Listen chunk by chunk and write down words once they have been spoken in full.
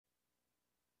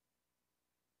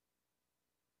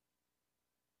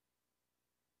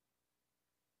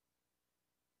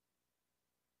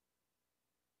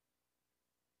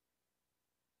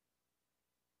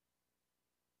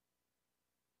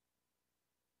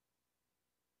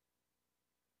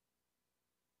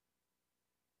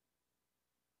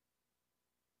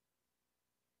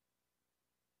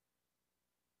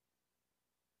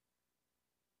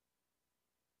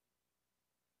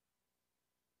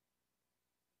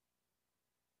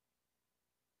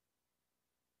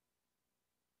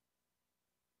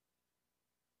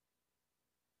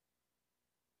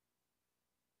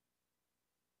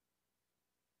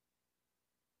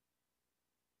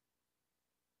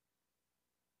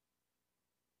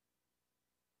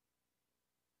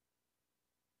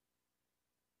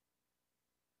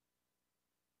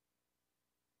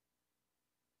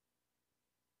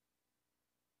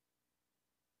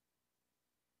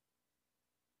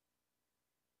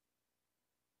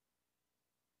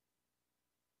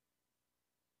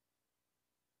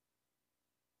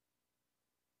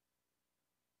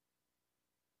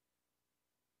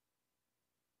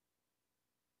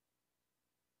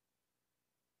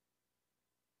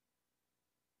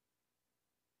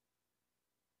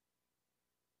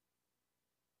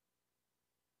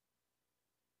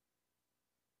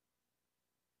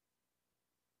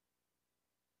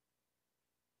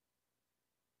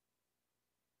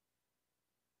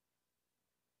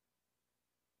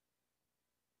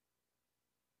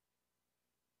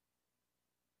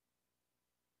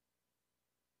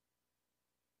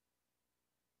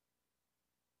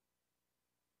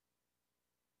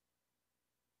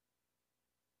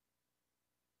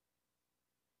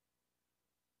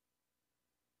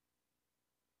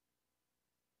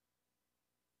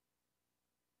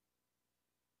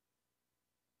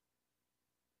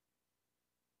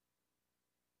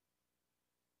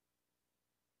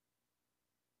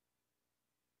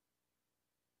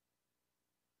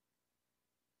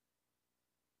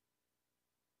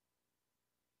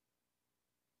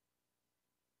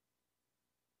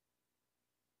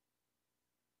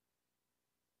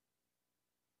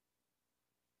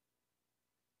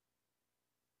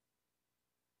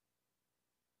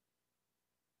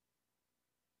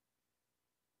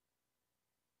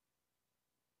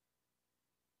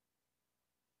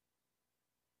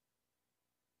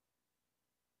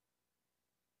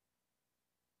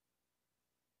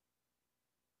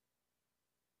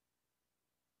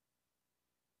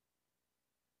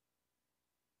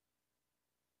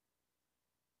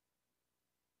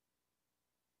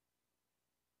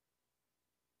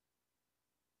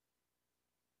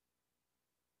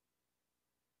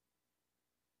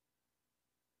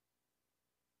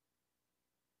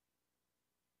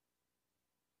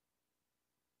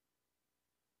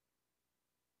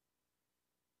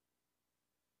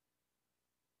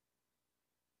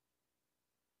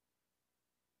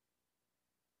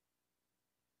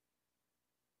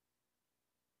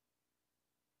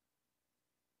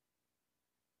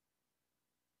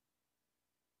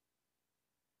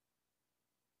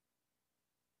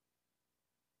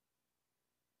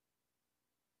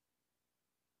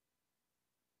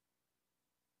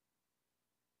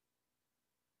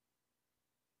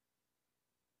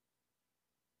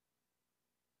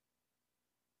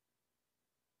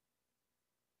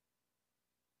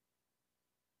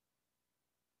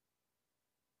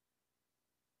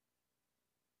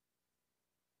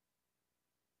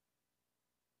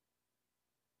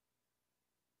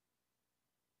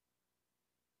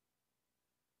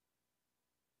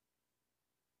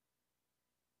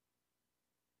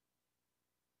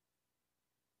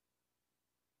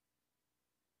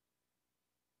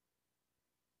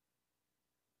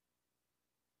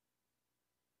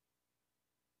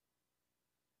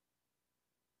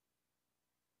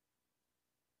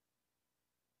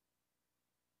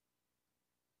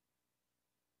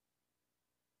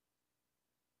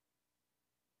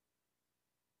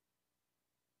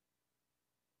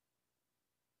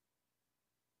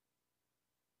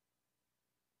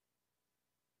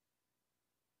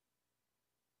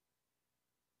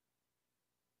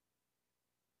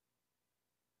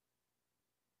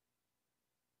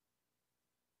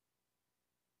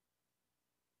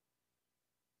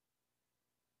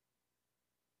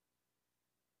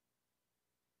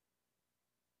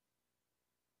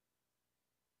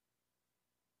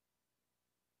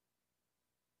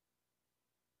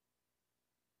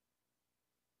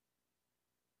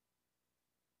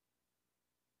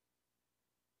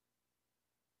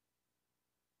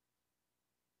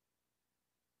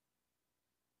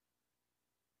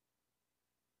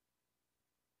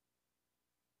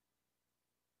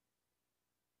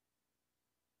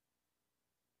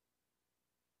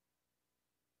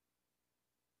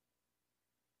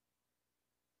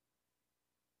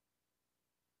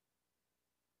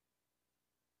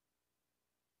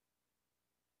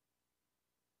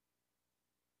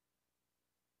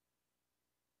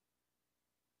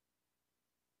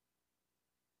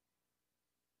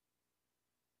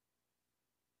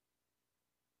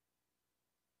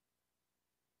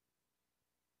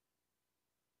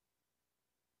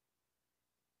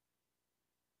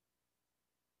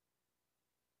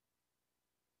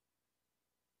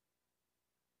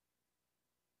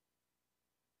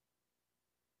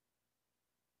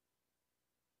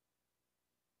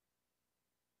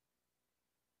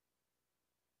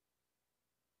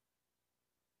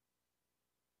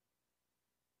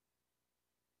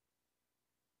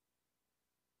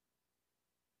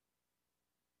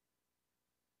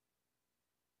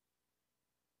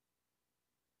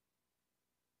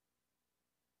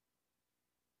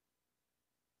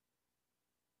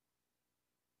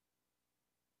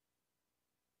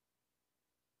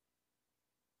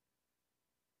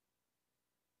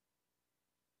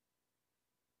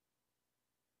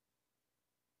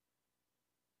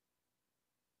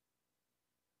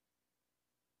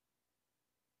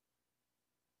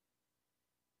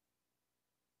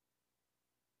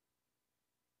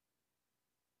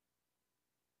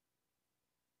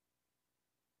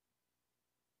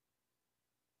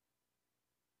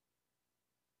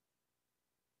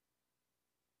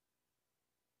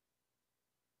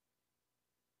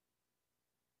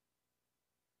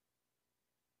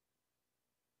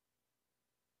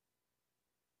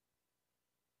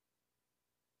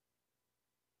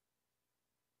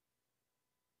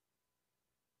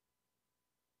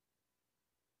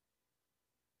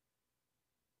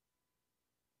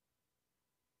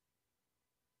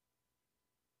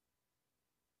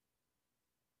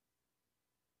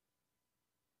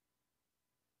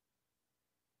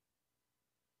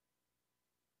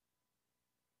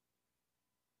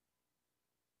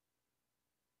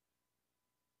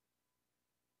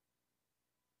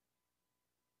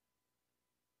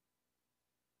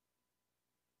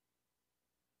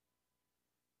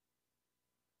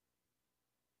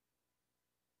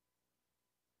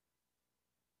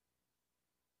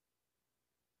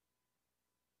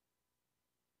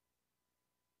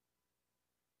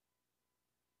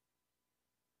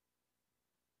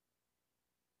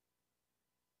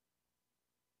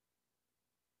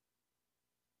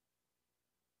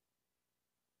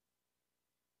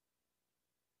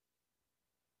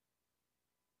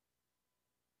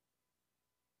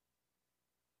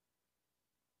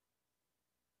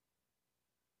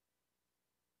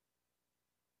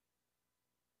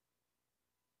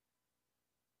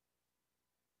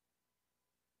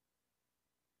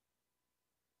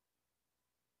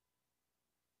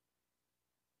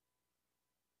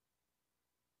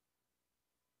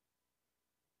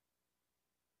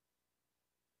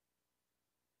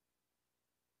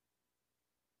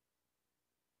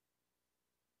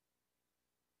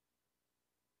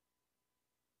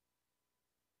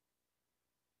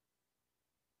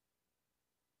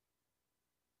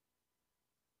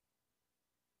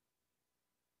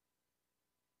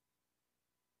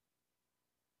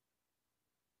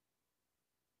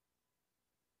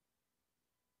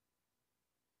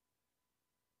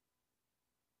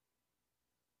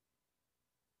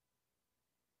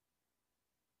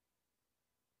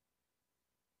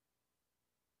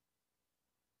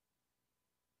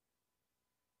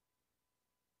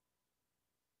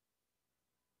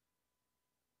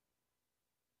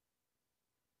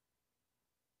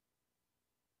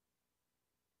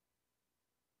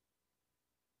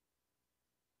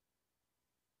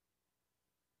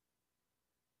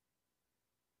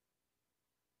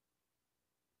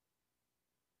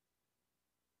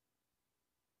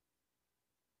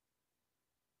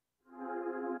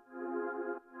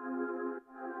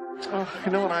Oh,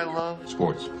 you know what I love?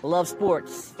 Sports. Love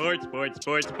sports. Sports. When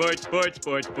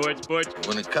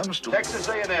It comes to Texas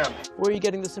A&M. Where are you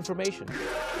getting this information?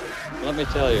 Let me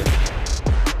tell you.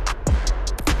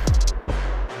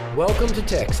 Welcome to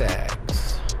TexAgs.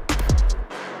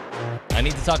 I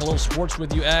need to talk a little sports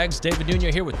with you, Ags. David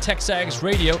Nuño here with TexAgs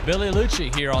Radio. Billy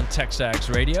Liucci here on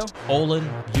TexAgs Radio. Olin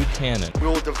Buchanan. We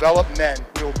will develop men,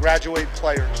 we will graduate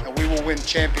players, and we will win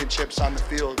championships on the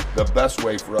field. The best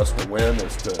way for us to win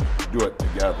is to do it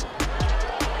together.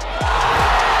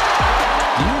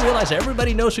 Do you realize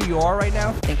everybody knows who you are right now?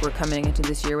 I think we're coming into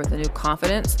this year with a new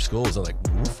confidence. Schools are like,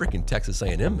 we're freaking Texas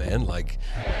A&M, man. Like,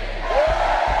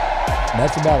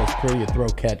 that's about as pretty a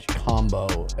throw-catch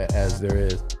combo as there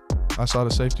is. I saw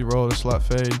the safety roll, the slot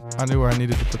fade. I knew where I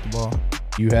needed to put the ball.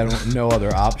 You had no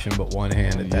other option but one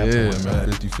hand at that point. Yeah,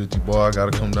 man, 50-50 ball, I got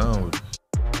to come down with it.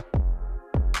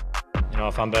 You know,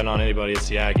 if I'm betting on anybody, it's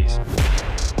the Aggies.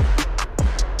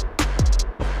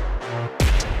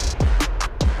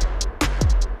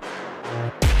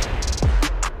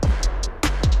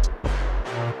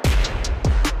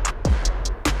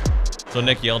 So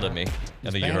Nick yelled at me. I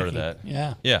think you heard of that.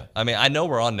 Yeah. Yeah. I mean, I know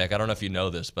we're on, Nick. I don't know if you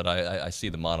know this, but I see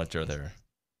the monitor there.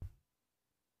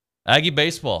 Aggie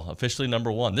baseball, officially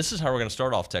 #1. This is how we're going to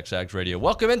start off TexAgs Radio.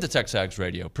 Welcome into TexAgs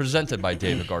Radio, presented by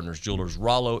David Gardner's Jewelers,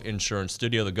 Rollo Insurance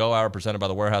Studio, the Go Hour, presented by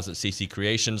the Warehouse at CC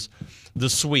Creations. The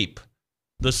sweep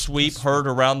heard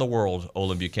around the world.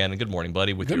 Olin Buchanan, good morning,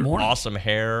 buddy, with your awesome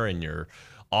hair and your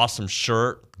awesome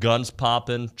shirt, guns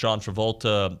popping, John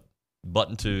Travolta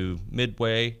button to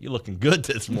midway. You're looking good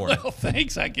this morning. Well,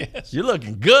 thanks, I guess. You're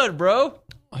looking good, bro.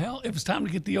 Well, it was time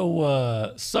to get the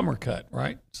old summer cut,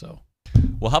 right? So.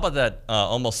 Well, how about that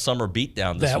almost summer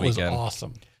beatdown this weekend? That was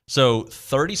awesome. So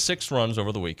 36 runs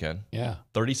over the weekend. Yeah.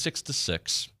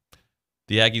 36-6.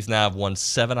 The Aggies now have won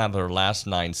 7 out of their last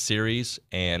 9 series,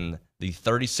 and the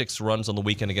 36 runs on the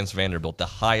weekend against Vanderbilt, the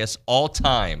highest all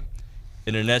time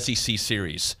in an SEC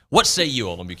series. What say you,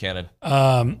 Olin Buchanan?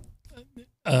 Gosh,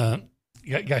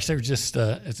 they're just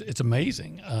it's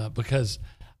amazing because,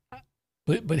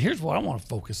 but here's what I want to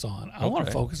focus on. I want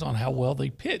to focus on how well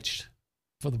they pitched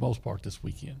for the most part this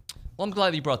weekend. Well, I'm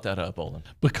glad you brought that up, Olin.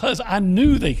 Because I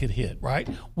knew they could hit, right?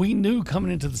 We knew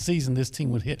coming into the season this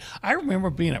team would hit. I remember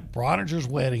being at Brauninger's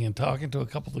wedding and talking to a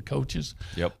couple of the coaches.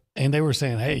 Yep. And they were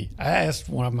saying, hey, I asked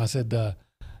one of them, I said,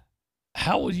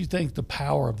 how would you think the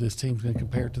power of this team is going to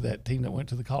compare to that team that went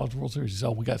to the College World Series? He said,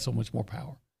 oh, we got so much more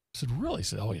power. I said, really? He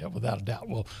said, oh, yeah, without a doubt.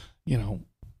 Well, you know,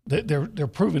 they're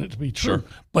proving it to be true. Sure.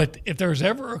 But if there's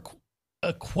ever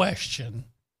a question,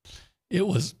 it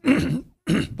was,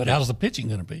 but how's the pitching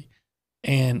going to be?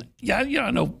 And, yeah, you know,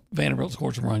 I know Vanderbilt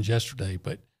scored some runs yesterday,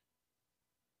 but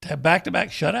to have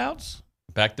back-to-back shutouts?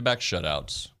 Back-to-back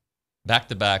shutouts.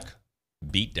 Back-to-back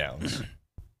beatdowns.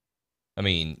 I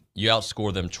mean, you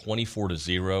outscore them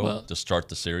 24-0 to start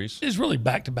the series. It's really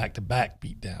back-to-back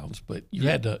beatdowns, but you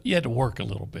had to work a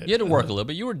little bit. You had to work a little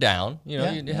bit. You were down. You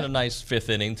know, you had a nice 5th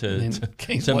inning to make it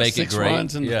great. 6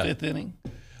 runs in the 5th inning.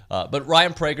 But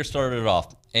Ryan Brauninger started it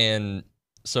off, and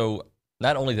so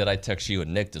not only did I text you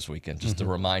and Nick this weekend just to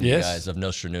remind you guys of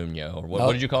Nuño, or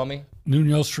what did you call me?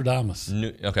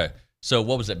 Nuño. Okay. So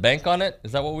what was it? Bank on it?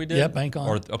 Is that what we did? Yeah, bank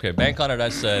on it. Okay, bank on it. I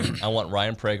said I want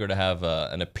Ryan Brauninger to have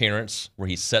an appearance where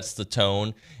he sets the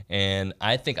tone, and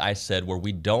I think I said where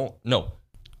we don't. No,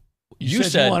 you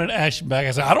said you wanted Ashton back.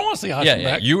 I said I don't want to see Ashton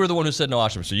back. You were the one who said no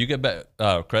Ashton, so you get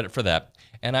credit for that.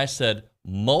 And I said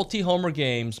multi-homer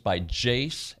games by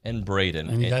Jace and Braden.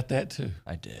 And you got that too.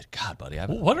 I did. God, buddy.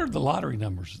 What are the lottery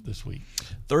numbers this week?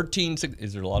 13.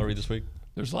 Is there a lottery this week?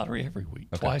 There's lottery every week,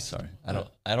 twice. Sorry, I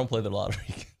don't play the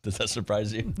lottery. Does that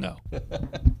surprise you? No.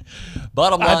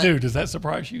 Bottom line, I do. Does that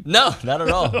surprise you? No, not at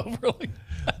all. Oh, really?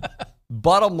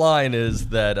 Bottom line is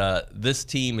that this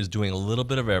team is doing a little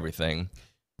bit of everything.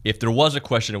 If there was a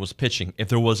question, it was pitching. If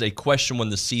there was a question when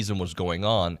the season was going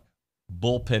on,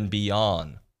 bullpen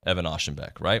beyond Evan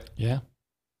Oschenbeck, right? Yeah.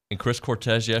 And Chris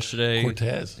Cortez yesterday.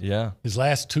 Yeah. His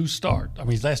last 2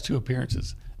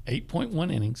 appearances,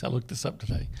 8.1 innings. I looked this up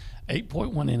today.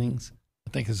 8.1 innings.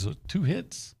 I think it's 2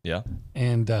 hits. Yeah.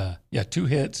 And, 2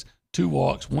 hits, 2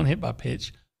 walks, 1 hit by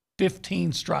pitch,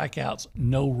 15 strikeouts,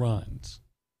 no runs.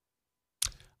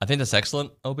 I think that's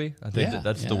excellent, Obi. I think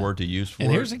that's the word to use for it.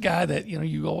 And here's a guy that, you know,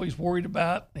 you always worried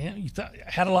about. You thought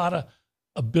had a lot of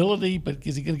ability, but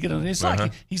is he going to get on? It's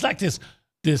like he's like this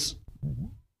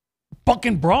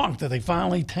bucking bronc that they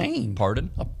finally tamed.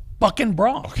 Pardon? A bucking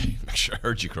bronc. Okay, make sure I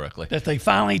heard you correctly. That they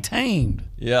finally tamed.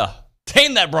 Yeah.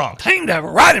 Tame that bronc. Tame that.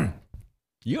 Ride him.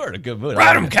 You are in a good mood.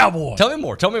 Ride him, cowboy. Tell me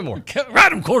more.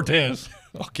 Ride him, Cortez.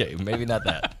 Okay, maybe not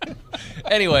that.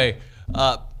 Anyway,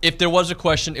 If there was a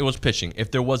question, it was pitching.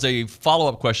 If there was a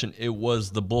follow-up question, it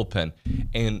was the bullpen.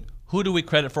 And who do we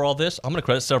credit for all this? I'm going to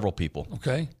credit several people.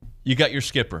 Okay. You got your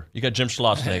skipper. You got Jim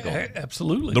Schlossnagle.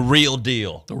 Absolutely. The real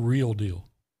deal. The real deal.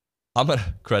 I'm going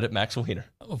to credit Max Weiner.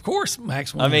 Of course,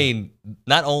 Max Weiner. I mean,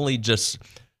 not only just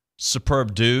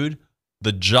superb dude,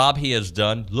 the job he has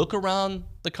done. Look around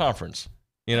the conference.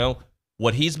 You know,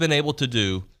 what he's been able to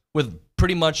do with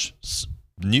pretty much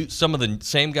some of the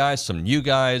same guys, some new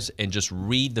guys, and just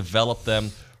redevelop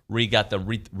them,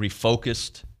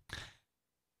 refocused.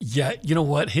 Yeah, you know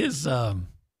what? His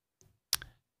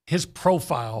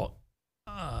profile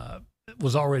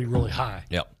was already really high.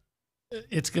 Yep.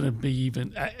 It's going to be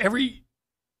even I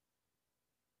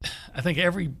think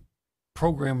every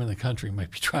program in the country might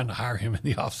be trying to hire him in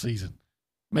the offseason.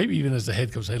 Maybe even as the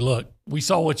head coach, say, look, we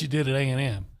saw what you did at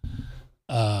A&M.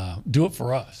 Do it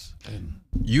for us. And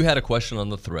you had a question on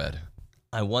the thread.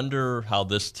 I wonder how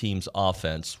this team's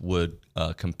offense would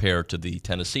compare to the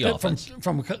Tennessee offense.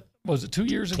 From was it 2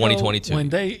 years ago? 2022. When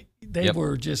they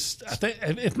were just, I think,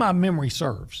 if my memory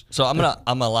serves. So I'm gonna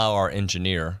allow our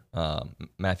engineer,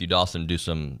 Matthew Dawson, to do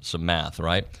some math,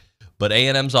 right? But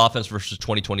A&M's offense versus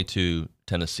 2022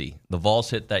 Tennessee. The Vols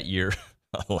hit that year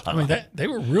a lot. I mean, they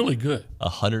were really good.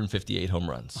 158 home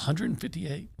runs.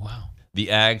 158. Wow. The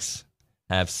Ags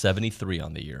have 73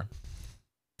 on the year.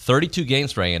 32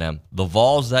 games for A&M. The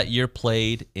Vols that year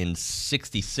played in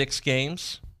 66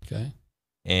 games. Okay.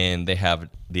 And the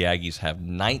Aggies have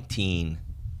 19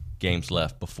 games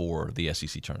left before the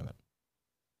SEC tournament.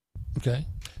 Okay.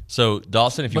 So,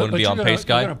 Dawson, if you want to be on pace,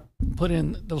 guy. You're going to put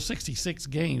in those 66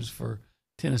 games for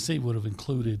Tennessee would have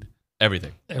included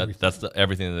everything. That's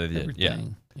everything that they did.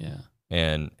 Everything. Yeah.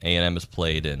 And A&M has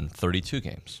played in 32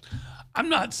 games. I'm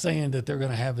not saying that they're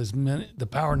going to have as many, the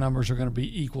power numbers are going to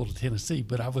be equal to Tennessee,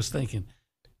 but I was thinking,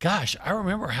 gosh, I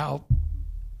remember how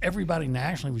everybody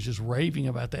nationally was just raving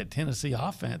about that Tennessee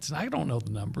offense. And I don't know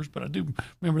the numbers, but I do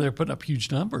remember they're putting up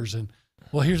huge numbers. And,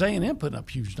 well, here's A&M putting up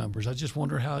huge numbers. I just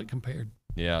wonder how it compared.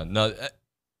 Yeah. No,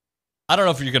 I don't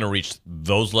know if you're going to reach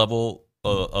those level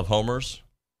of homers,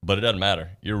 but it doesn't matter.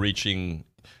 You're reaching,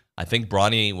 I think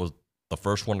Brauninger was the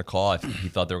first one to call. He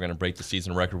thought they were going to break the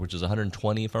season record, which is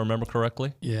 120, if I remember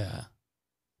correctly. Yeah.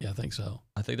 Yeah, I think so.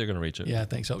 I think they're going to reach it. Yeah, I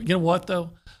think so. You know what,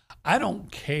 though? I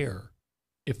don't care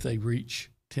if they reach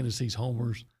Tennessee's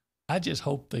homers. I just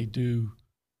hope they do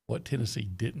what Tennessee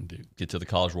didn't do. Get to the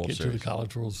College World Series. Get to the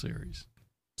College World Series.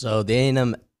 So the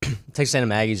A&M, Texas A&M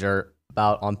Aggies are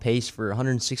about on pace for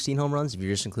 116 home runs. If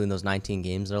you're just including those 19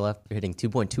 games that are left, they're hitting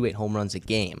 2.28 home runs a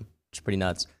game, which is pretty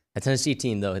nuts. A Tennessee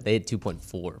team, though, they had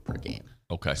 2.4 per game.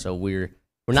 Okay. So we're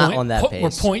not on that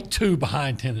pace. We're 0.2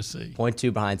 behind Tennessee.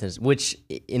 0.2 behind Tennessee, which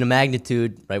in a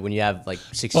magnitude, right, when you have like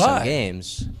 67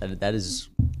 games, that is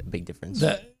a big difference.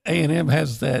 The A&M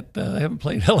has that. They haven't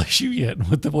played LSU yet, and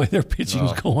with the way their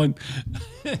pitching's going,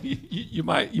 you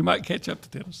might catch up to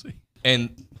Tennessee.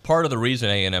 And part of the reason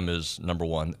A&M is number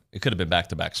one, it could have been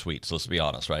back-to-back sweeps, let's be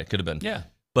honest, right? It could have been. Yeah.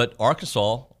 But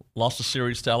Arkansas lost a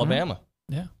series to Alabama.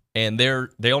 Mm-hmm. Yeah. And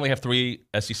they only have 3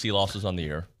 SEC losses on the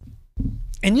year.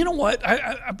 And you know what?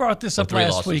 I brought this up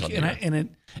last week, and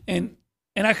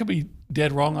I could be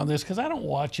dead wrong on this because I don't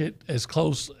watch it as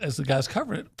close as the guys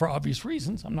covering it for obvious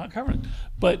reasons. I'm not covering it.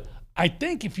 But I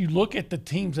think if you look at the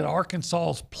teams that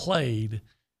Arkansas's played,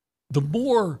 the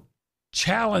more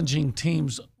challenging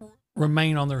teams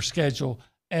remain on their schedule.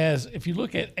 As if you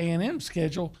look at A&M's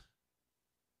schedule,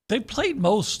 they've played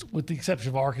most, with the exception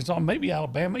of Arkansas, maybe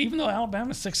Alabama, even though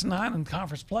Alabama's 6-9 in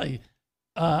conference play.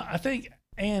 I think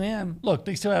A&M, look,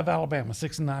 they still have Alabama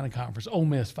 6-9 in conference, Ole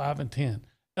Miss 5-10,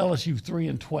 LSU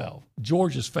 3-12,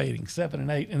 Georgia's fading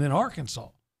 7-8, and then Arkansas,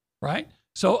 right?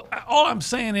 So all I'm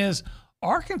saying is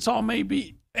Arkansas may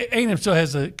be, A&M still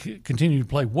has to continue to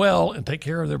play well and take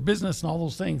care of their business and all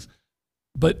those things.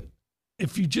 But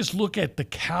if you just look at the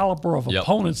caliber of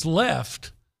opponents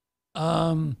left,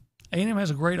 A&M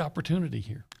has a great opportunity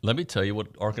here. Let me tell you what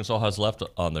Arkansas has left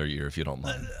on their year, if you don't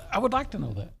mind. I would like to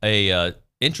know that. A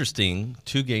interesting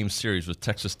 2-game series with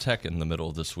Texas Tech in the middle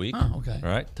of this week. Oh, okay. All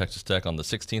right, Texas Tech on the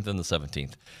 16th and the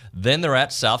 17th. Then they're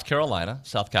at South Carolina,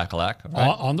 South Cackalack. Right?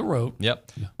 On the road.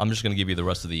 Yep. Yeah. I'm just going to give you the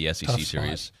rest of the SEC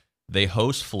series. They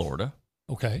host Florida.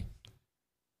 Okay.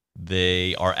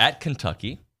 They are at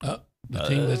Kentucky. The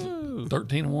team that's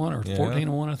 13-1 or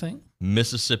 14-1, I think.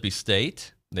 Mississippi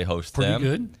State. They host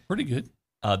them. Pretty good.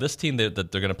 This team that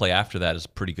they're going to play after that is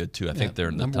pretty good too. I think they're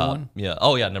in the top. One. Yeah.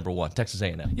 Oh yeah, number 1, Texas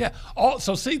A&M. Yeah.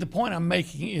 So see, the point I'm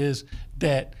making is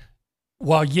that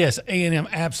while yes, A&M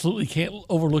absolutely can't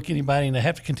overlook anybody and they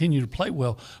have to continue to play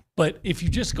well, but if you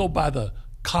just go by the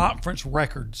conference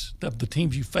records of the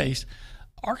teams you face,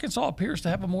 Arkansas appears to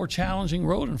have a more challenging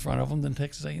road in front of them than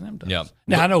Texas A&M does. Yeah.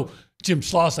 Now, I know Jim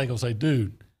Schlossnagle will say,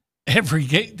 dude, every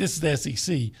game, this is the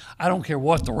SEC. I don't care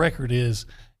what the record is.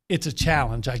 It's a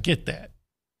challenge. I get that.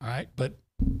 All right. But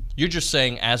you're just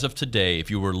saying, as of today, if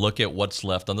you were to look at what's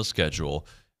left on the schedule,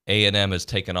 A&M has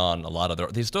taken on a lot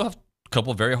of they still have a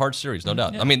couple of very hard series, no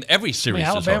doubt. Yeah. I mean, every series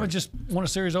Alabama is hard. just won a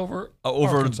series over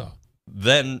Arkansas.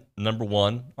 Then number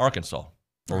 1, Arkansas.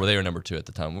 Or were they number 2 at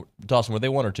the time? Dawson, were they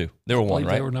 1 or 2? They were 1,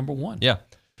 right? They were number 1. Yeah.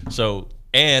 So,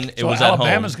 and it was at home.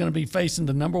 Alabama's going to be facing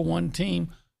the number 1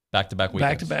 team back-to-back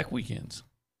weekends. Back-to-back weekends.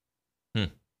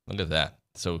 Look at that.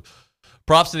 So,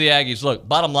 props to the Aggies. Look,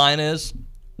 bottom line is,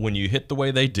 when you hit the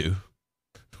way they do,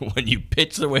 when you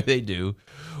pitch the way they do,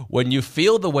 when you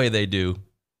feel the way they do,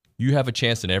 you have a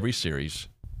chance in every series.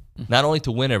 Not only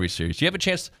to win every series, you have a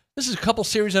chance. This is a couple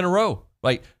series in a row.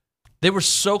 Like, they were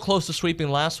so close to sweeping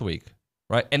last week,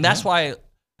 right? And that's why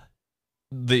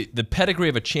the pedigree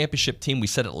of a championship team, we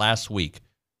said it last week,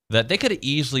 that they could have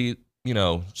easily,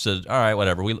 said, all right,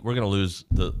 whatever, we're going to lose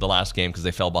the last game because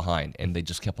they fell behind, and they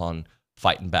just kept on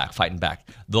fighting back.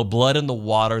 The blood in the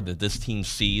water that this team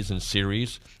sees in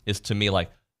series is, to me,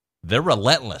 like, they're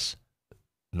relentless.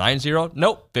 9-0,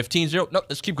 nope. 15-0, nope.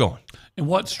 Let's keep going. And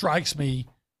what strikes me,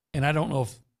 and I don't know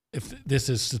if this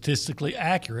is statistically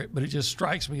accurate, but it just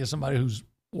strikes me as somebody who's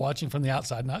watching from the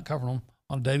outside, not covering them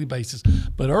on a daily basis.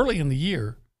 But early in the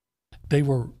year, they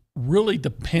were really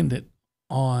dependent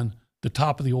on the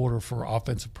top of the order for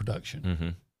offensive production. Mm-hmm.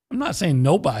 I'm not saying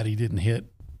nobody didn't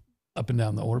hit up and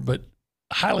down the order, but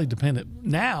highly dependent.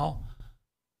 Now,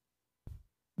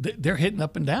 they're hitting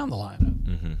up and down the lineup.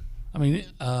 Mm-hmm. I mean,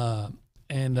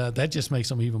 and that just makes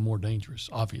them even more dangerous,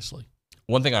 obviously.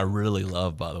 One thing I really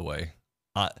love, by the way,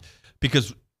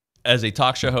 because as a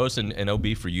talk show host and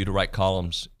OB for you to write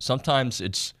columns,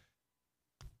 sometimes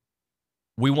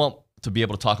we want to be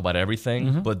able to talk about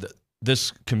everything, but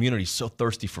this community is so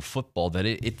thirsty for football that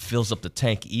it fills up the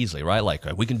tank easily, right? Like,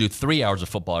 we can do 3 hours of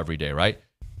football every day, right?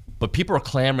 But people are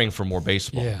clamoring for more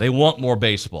baseball. Yeah. They want more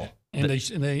baseball. And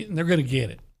they're going to get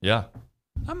it. Yeah.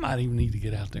 I might even need to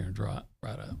get out there and write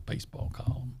a baseball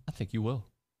column. I think you will.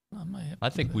 I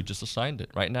think we just assigned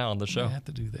it right now on the show. I have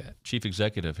to do that. Chief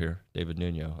executive here, David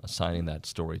Nuño, assigning that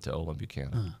story to Olin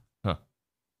Buchanan.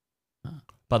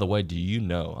 By the way, do you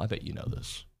know, I bet you know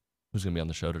this, who's going to be on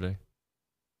the show today?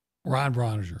 Ryan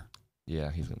Brauninger. Yeah,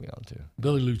 he's going to be on too.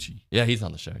 Billy Liucci. Yeah, he's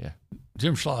on the show, yeah.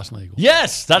 Jim Schlossnagle.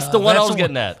 Yes, that's the one I was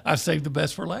getting at. I saved the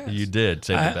best for last. You did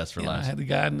save the best for last. I had the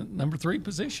guy in the number 3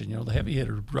 position, the heavy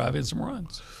hitter, to drive in some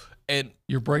runs. And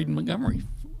you're Braden Montgomery,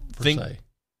 per se.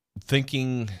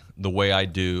 Thinking the way I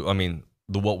do, I mean,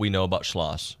 what we know about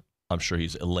Schloss, I'm sure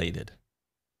he's elated.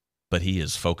 But he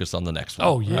is focused on the next one.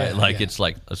 Oh, yeah. Right? Like, it's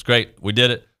like, that's great. We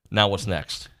did it. Now what's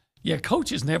next? Yeah,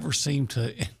 coaches never seem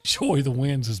to enjoy the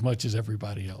wins as much as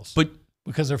everybody else. But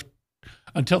because they're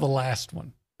until the last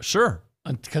one. Sure.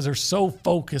 Because they're so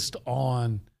focused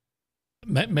on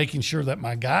making sure that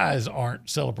my guys aren't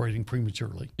celebrating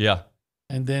prematurely. Yeah.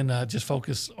 And then just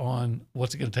focus on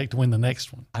what's it going to take to win the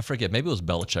next one. I forget. Maybe it was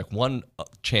Belichick. One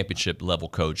championship level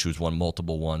coach who's won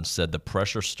multiple ones said the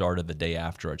pressure started the day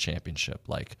after a championship.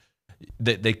 Like,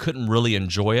 they couldn't really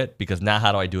enjoy it because now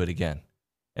how do I do it again?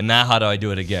 And now how do I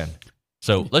do it again?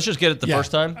 So let's just get it the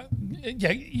first time.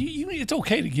 Yeah, it's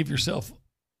okay to give yourself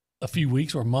a few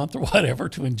weeks or a month or whatever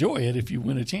to enjoy it if you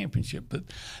win a championship. But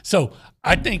so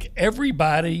I think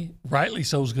everybody, rightly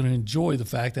so, is going to enjoy the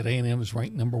fact that A&M is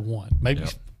ranked number 1. Maybe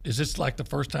is this like the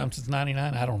first time since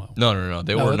 '99? I don't know. No.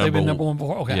 They've been number 1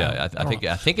 before. Okay. Yeah, I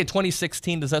think in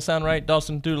 2016. Does that sound right,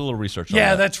 Dawson? Do a little research on that.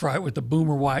 Yeah, that's right, with the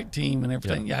Boomer White team and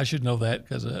everything. Yeah, I should know that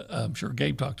because I'm sure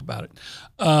Gabe talked about it.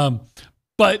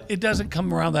 But it doesn't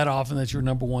come around that often that you're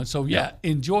number 1. So,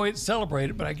 enjoy it,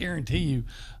 celebrate it. But I guarantee you,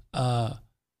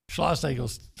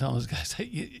 Schlossnagle's telling his guys, hey,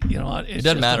 it doesn't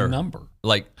just matter. A number.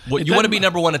 Like, you want to be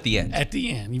number 1 at the end. At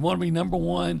the end. You want to be number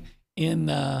 1 in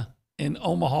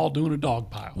Omaha doing a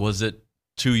dog pile. Was it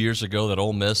 2 years ago that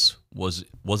Ole Miss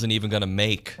wasn't even going to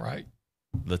make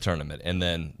the tournament, and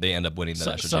then they end up winning the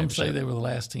national championship? Some say they were the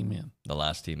last team in. The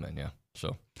last team in, yeah.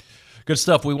 So, good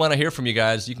stuff. We want to hear from you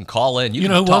guys. You can call in. You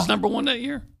know who was number 1 that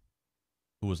year?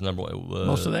 Who was number 1?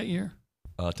 Most of that year?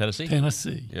 Tennessee.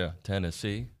 Tennessee. Yeah,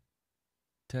 Tennessee.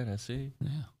 Yeah.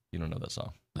 You don't know that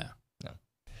song? No.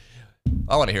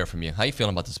 I want to hear from you. How you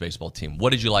feeling about this baseball team?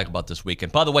 What did you like about this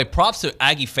weekend? By the way, props to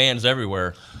Aggie fans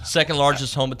everywhere. Second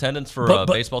largest home attendance for a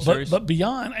baseball series. But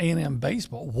beyond A&M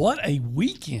baseball, what a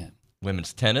weekend.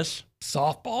 Women's tennis.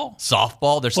 Softball.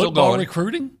 They're still going. Football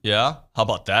recruiting. Yeah. How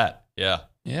about that? Yeah.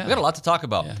 Yeah. We got a lot to talk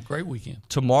about. Yeah, great weekend.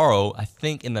 Tomorrow, I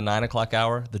think in the 9 o'clock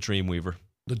hour, the Dreamweaver.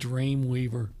 The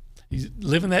Dreamweaver. He's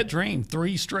living that dream.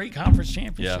 3 straight conference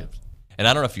championships. Yeah. And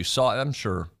I don't know if you saw it. I'm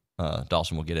sure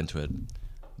Dawson will get into it.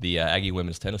 The Aggie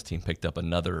women's tennis team picked up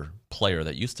another player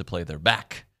that used to play their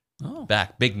back. Oh.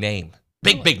 Back. Big name.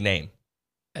 Big name.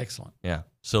 Excellent. Yeah.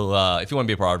 So if you want to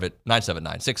be a part of it,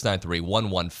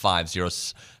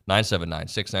 979-693-1150,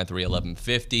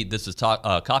 979-693-1150. This is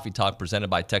Coffee Talk presented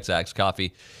by TexAgs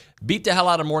Coffee. Beat the hell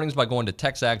out of mornings by going to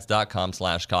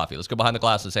texags.com/coffee. Let's go behind the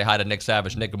glass and say hi to Nick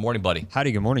Savage. Nick, good morning, buddy.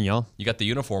 Howdy, good morning, y'all. You got the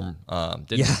uniform,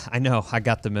 didn't you? Yeah, I know. I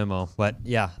got the memo. But,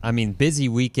 yeah, I mean, busy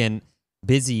weekend,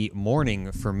 busy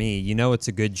morning for me. You know it's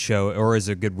a good show or is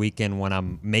a good weekend when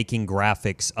I'm making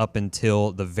graphics up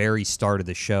until the very start of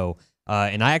the show.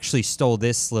 And I actually stole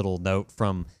this little note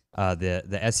from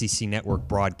the SEC Network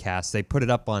broadcast. They put it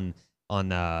up during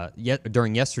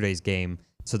yesterday's game,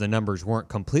 so the numbers weren't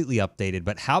completely updated.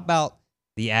 But how about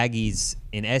the Aggies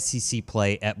in SEC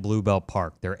play at Bluebell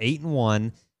Park? They're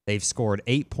 8-1. They've scored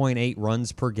 8.8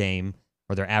 runs per game,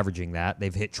 or they're averaging that.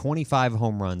 They've hit 25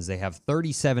 home runs. They have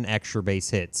 37 extra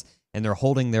base hits, and they're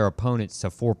holding their opponents to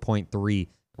 4.3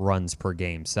 runs per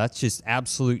game. So that's just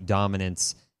absolute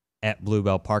dominance at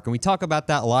Bluebell Park. And we talk about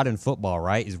that a lot in football,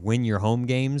 right? Is win your home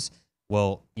games.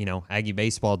 Well, Aggie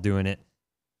baseball doing it,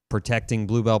 protecting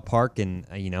Bluebell Park and,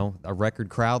 a record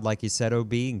crowd, like you said,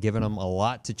 OB, and giving them a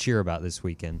lot to cheer about this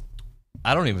weekend.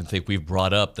 I don't even think we've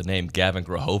brought up the name Gavin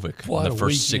Grahovic in the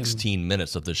first 16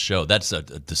 minutes of this show. That's a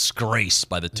disgrace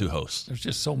by the two hosts. There's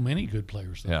just so many good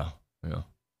players there. Yeah.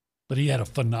 But he had a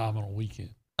phenomenal weekend.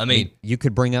 I mean, you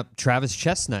could bring up Travis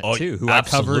Chestnut too, who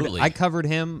absolutely. I covered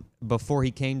him before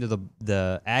he came to the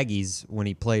Aggies when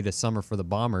he played a summer for the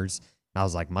Bombers. And I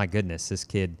was like, my goodness, this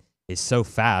kid is so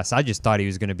fast. I just thought he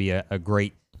was going to be a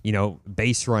great,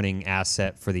 base running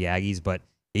asset for the Aggies, but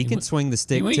he can swing the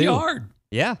stick he went too. Yard.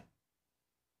 Yeah.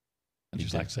 I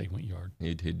just like to say he went yard.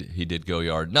 He did go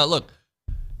yard. Now look,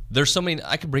 there's so many.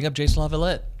 I could bring up Jason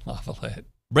Lavalette.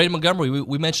 Brady Montgomery.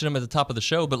 We mentioned him at the top of the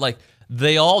show, but like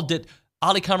they all did.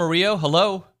 Ali Camarillo,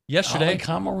 hello, yesterday. Ali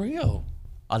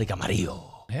Camarillo.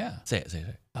 Yeah. Say it.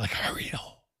 Ali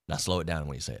Camarillo. Now slow it down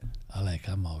when you say it. Ali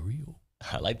Camarillo.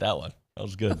 I like that one. That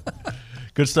was good.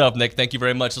 Good stuff, Nick. Thank you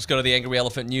very much. Let's go to the Angry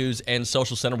Elephant News and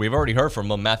Social Center. We've already heard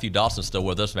from Matthew Dawson still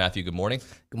with us. Matthew, good morning.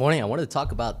 Good morning. I wanted to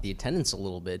talk about the attendance a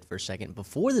little bit for a second.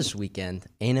 Before this weekend,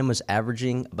 A&M was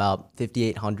averaging about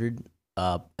 5,800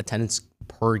 attendance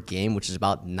per game, which is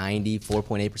about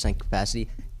 94.8% capacity.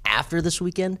 After this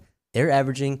weekend, they're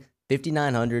averaging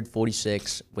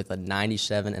 5,946 with a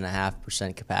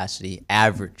 97.5% capacity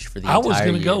average for the entire year. I was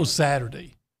going to go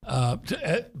Saturday,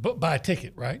 buy a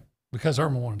ticket, right? Because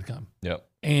Irma wanted to come. Yep.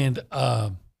 And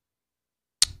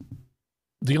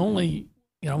the only,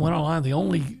 went online, the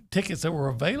only tickets that were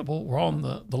available were on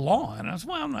the lawn. And I said,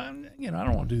 well, I'm not, I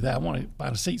don't want to do that. I want to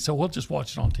find a seat, so we'll just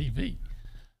watch it on TV.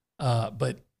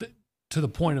 But to the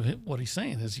point of what he's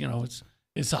saying is,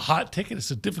 it's a hot ticket.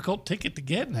 It's a difficult ticket to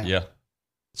get now. Yeah.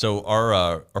 So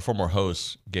our former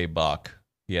host, Gabe Bach,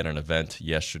 he had an event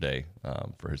yesterday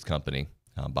for his company,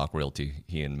 Bach Realty,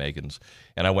 he and Megan's.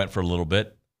 And I went for a little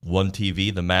bit. One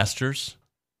TV, the Masters.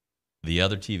 The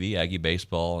other TV, Aggie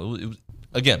Baseball. It was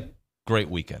again, great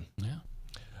weekend. Yeah.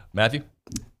 Matthew?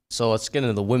 So let's get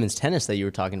into the women's tennis that you were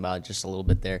talking about just a little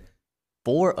bit there.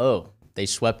 4-0. They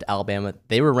swept Alabama.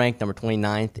 They were ranked number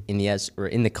 29th in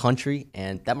the country,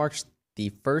 and that marks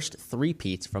the first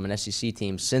three-peats from an SEC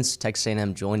team since Texas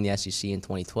A&M joined the SEC in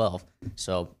 2012.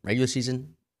 So regular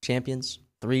season champions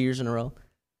 3 years in a row.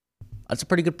 That's a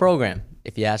pretty good program,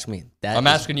 if you ask me. I'm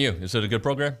asking you, is it a good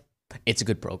program? It's a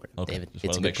good program, okay. David. Just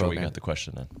it's a good good program. program. We got the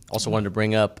question then. Also wanted to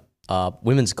bring up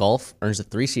women's golf earns the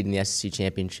 3 seed in the SEC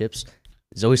championships.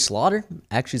 Zoe Slaughter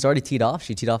actually has already teed off.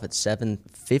 She teed off at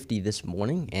 7:50 this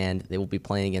morning, and they will be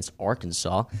playing against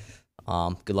Arkansas.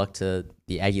 Good luck to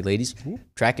the Aggie ladies.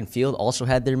 Track and field also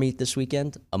had their meet this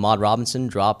weekend. Ahmad Robinson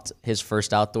dropped his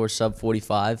first outdoor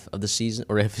sub-45 of the season,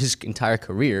 or of his entire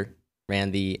career,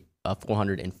 ran the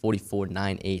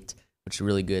 444.98, which is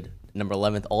really good. Number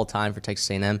 11th all-time for Texas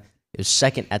A&M. It was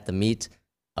second at the meet.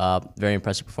 Very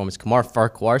impressive performance. Kamar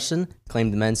Farquharson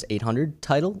claimed the men's 800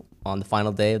 title on the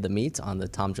final day of the meet on the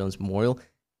Tom Jones Memorial.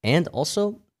 And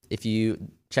also, if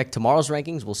you check tomorrow's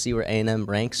rankings, we'll see where A&M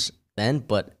ranks then.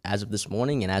 But as of this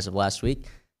morning and as of last week,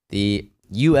 the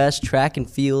U.S. Track and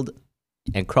Field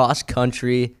and Cross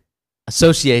Country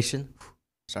Association,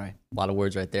 sorry, a lot of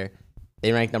words right there,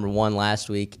 they ranked number 1 last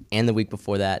week and the week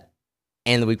before that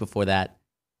and the week before that.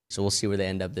 So we'll see where they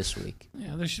end up this week.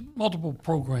 Yeah, there's multiple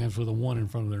programs with a 1 in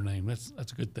front of their name. That's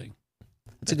a good thing.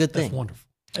 That's a good thing. That's wonderful.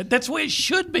 That's the way it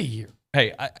should be here.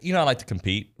 Hey, I like to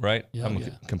compete, right? Yeah, I'm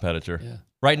a competitor. Yeah.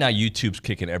 Right now, YouTube's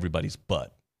kicking everybody's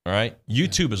butt. All right.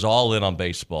 YouTube is all in on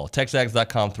baseball.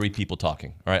 TexAgs.com, 3 people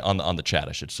talking. All right. On the chat,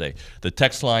 I should say. The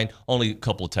text line, only a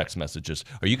couple of text messages.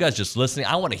 Are you guys just listening?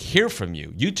 I want to hear from you.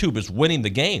 YouTube is winning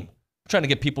the game. I'm trying to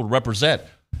get people to represent.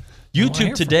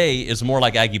 YouTube today is more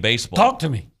like Aggie baseball. Talk to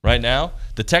me. Right now,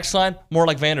 the text line, more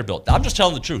like Vanderbilt. I'm just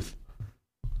telling the truth.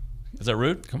 Is that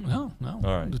rude? No. All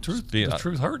right. The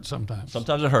truth hurts sometimes.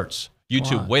 Sometimes it hurts.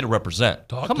 YouTube, way to represent.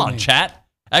 Come on, chat.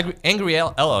 Angry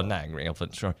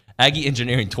Elephant. Sure. Aggie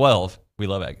Engineering 12. We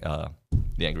love the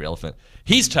Angry Elephant.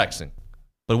 He's texting.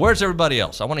 But where's everybody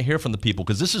else? I want to hear from the people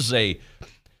because this is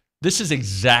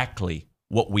exactly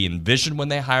what we envisioned when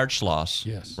they hired Schloss.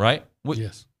 Yes. Right?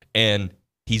 Yes. And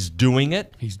he's doing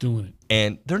it. He's doing it.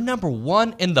 And they're number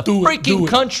 1 in the freaking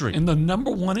country. And the number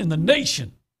 1 in the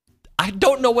nation. I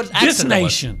don't know what accent this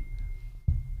nation.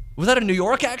 Was that a New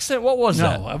York accent? What was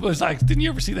that? No, I was like, didn't you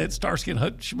ever see that Starsky and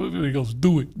Hutch movie where he goes,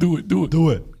 do it.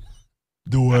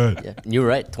 Yeah, you were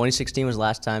right. 2016 was the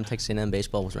last time Texas A&M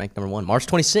baseball was ranked number 1. March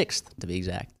 26th, to be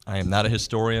exact. I am not a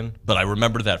historian, but I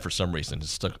remember that for some reason. It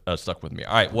stuck with me.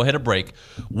 All right, we'll hit a break.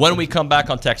 When we come back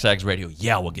on TexAgs Radio,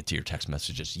 we'll get to your text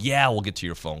messages. We'll get to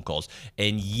your phone calls.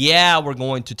 And we're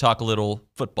going to talk a little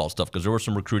football stuff because there was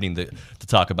some recruiting to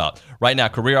talk about. Right now,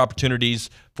 career opportunities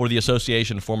for the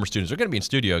Association of Former Students. They're going to be in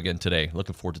studio again today.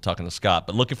 Looking forward to talking to Scott.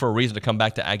 But looking for a reason to come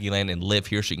back to Aggieland and live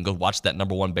here so you can go watch that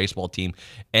number 1 baseball team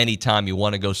anytime you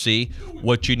want to go see.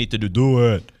 What you need to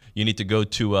do it. You need to go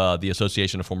to the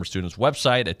Association of Former Students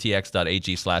website at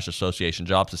tx.ag/association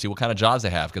jobs to see what kind of jobs they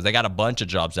have because they got a bunch of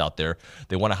jobs out there.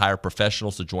 They want to hire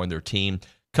professionals to join their team.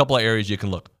 Couple of areas you can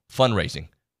look. Fundraising,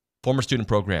 former student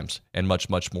programs, and much,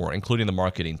 much more, including the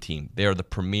marketing team. They are the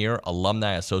premier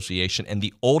alumni association and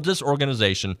the oldest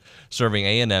organization serving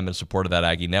A&M in support of that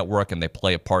Aggie network, and they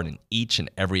play a part in each and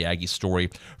every Aggie story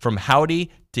from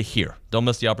howdy to here. Don't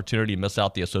miss the opportunity to miss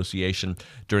out the association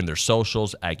during their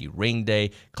socials, Aggie Ring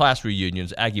Day, class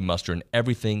reunions, Aggie muster, and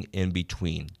everything in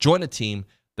between. Join a team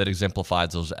that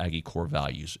exemplifies those Aggie core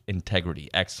values: integrity,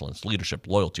 excellence, leadership,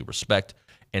 loyalty, respect,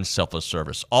 and selfless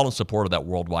service, all in support of that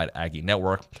worldwide Aggie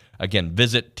network. Again,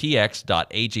 visit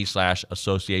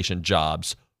tx.ag/association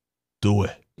jobs. Do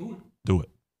it. Do it.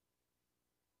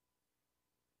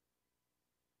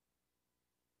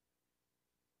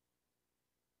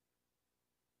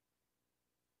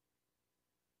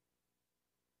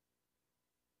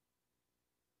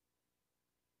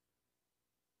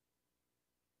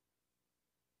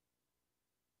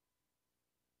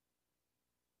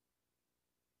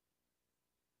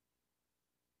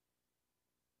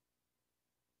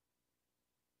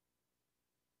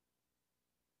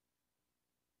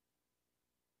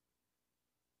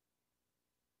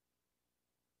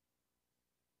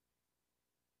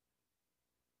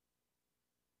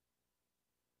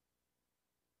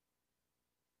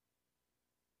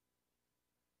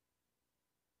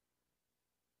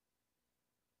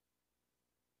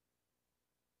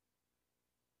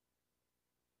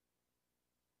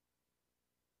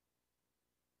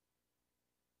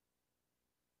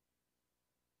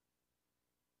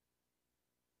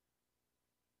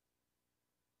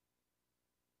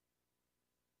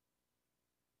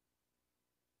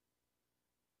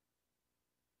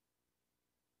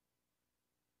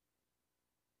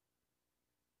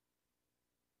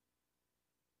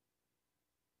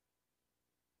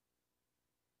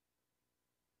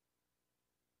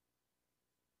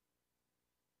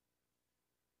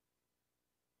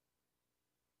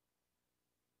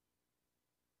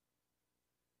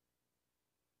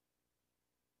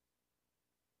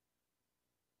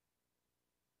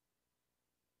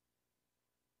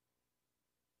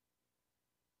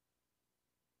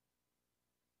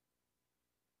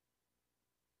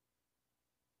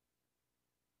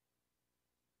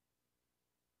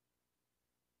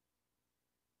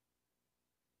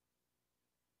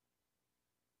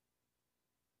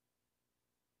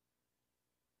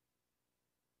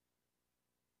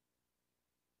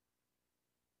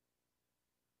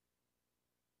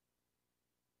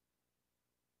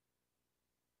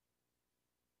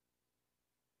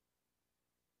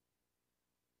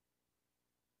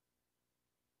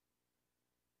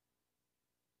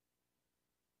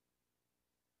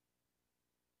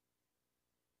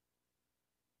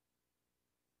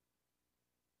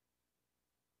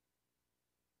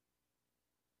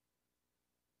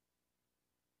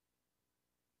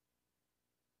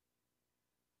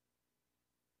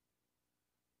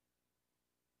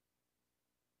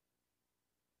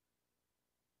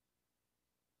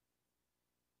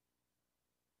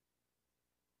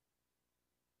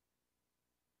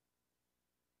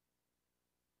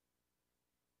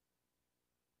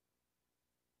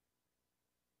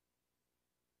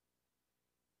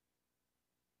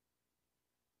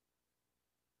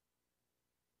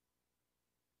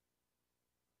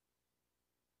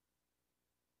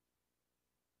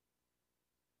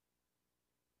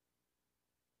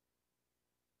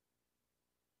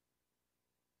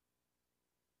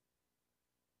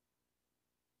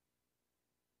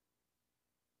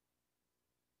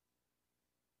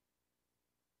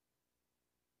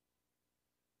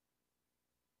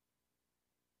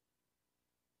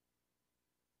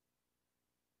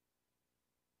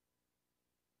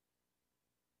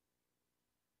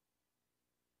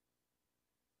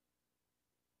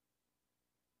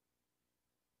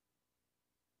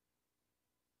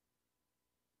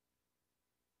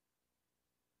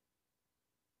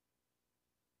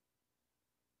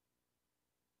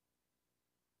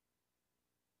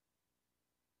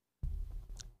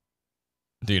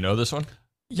 Do you know this one?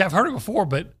 Yeah, I've heard it before,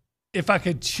 but if I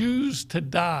could choose to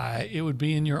die, it would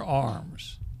be in your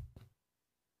arms.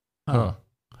 Huh.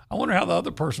 I wonder how the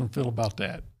other person would feel about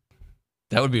that.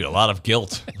 That would be a lot of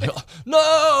guilt.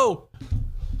 No!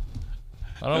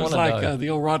 I don't want to die. The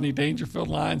old Rodney Dangerfield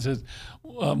line says,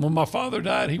 when my father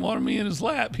died, he wanted me in his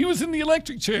lap. He was in the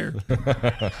electric chair.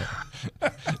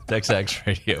 TexAgs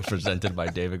Radio, presented by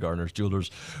David Gardner's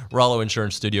Jewelers, Rollo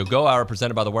Insurance Studio. Go Hour,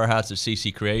 presented by the Warehouse at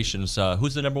CC Creations.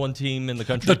 Who's the number one team in the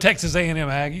country? The Texas A&M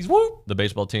Aggies. Whoop! The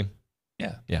baseball team?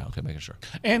 Yeah. Yeah, okay, making sure.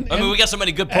 And I mean, we got so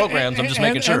many good programs. I'm just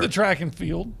making sure. And the track and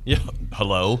field. Yeah.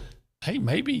 Hello. Hey,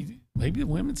 maybe the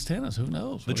women's tennis. Who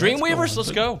knows? The Dreamweavers.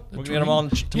 Let's go. We'll get them on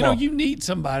tomorrow. You need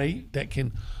somebody that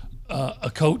can,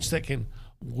 a coach that can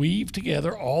weave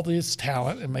together all this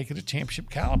talent and make it a championship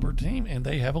caliber team, and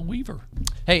they have a weaver.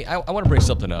 Hey, I want to bring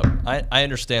something up. I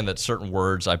understand that certain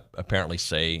words I apparently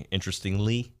say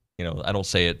interestingly. I don't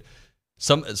say it.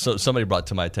 Somebody brought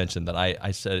to my attention that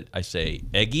I say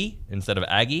Aggie instead of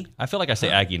Aggie. I feel like I say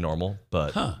Aggie normal,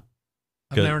 but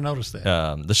I've never noticed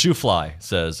that. The shoe fly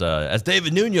says, as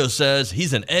David Nuño says,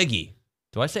 he's an Aggie.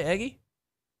 Do I say Aggie?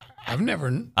 I've never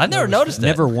noticed that.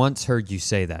 Never once heard you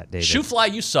say that, David. Shoe fly,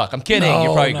 you suck. I'm kidding.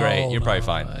 You're probably great. You're probably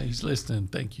fine. He's listening.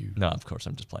 Thank you. No, of course.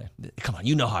 I'm just playing. Come on.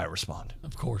 You know how I respond.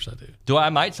 Of course I do. I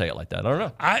might say it like that. I don't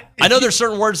know. I know there's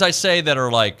certain words I say that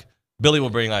are like, Billy will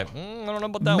bring like, I don't know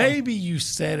about that Maybe you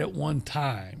said it one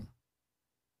time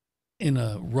in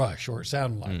a rush or it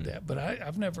sounded like that, but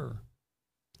I've never.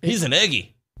 He's an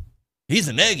Aggie. He's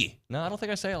an Aggie. No, I don't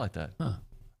think I say it like that. Huh.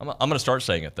 I'm going to start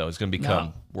saying it, though. It's going to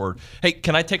become word. Hey,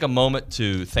 can I take a moment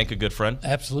to thank a good friend?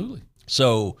 Absolutely.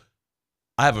 So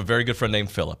I have a very good friend named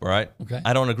Philip, all right? Okay.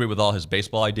 I don't agree with all his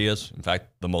baseball ideas. In fact,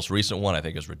 the most recent one I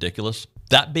think is ridiculous.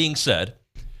 That being said,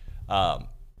 I'm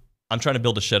trying to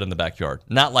build a shed in the backyard.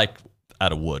 Not like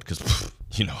out of wood, because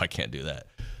I can't do that.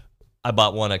 I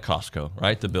bought one at Costco,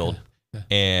 right, to build. Okay.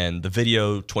 And the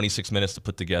video, 26 minutes to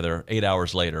put together, 8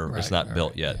 hours later, it's not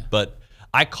built yet. Yeah. But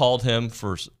I called him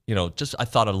for, I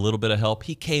thought a little bit of help.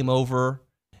 He came over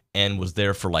and was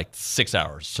there for like 6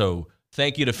 hours. So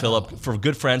thank you to Philip for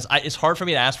good friends. It's hard for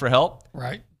me to ask for help.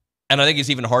 Right. And I think it's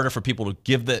even harder for people to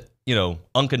give the,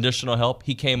 unconditional help.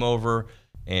 He came over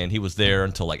and he was there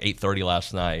until like 8:30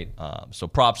 last night. So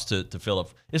props to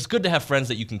Philip. It's good to have friends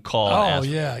that you can call and ask.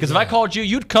 Yeah. Because if I called you,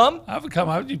 you'd come? I would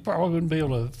come. You probably wouldn't be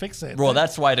able to fix that. Well,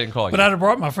 that's why I didn't call you. But I'd have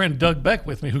brought my friend Doug Beck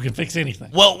with me who can fix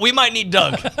anything. Well, we might need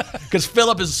Doug because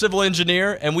Philip is a civil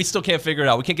engineer and we still can't figure it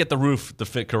out. We can't get the roof to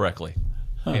fit correctly,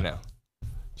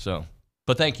 So,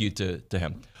 but thank you to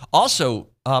him. Also,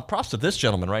 props to this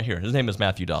gentleman right here. His name is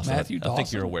Matthew Dawson. Matthew Dawson. I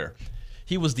think you're aware.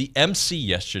 He was the MC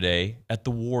yesterday at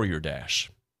the Warrior Dash.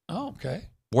 Oh, okay.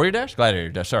 Warrior Dash? Gladiator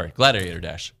Dash. Sorry, Gladiator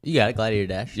Dash. You got it, Gladiator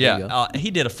Dash. Yeah,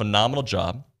 he did a phenomenal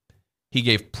job. He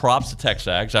gave props to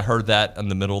TexAgs. I heard that in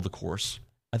the middle of the course.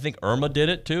 I think Irma did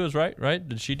it too, is right?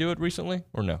 Did she do it recently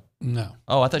or no? No.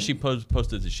 Oh, I thought she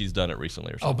posted that she's done it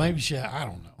recently or something. Oh, maybe she, I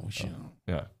don't know.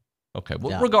 Yeah. Okay,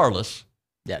 well, regardless.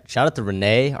 Yeah, shout out to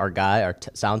Renee, our guy, our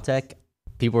sound tech.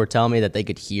 People were telling me that they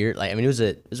could hear, it was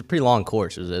a pretty long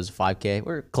course. It was a 5K.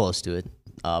 We're close to it.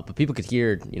 But people could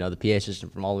hear, the PA system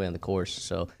from all the way on the course.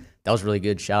 So that was really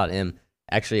good. Shout out to him.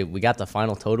 Actually, we got the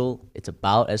final total. It's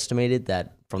about estimated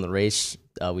that from the race,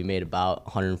 we made about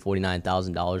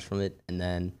 $149,000 from it. And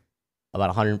then about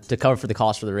 100 to cover for the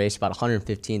cost for the race, about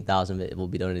 115,000 of it will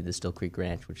be donated to Still Creek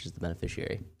Ranch, which is the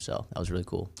beneficiary. So that was really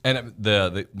cool. And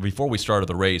the before we started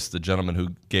the race, the gentleman who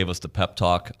gave us the pep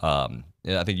talk,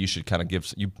 I think you should kind of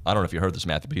give you. I don't know if you heard this,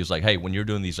 Matthew, but he was like, "Hey, when you're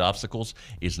doing these obstacles,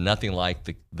 it's nothing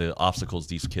like the obstacles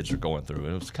these kids are going through."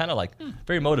 And it was kind of like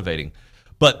very motivating.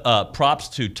 But props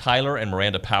to Tyler and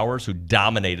Miranda Powers, who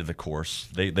dominated the course.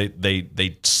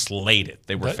 They slayed it.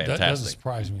 They were fantastic. That doesn't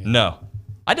surprise me. No,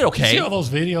 I did okay. You see all those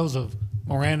videos of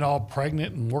Miranda all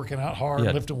pregnant and working out hard,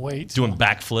 lifting weights, doing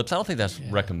backflips. I don't think that's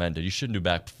recommended. You shouldn't do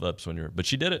backflips when but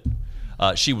she did it.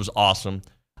 She was awesome.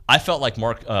 I felt like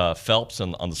Mark Phelps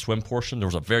on the swim portion. There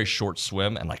was a very short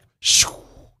swim, and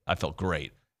I felt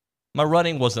great. My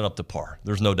running wasn't up to par.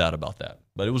 There's no doubt about that.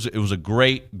 But it was a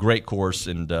great course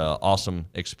and awesome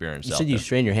experience. You said you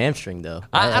strained your hamstring though.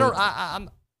 I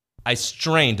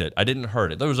strained it. I didn't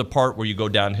hurt it. There was a part where you go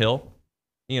downhill.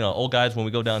 Old guys, when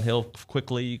we go downhill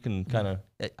quickly, you can kind of.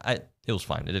 It was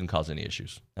fine. It didn't cause any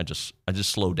issues. I just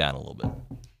slowed down a little bit.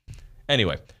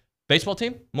 Anyway, baseball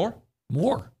team, more.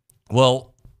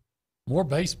 Well, more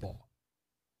baseball.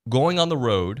 Going on the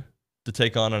road to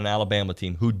take on an Alabama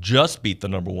team who just beat the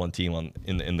number one team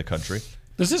in the country.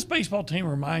 Does this baseball team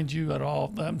remind you at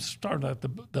all? I'm starting at the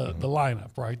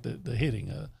lineup, right? The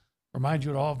hitting. Remind you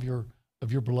at all of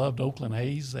your beloved Oakland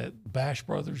A's, that Bash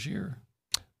Brothers year?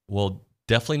 Well,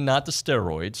 definitely not the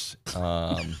steroids.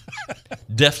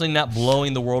 Definitely not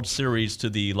blowing the World Series to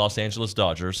the Los Angeles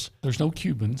Dodgers. There's no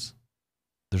Cubans.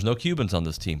 There's no Cubans on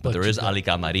this team, but there is Ali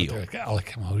Camarillo. Ali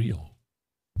Camarillo.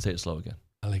 Say it slow again.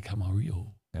 Ali Camarillo.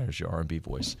 There's your R&B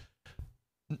voice.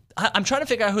 I'm trying to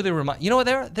figure out who they remind. You know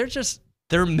what?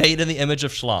 They're made in the image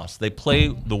of Schloss. They play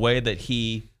the way that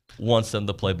he wants them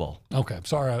to play ball. Okay, I'm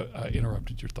sorry I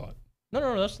interrupted your thought.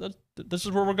 No. This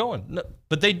is where we're going. No,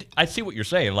 but I see what you're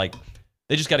saying. Like,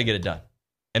 they just got to get it done,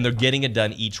 and they're getting it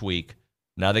done each week.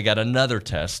 Now they got another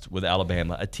test with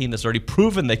Alabama, a team that's already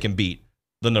proven they can beat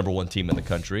the number one team in the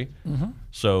country. Mm-hmm.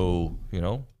 So,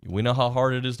 we know how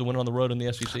hard it is to win on the road in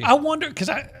the SEC. I wonder, because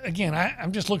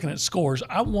I'm just looking at scores.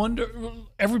 I wonder,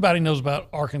 everybody knows about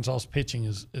Arkansas's pitching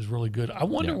is really good. I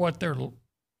wonder what their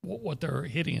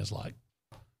hitting is like.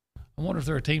 I wonder if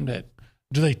they're a team that,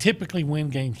 do they typically win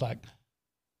games like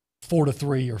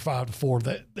 4-3 or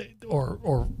 5-4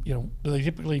 or do they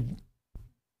typically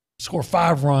score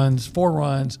 5 runs, 4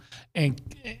 runs, and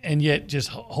yet just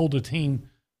hold a team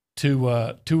to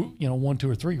 1, 2,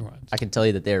 or 3 runs? I can tell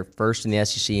you that they're first in the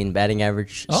SEC in batting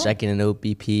average, second in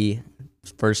OBP,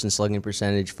 first in slugging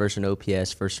percentage, first in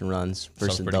OPS, first in runs,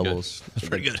 first in doubles. That's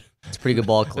pretty good. It's a pretty good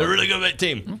ball club. They're a really good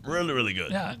team. Really, really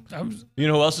good. Yeah. You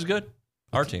know who else is good?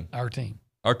 Our team. Our team.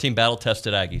 Our team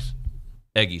battle-tested Aggies.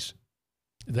 Aggies.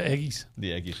 The Aggies.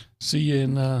 The Aggies. See you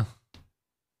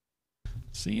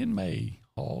in May,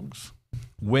 Hogs.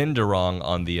 Winderong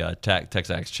on the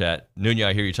TexAgs chat. Nuño,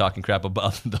 I hear you talking crap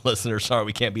about the listeners. Sorry,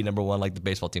 we can't be number one like the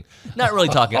baseball team. Not really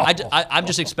talking. I'm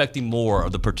just expecting more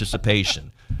of the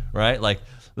participation, right? Like,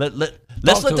 let's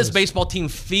let this baseball team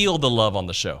feel the love on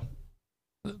the show.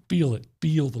 Feel it.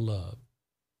 Feel the love.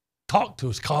 Talk to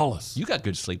us. Call us. You got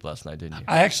good sleep last night, didn't you?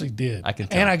 I actually did. I can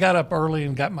tell. And I got up early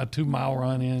and got my 2-mile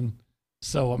run in,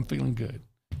 so I'm feeling good.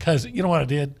 Because you know what I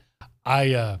did?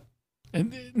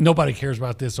 And nobody cares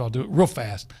about this, so I'll do it real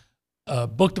fast.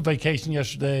 Booked a vacation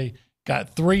yesterday.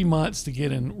 Got 3 months to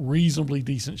get in reasonably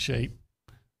decent shape.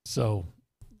 So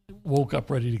woke up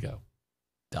ready to go.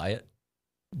 Diet.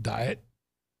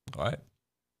 All right.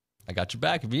 I got your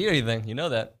back. If you need anything, you know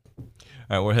that.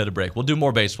 All right, we're headed to break. We'll do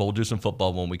more baseball. We'll do some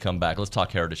football when we come back. Let's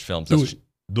talk Heritage Films.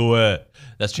 Do it.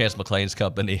 That's Chance McClain's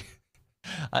company.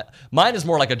 Mine is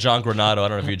more like a John Granado. I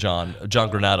don't know if you John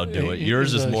Granado do it.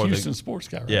 Yours is more Houston sports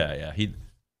guy, right? Yeah. He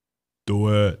do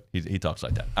it. He talks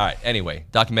like that. All right. Anyway,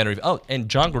 documentary. Oh, and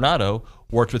John Granado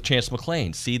worked with Chance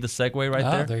McClain. See the segue right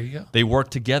there? There you go. They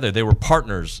worked together. They were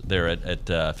partners there at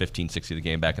 1560 The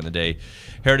Game back in the day.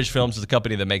 Heritage Films is a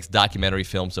company that makes documentary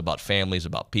films about families,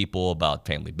 about people, about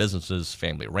family businesses,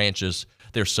 family ranches.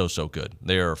 They're so good.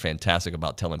 They are fantastic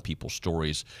about telling people's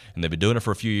stories, and they've been doing it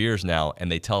for a few years now,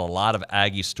 and they tell a lot of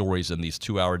Aggie stories in these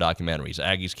 2-hour documentaries.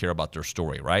 Aggies care about their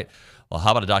story, right? Well,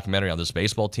 how about a documentary on this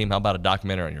baseball team? How about a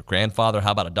documentary on your grandfather?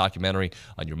 How about a documentary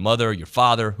on your mother, your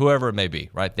father, whoever it may be,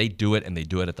 right? They do it, and they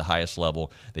do it at the highest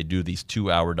level. They do these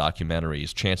 2-hour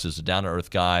documentaries. Chance is a down-to-earth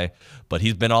guy, but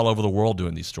he's been all over the world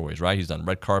doing these stories, right? He's done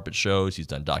red carpet shows. He's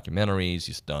done documentaries.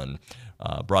 He's done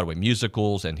Broadway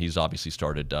musicals, and he's obviously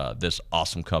started this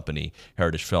awesome company,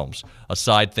 Heritage Films. A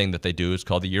side thing that they do is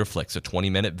called the Year Flicks, a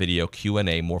 20-minute video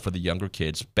Q&A, more for the younger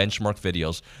kids, benchmark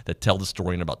videos that tell the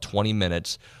story in about 20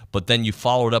 minutes, but then you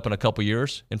follow it up in a couple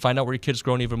years and find out where your kid's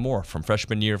grown even more, from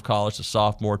freshman year of college to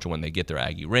sophomore, to when they get their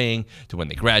Aggie ring, to when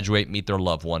they graduate, meet their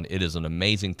loved one. It is an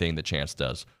amazing thing that Chance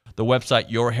does. The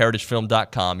website,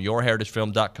 yourheritagefilm.com,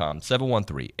 yourheritagefilm.com,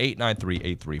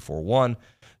 713-893-8341,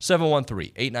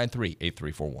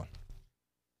 713-893-8341.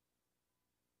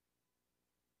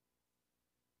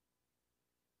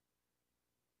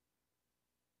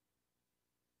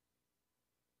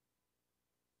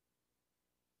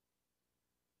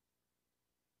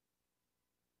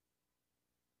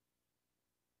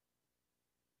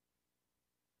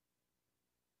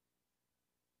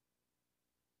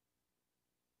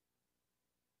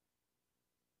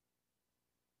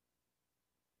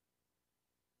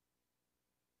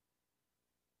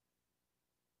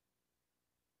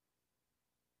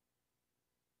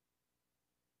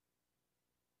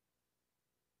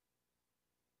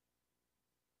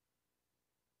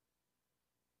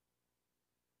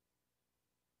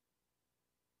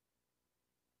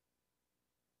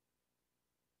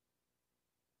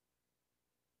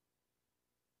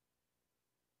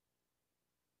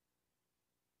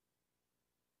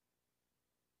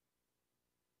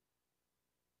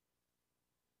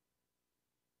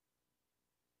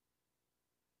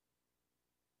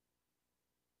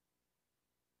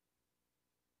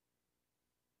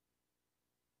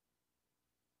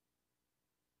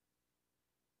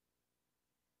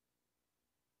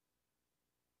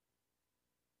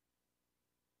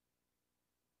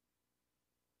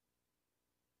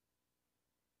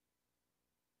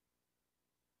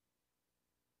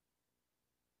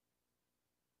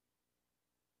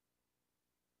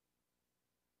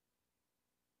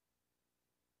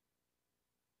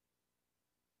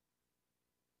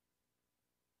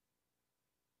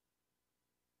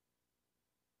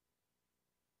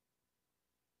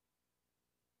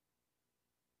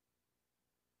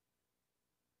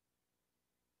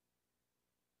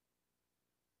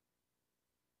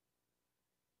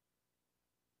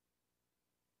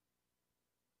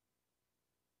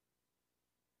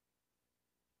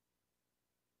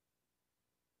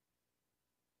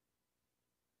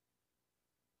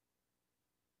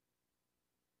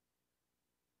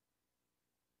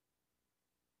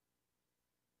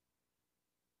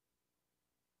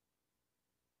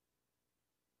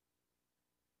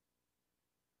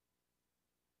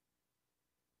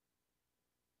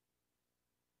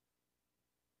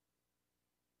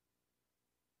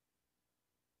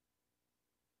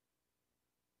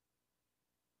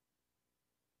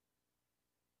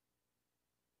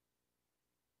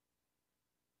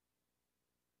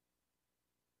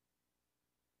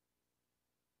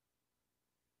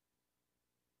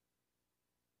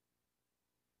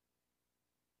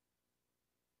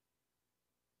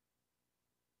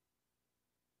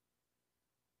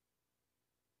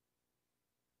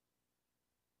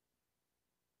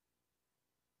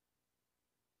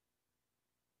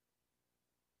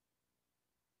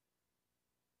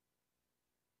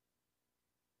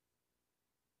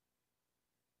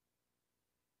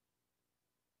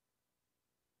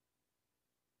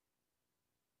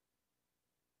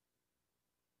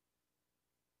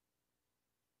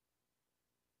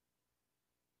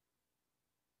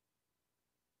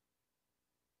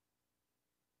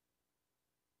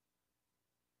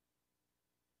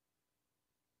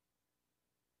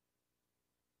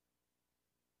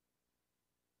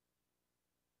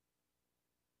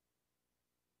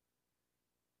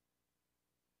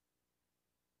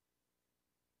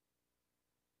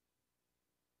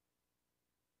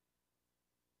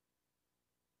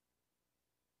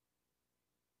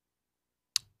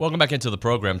 Welcome back into the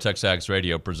program, TexAgs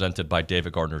Radio, presented by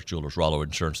David Gardner's Jewelers, Rollo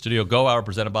Insurance Studio. Go Hour,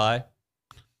 presented by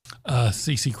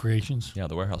CC Creations. Yeah,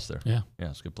 the warehouse there. Yeah,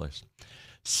 it's a good place.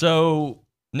 So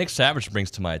Nick Savage brings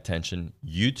to my attention,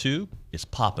 YouTube is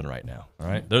popping right now. All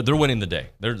right, they're winning the day.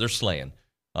 They're slaying.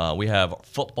 We have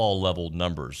football-level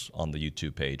numbers on the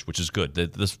YouTube page, which is good.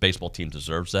 This baseball team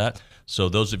deserves that. So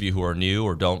those of you who are new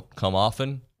or don't come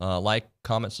often, like,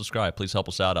 comment, subscribe. Please help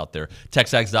us out there.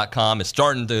 TexAgs.com is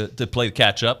starting to play the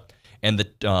catch-up, and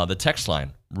the text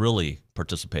line really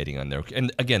participating on there.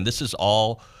 And, again, this is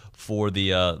all for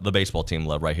the baseball team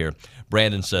love right here.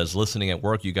 Brandon says, listening at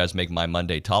work, you guys make my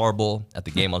Monday tolerable. At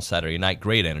the game on Saturday night,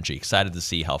 great energy. Excited to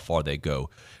see how far they go.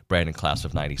 Brandon, class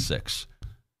of 96.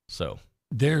 So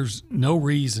there's no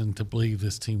reason to believe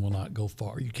this team will not go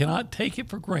far. You cannot take it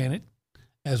for granted,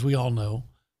 as we all know,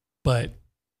 but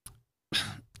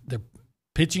their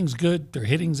pitching's good, their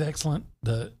hitting's excellent.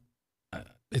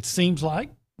 It seems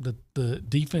like the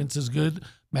defense is good.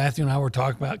 Matthew and I were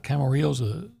talking about Camarillo's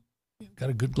got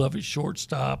a good glove at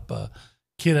shortstop.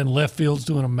 Kid in left field's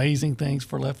doing amazing things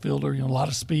for left fielder. A lot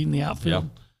of speed in the outfield.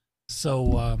 Yep.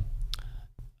 So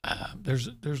there's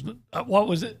what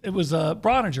was it? It was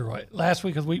Brauninger, right? Last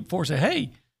week or the week before said,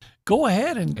 hey, go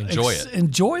ahead and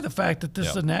enjoy the fact that this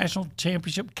is a national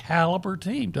championship caliber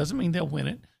team. Doesn't mean they'll win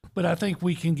it, but I think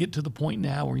we can get to the point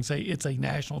now where we can say it's a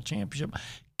national championship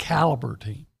caliber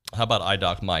team. How about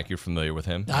iDoc Mike? You're familiar with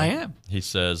him? I am. He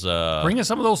says, bring us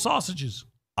some of those sausages.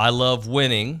 I love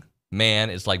winning. Man,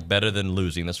 it's like better than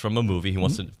losing. That's from a movie. He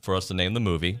wants for us to name the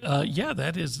movie. Yeah,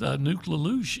 that is Nuke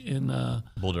LaLoosh in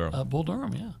Bull Durham. Bull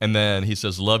Durham, yeah. And then he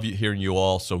says, love hearing you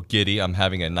all so giddy. I'm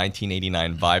having a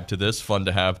 1989 vibe to this. Fun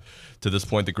to have, to this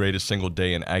point, the greatest single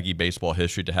day in Aggie baseball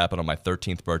history to happen on my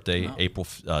 13th birthday, April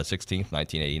 16th,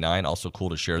 1989. Also cool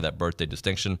to share that birthday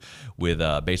distinction with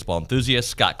baseball enthusiast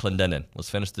Scott Clendenin. Let's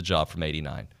finish the job from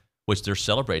 89, which they're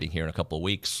celebrating here in a couple of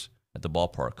weeks at the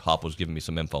ballpark. Hop was giving me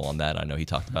some info on that. I know he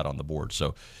talked about it on the board.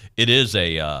 So it is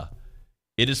it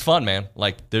is fun, man.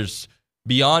 Like, there's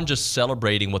beyond just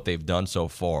celebrating what they've done so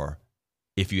far.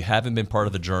 If you haven't been part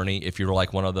of the journey, if you're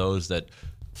like one of those that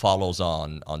follows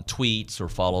on tweets or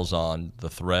follows on the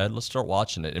thread, let's start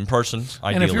watching it in person.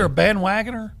 Ideally. And if you're a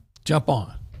bandwagoner, jump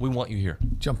on. We want you here.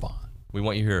 Jump on. We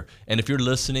want you here. And if you're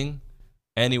listening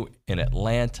in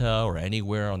Atlanta or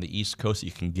anywhere on the East Coast that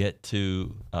you can get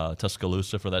to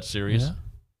Tuscaloosa for that series,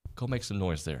 go make some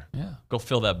noise there. Yeah. Go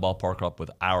fill that ballpark up with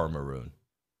our Maroon.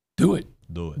 Do it.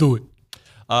 Do it. Do it.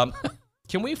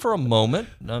 Can we, for a moment,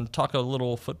 talk a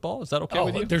little football? Is that okay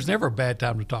with you? There's never a bad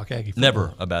time to talk Aggie football.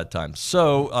 Never a bad time.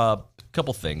 So a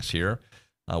couple things here.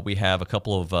 We have a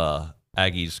couple of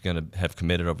Aggies going to have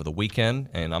committed over the weekend,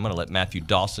 and I'm going to let Matthew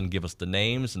Dawson give us the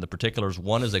names and the particulars.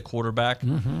 One is a quarterback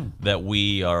that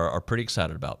we are pretty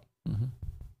excited about.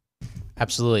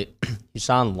 Absolutely.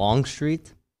 Deshaun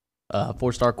Longstreet,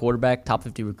 4-star quarterback, top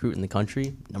 50 recruit in the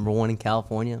country, #1 in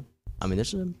California. I mean, there's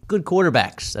some good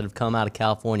quarterbacks that have come out of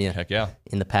California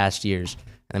in the past years.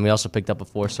 And then we also picked up a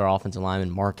 4-star offensive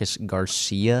lineman, Marcus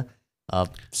Garcia,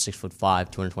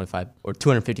 6'5",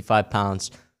 255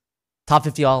 pounds. Top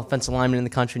 50 offensive lineman in the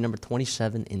country, number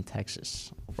 27 in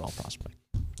Texas, overall prospect.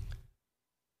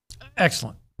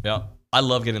 Excellent. Yeah. I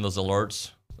love getting those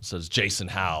alerts. It says Jason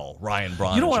Howell, Ryan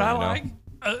Brauninger. You know what I like?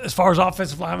 As far as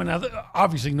offensive linemen,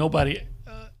 obviously nobody,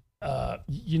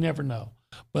 you never know.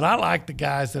 But I like the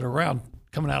guys that are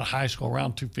coming out of high school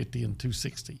around 250 and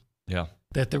 260. Yeah.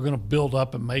 That they're going to build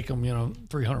up and make them,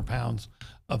 300 pounds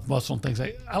of muscle and things.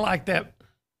 I like that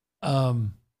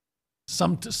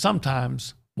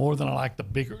sometimes more than I like the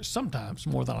bigger. Sometimes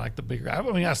more than I like the bigger. I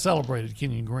mean, I celebrated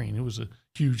Kenyon Green. It was a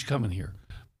huge coming here.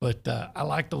 But I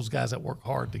like those guys that work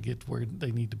hard to get to where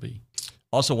they need to be.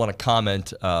 Also want to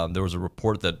comment, there was a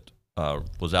report that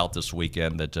was out this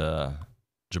weekend that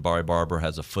Jabari Barber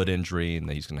has a foot injury and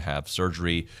that he's going to have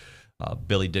surgery.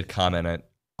 Billy did comment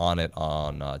on it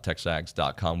on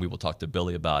TexAgs.com. We will talk to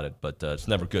Billy about it, but it's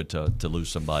never good to lose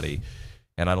somebody.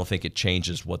 And I don't think it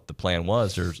changes what the plan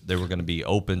was. They were going to be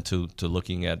open to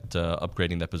looking at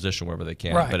upgrading that position wherever they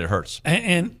can, but it hurts.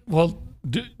 And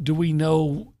do we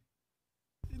know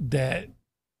that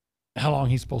how long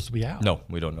he's supposed to be out? No,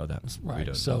 we don't know that. Right. We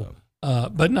don't so, know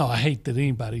that. But no, I hate that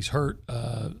anybody's hurt,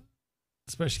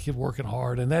 especially kid working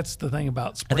hard. And that's the thing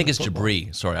about spring I think it's football.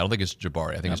 Jabri. Sorry, I don't think it's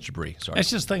Jabari. I think it's Jabri. Sorry. That's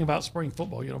just the thing about spring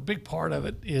football. A big part of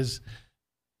it is,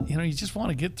 you just want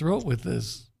to get through it with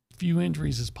as few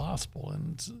injuries as possible.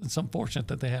 And it's unfortunate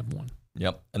that they had one.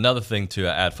 Yep. Another thing to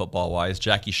add football-wise,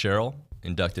 Jackie Sherrill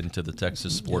inducted into the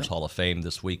Texas Sports Hall of Fame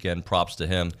this weekend. Props to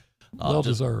him. Well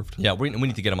deserved. Yeah, we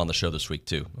need to get him on the show this week,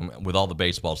 too. With all the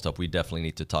baseball stuff, we definitely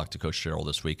need to talk to Coach Sherrill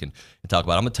this week and talk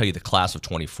about it. I'm going to tell you the class of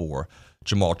 24.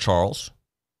 Jamal Charles,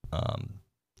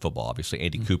 football, obviously.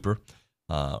 Andy Cooper.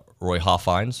 Roy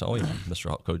Hoffines. Oh, yeah,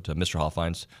 Mr.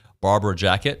 Hoffines. Barbara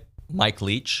Jacket. Mike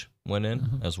Leach went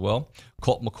in as well.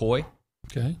 Colt McCoy.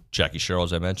 Okay. Jackie Sherrill,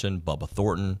 as I mentioned. Bubba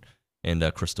Thornton. And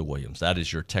Krista Williams. That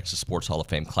is your Texas Sports Hall of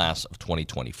Fame class of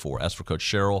 2024. As for Coach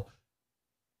Sherrill,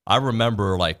 I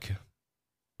remember, like,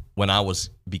 when I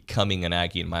was becoming an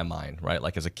Aggie in my mind, right?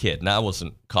 Like, as a kid. Now, I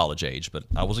wasn't college age, but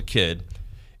I was a kid.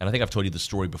 And I think I've told you the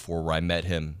story before where I met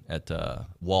him at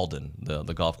Walden,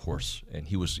 the golf course. And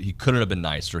he couldn't have been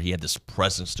nicer. He had this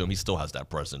presence to him. He still has that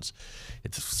presence.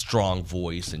 It's a strong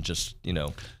voice and just,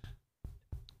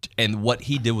 and what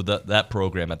he did with that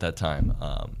program at that time,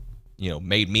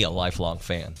 made me a lifelong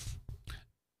fan.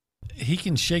 He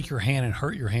can shake your hand and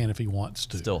hurt your hand if he wants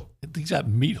to. Still. He's got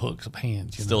meat hooks of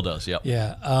hands. Still does, yep.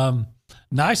 Yeah.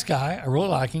 Nice guy. I really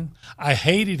like him. I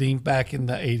hated him back in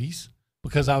the 80s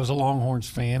because I was a Longhorns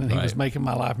fan and he was making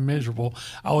my life miserable.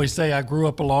 I always say I grew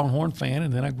up a Longhorn fan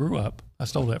and then I grew up. I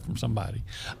stole that from somebody.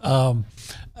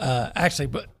 Actually,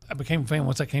 but I became a fan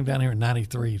once I came down here in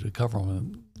 93 to cover him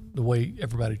and the way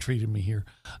everybody treated me here.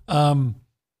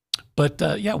 But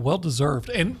well deserved.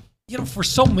 And, for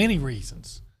so many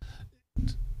reasons,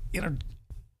 he turned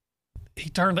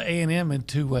the A&M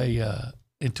into a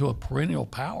perennial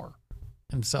power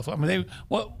and stuff. I mean,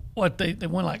 they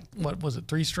won like, what was it,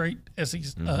 3 straight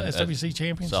SWC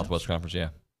championships? Southwest Conference, yeah.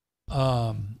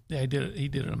 He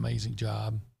did an amazing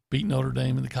job. Beat Notre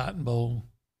Dame in the Cotton Bowl.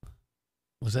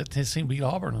 Was that Tennessee beat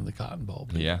Auburn in the Cotton Bowl?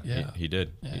 He did. Yeah, he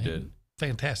did.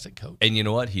 Fantastic coach. And you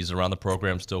know what? He's around the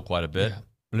program still quite a bit.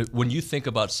 Yeah. When you think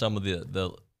about some of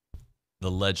the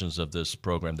legends of this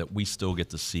program that we still get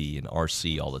to see in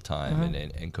RC all the time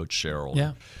and Coach Sherrill.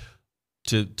 Yeah.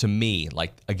 To me,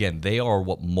 like, again, they are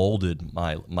what molded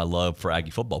my love for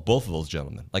Aggie football, both of those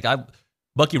gentlemen. Like,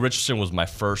 Bucky Richardson was my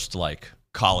first, like,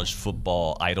 college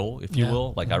football idol, if you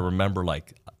will. Like, I remember,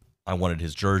 like, I wanted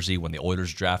his jersey when the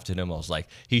Oilers drafted him. I was like,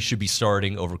 he should be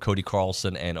starting over Cody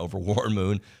Carlson and over Warren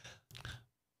Moon.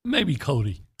 Maybe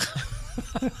Cody.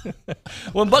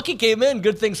 When Bucky came in,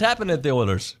 good things happened at the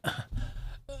Oilers.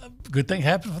 Good thing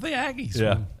happened for the Aggies.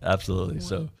 Yeah, absolutely.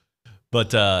 So,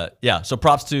 but so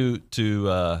props to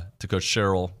Coach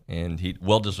Sherrill, and he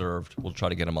well deserved. We'll try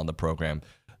to get him on the program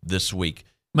this week.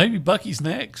 Maybe Bucky's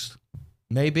next.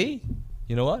 Maybe.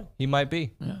 You know what? He might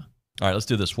be. Yeah. All right, let's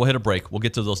do this. We'll hit a break. We'll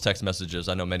get to those text messages.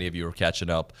 I know many of you are catching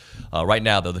up. Right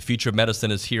now, though, the future of medicine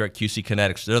is here at QC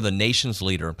Kinetics. They're the nation's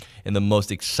leader in the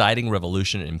most exciting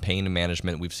revolution in pain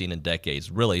management we've seen in decades.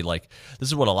 Really, like, this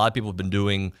is what a lot of people have been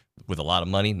doing with a lot of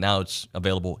money. Now it's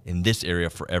available in this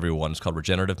area for everyone. It's called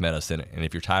regenerative medicine. And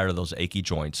if you're tired of those achy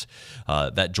joints,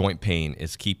 that joint pain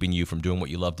is keeping you from doing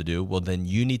what you love to do, well, then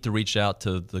you need to reach out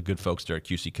to the good folks there at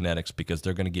QC Kinetics because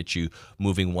they're going to get you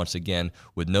moving once again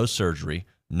with no surgery,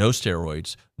 no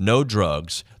steroids, no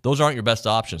drugs. Those aren't your best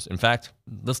options. In fact,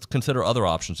 let's consider other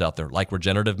options out there like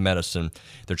regenerative medicine.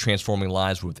 They're transforming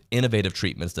lives with innovative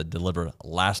treatments that deliver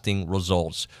lasting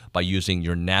results by using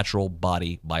your natural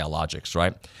body biologics,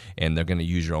 right? And they're going to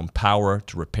use your own power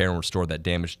to repair and restore that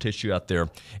damaged tissue out there.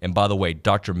 And by the way,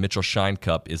 Dr. Mitchell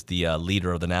Shinecup is the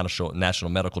leader of the national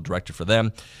medical director for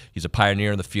them. He's a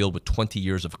pioneer in the field with 20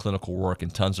 years of clinical work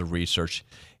and tons of research.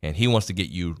 And he wants to get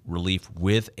you relief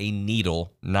with a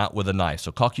needle, not with a knife.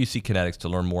 So call QC Kinetics to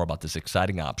learn more about this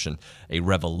exciting option, a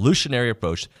revolutionary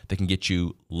approach that can get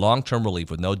you long-term relief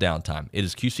with no downtime. It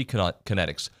is QC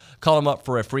Kinetics. Call them up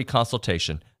for a free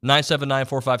consultation,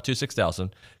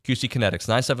 979-452-6000. QC Kinetics,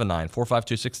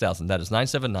 979-452-6000. That is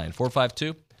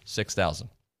 979-452-6000.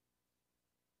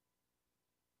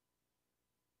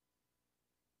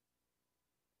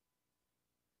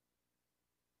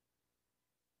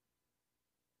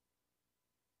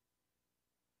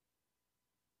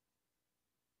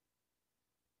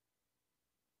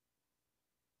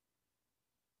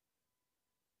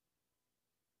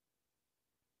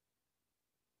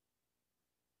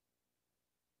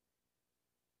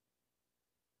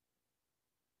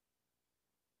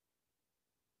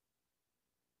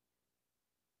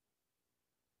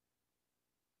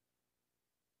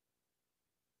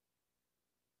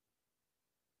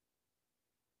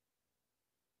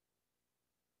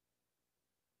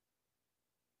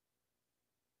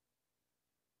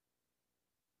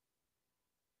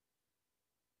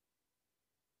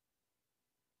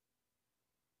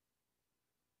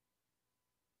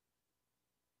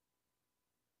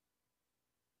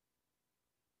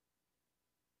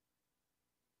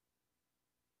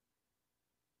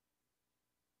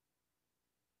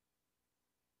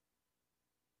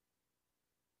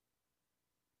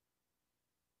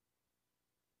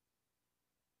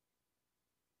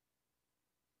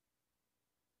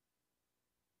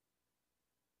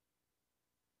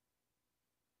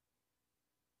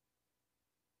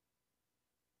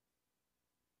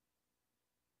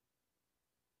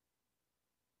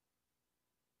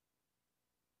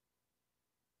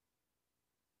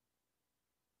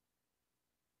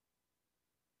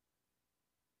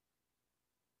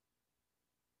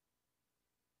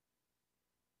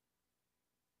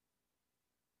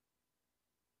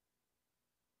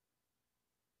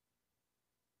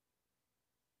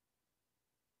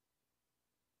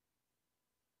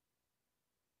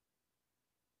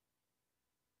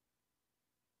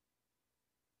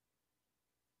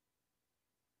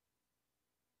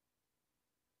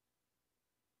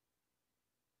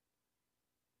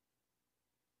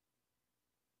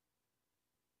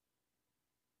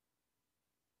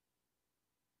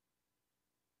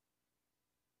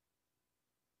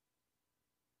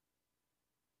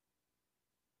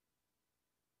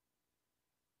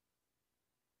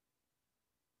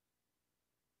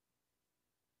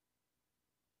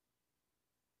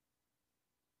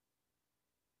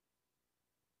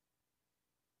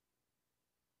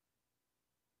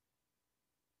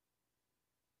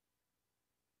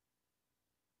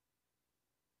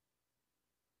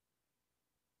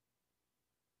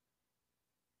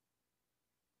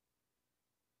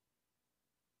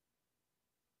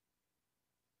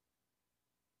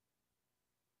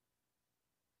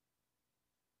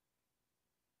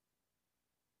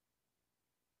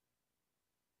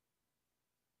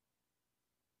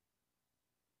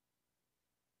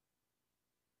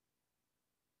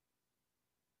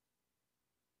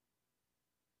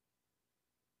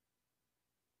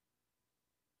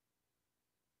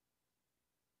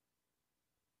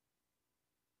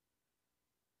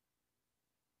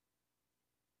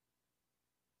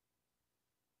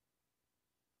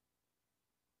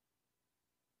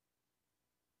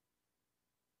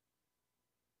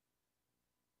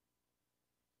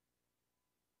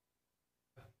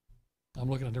 I'm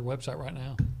looking at their website right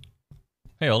now.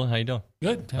 Hey, Olin, how you doing?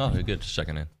 Good. Oh, good. Just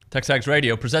checking in. TexAgs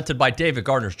Radio, presented by David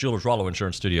Gardner's Jewelers Rollo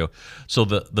Insurance Studio. So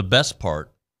the best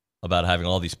part about having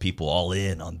all these people all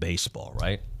in on baseball,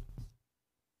 right?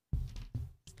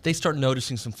 They start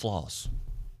noticing some flaws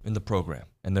in the program,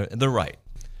 and they're right.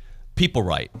 People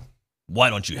write, why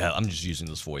don't you have, I'm just using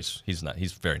this voice. He's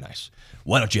very nice.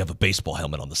 Why don't you have a baseball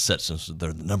helmet on the set since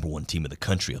they're the number one team in the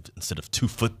country instead of 2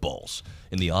 footballs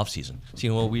in the offseason? So you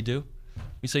know what we do?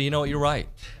 We say, you know what, you're right.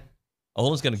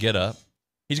 Olin's going to get up.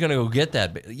 He's going to go get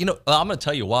that. You know, I'm going to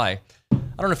tell you why. I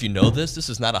don't know if you know this. This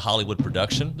is not a Hollywood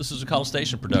production. This is a College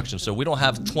Station production. So we don't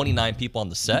have 29 people on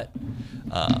the set.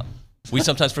 We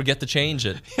sometimes forget to change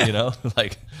it, you know.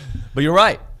 But you're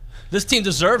right. This team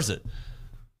deserves it.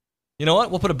 You know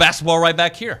what? We'll put a basketball right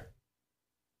back here.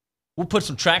 We'll put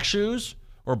some track shoes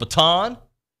or a baton.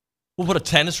 We'll put a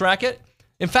tennis racket.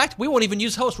 In fact, we won't even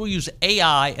use hosts. We'll use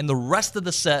AI and the rest of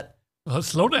the set. Well,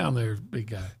 slow down there, big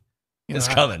guy. It's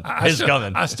coming. It's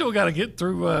coming. I still got to get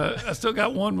through. I still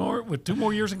got one more with 2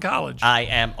 more years in college. I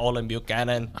am Olin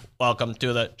Buchanan. Welcome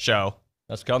to the show.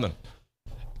 That's coming.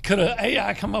 Could an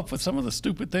AI come up with some of the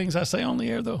stupid things I say on the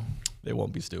air, though? They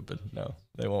won't be stupid. No,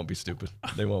 they won't be stupid.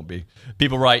 They won't be.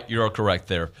 People right, you're correct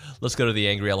there. Let's go to the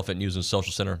Angry Elephant News and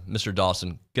Social Center. Mr.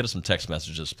 Dawson, get us some text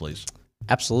messages, please.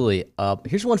 Absolutely.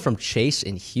 Here's one from Chase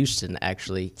in Houston,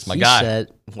 actually. It's my guy.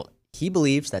 Said, he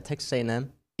believes that Texas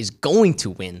A&M is going to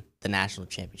win the national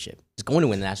championship. He's going to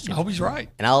win the national championship. I hope he's right.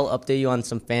 And I'll update you on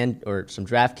some some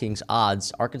DraftKings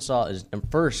odds. Arkansas is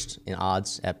first in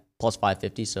odds at plus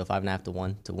 550, so 5.5 to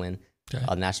 1 to win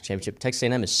the national championship. Texas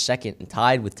A&M is second and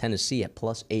tied with Tennessee at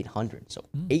plus 800. So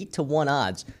 8 to 1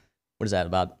 odds. What is that,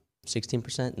 about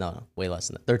 16%? No, way less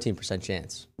than that. 13%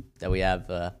 chance that we have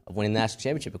of winning the national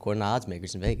championship according to odds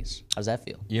makers in Vegas. How does that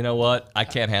feel? You know what? I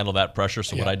can't handle that pressure,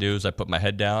 so what I do is I put my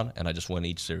head down and I just win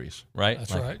each series, right?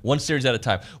 That's right. One series at a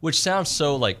time, which sounds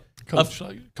so like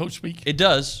coach speak. It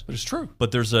does. But it's true.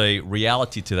 But there's a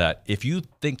reality to that. If you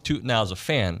think now as a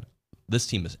fan, this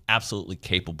team is absolutely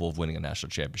capable of winning a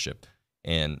national championship,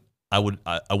 and I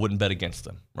wouldn't bet against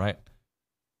them, right?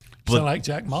 Sound like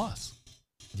Jack Moss.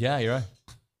 Yeah, you're right.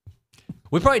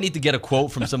 We probably need to get a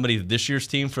quote from somebody this year's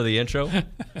team for the intro,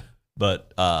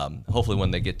 but hopefully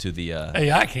when they get to the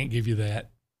AI can't give you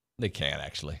that. They can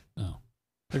actually. No,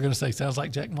 they're going to say sounds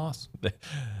like Jack Moss. They're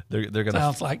going to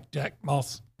sounds like Jack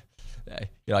Moss. You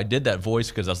know, I did that voice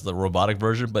because that's the robotic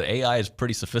version, but AI is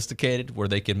pretty sophisticated where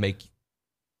they can make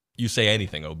you say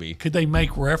anything, OB. Could they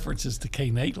make references to Kay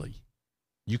Naegeli?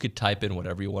 You could type in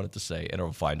whatever you wanted to say, and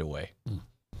it'll find a way.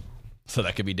 So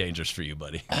that could be dangerous for you,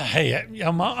 buddy. Hey,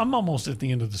 I'm almost at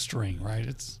the end of the string, right?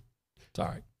 It's all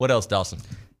right. What else, Dawson?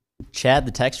 Chad,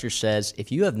 the texter, says,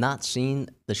 if you have not seen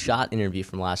the Shot interview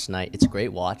from last night, it's a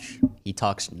great watch. He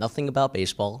talks nothing about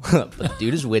baseball, but the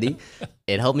dude is witty.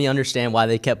 It helped me understand why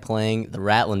they kept playing the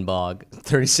Rattling Bog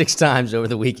 36 times over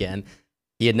the weekend.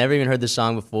 He had never even heard the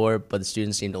song before, but the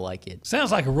students seemed to like it.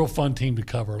 Sounds like a real fun team to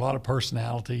cover. A lot of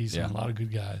personalities and a lot of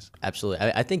good guys.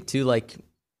 Absolutely. I think, too, like,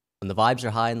 when the vibes are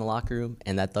high in the locker room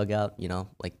and that dugout, you know,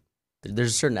 like,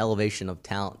 there's a certain elevation of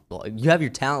talent. Well, you have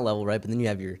your talent level, right? But then you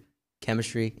have your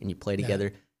chemistry and you play together.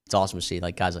 Yeah. It's awesome to see,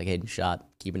 like, guys like Hayden Schott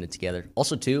keeping it together.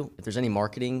 Also, too, if there's any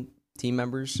marketing team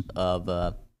members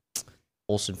of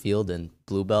Olson Field and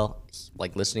Bluebell,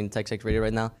 like, listening to TexAgs Radio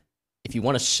right now, if you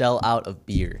want to sell out of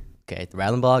beer, okay, the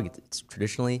Rattling Bog, it's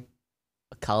traditionally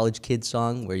a college kid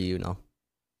song where you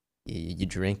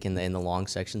drink in the long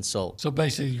section. So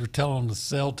basically, you're telling them to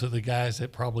sell to the guys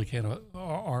that probably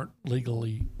aren't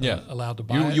legally allowed to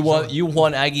buy. You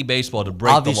want Aggie baseball to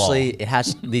break obviously the law.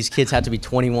 These kids have to be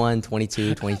 21,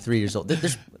 22, 23 years old.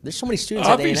 There's so many students.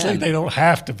 Obviously, at A&M. they don't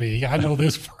have to be. I know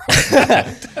this for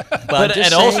but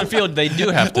at Olson Field, they do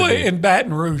have to be. In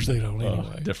Baton Rouge, they don't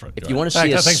anyway. Different. If you want to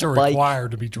see I think they're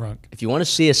required to be drunk. If you want to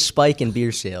see a spike in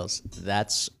beer sales,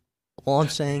 that's all I'm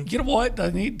saying. You know what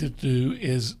they need to do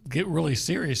is get really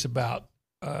serious about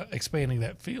expanding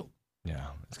that field. Yeah,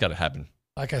 it's got to happen.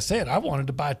 Like I said, I wanted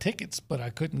to buy tickets, but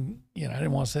I couldn't. I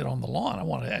didn't want to sit on the lawn. I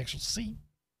wanted an actual seat,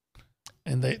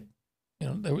 and they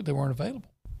weren't available.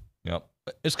 Yep,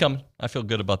 it's coming. I feel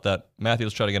good about that. Matthew,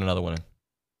 let's try to get another one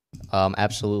in.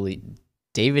 Absolutely.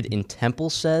 David in Temple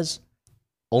says,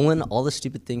 Olin, all the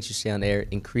stupid things you say on air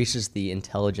increases the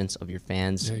intelligence of your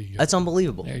fans. That's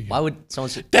unbelievable. Why would someone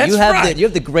say That's you have right. You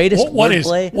have the greatest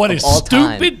wordplay what of is all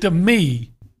stupid time. to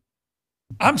me?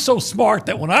 I'm so smart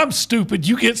that when I'm stupid,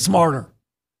 you get smarter.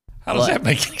 How does that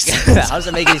make any sense? How does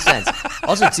that make any sense?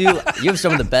 Also, too, you have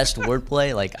some of the best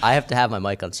wordplay. Like, I have to have my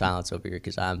mic on silence over here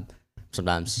because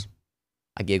sometimes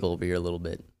I giggle over here a little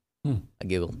bit. I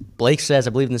giggle. Blake says,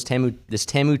 I believe in this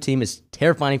TAMU team is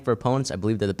terrifying for opponents. I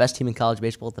believe they're the best team in college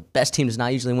baseball. The best team does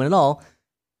not usually win at all.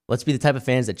 Let's be the type of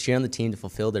fans that cheer on the team to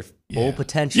fulfill their full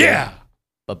potential. Yeah.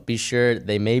 But be sure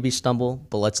they maybe stumble,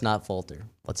 but let's not falter.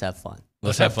 Let's have fun.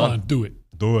 Let's have fun. Do it.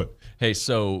 Do it. Hey,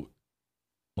 so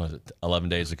what was it, 11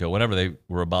 days ago, whenever they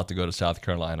were about to go to South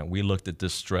Carolina, we looked at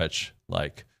this stretch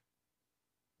like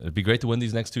it'd be great to win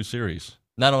these next two series.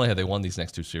 Not only have they won these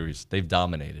next two series, they've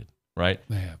dominated, right?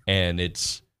 They have. And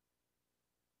there's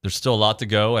still a lot to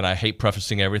go, and I hate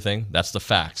prefacing everything. That's the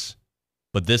facts.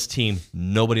 But this team,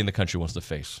 nobody in the country wants to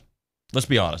face. Let's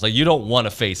be honest. Like, you don't want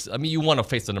to face, I mean, you want to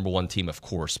face the number one team, of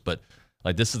course, but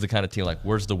like, this is the kind of team, like,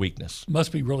 where's the weakness?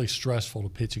 Must be really stressful to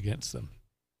pitch against them.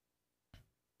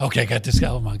 Okay, got this guy.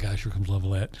 Oh, my gosh, here comes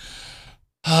Levelette.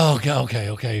 Oh, okay.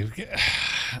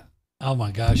 Oh,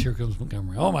 my gosh, here comes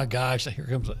Montgomery. Oh, my gosh, here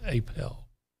comes Apel.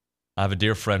 I have a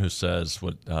dear friend who says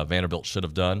what Vanderbilt should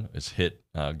have done is hit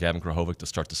Gavin Krahovic to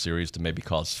start the series to maybe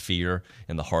cause fear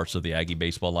in the hearts of the Aggie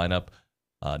baseball lineup.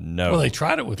 No. Well, they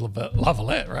tried it with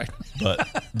Lavalette, right? But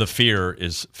the fear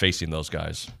is facing those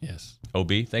guys. Yes.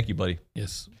 OB, thank you, buddy.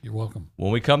 Yes, you're welcome.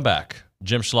 When we come back,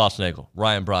 Jim Schlossnagle,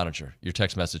 Ryan Brauninger, your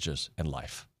text messages and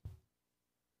life.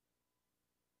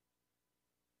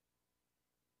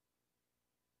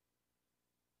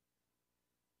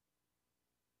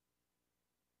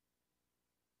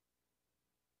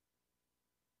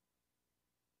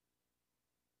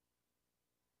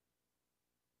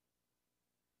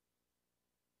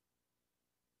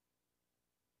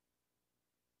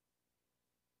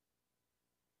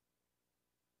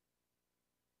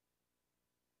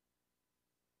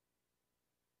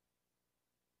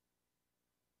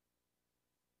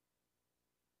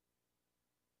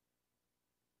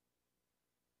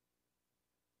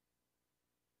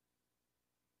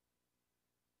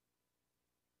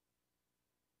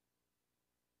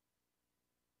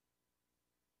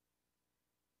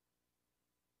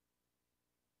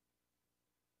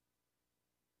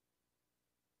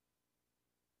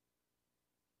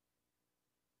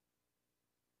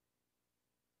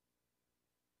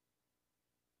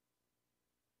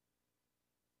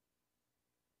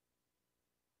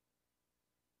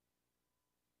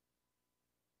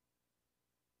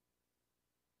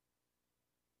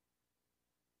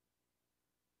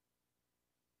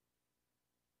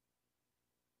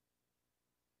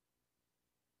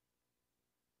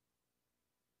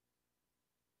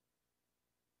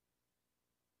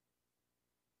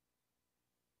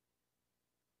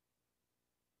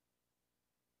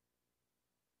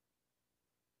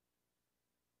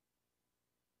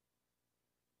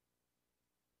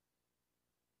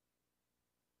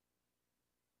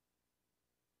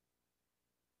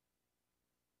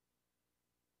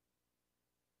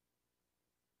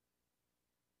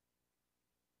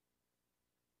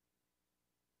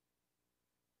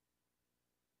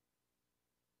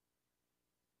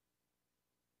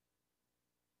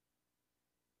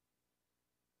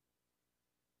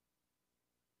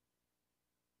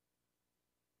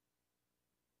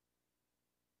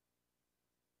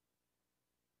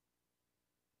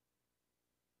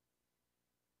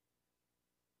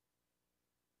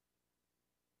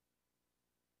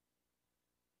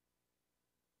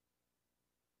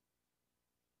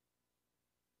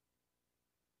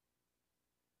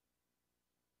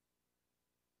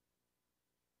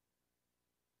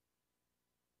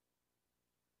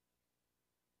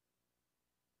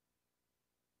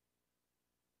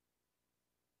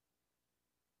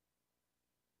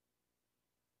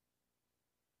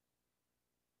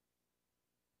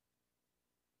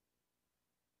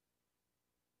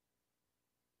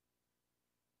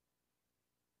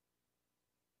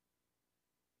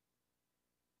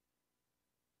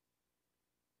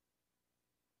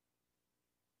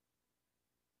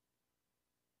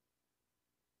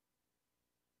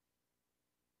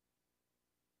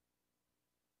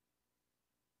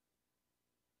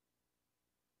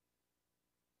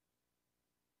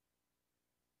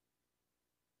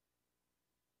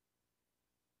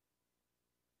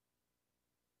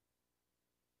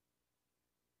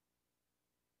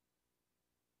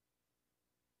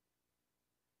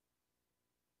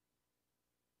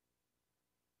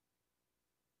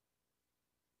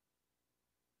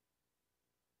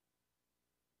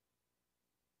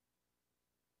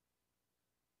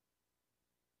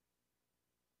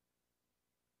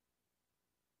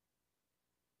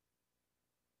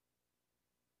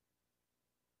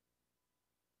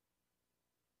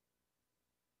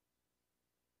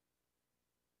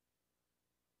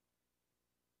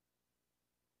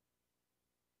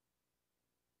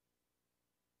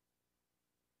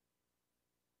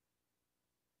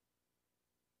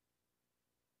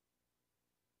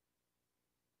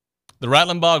 The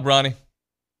Rattling Bog, Bronny.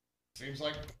 Seems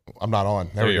like I'm not on.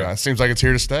 There we you go. are. It seems like it's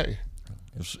here to stay.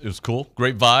 It was cool.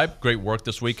 Great vibe. Great work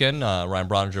this weekend. Ryan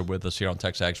Brauninger with us here on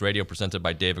TexAgs Radio, presented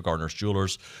by David Gardner's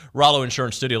Jewelers. Rollo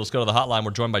Insurance Studio. Let's go to the hotline. We're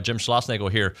joined by Jim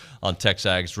Schlossnagle here on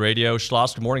TexAgs Radio.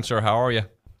 Schloss, good morning, sir. How are you?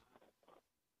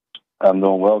 I'm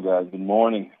doing well, guys. Good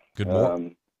morning. Good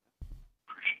morning.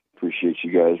 Appreciate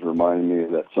you guys reminding me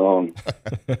of that song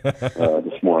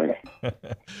this morning.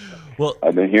 Well,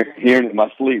 I've been hearing it in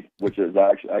my sleep, which is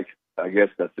actually, I guess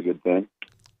that's a good thing.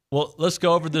 Well, let's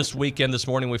go over this weekend. This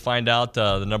morning we find out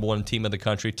the number one team in the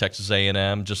country, Texas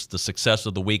A&M, just the success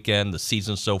of the weekend, the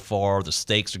season so far. The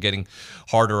stakes are getting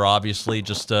harder, obviously.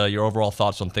 Just your overall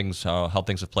thoughts on things, how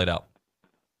things have played out.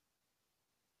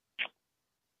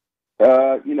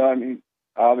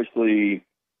 Obviously,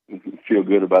 feel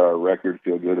good about our record,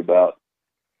 feel good about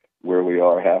where we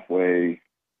are halfway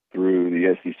through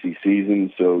the SEC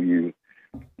season. So you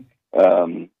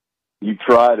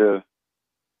try to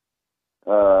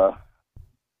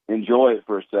enjoy it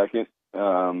for a second.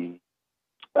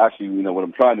 Actually, what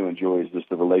I'm trying to enjoy is just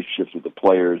the relationships with the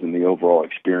players and the overall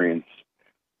experience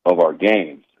of our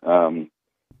games.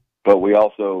 But we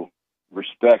also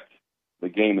respect the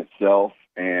game itself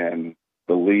and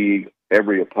the league,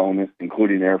 every opponent,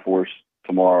 including Air Force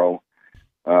tomorrow.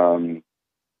 And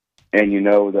you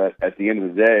know that at the end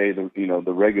of the day,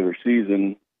 the regular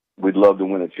season, we'd love to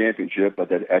win a championship, but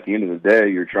that at the end of the day,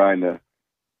 you're trying to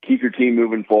keep your team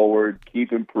moving forward,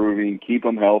 keep improving, keep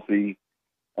them healthy,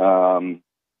 and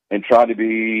try to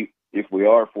be, if we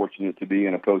are fortunate to be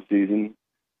in a postseason,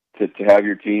 to have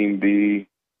your team be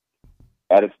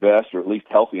at its best, or at least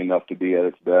healthy enough to be at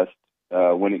its best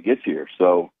when it gets here.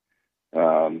 So,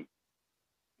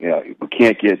 we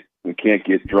can't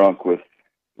get drunk with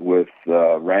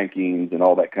rankings and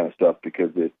all that kind of stuff,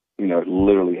 because it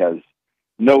literally has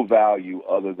no value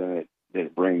other than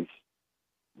it brings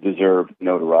deserved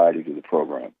notoriety to the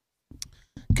program.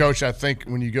 Coach, I think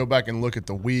when you go back and look at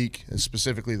the week, and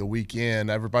specifically the weekend,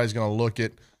 everybody's going to look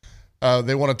at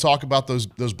they want to talk about those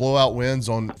blowout wins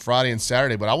on Friday and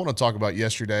Saturday, but I want to talk about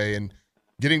yesterday and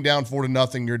getting down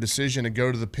 4-0, your decision to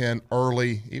go to the pen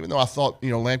early, even though I thought,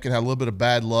 Lampkin had a little bit of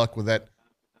bad luck with that,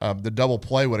 the double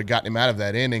play would have gotten him out of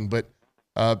that inning. But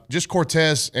just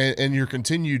Cortez and your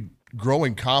continued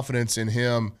growing confidence in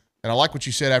him. And I like what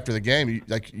you said after the game.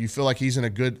 You feel like he's in a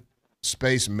good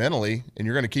space mentally, and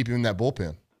you're going to keep him in that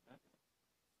bullpen.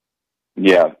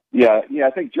 Yeah.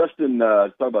 I think Justin,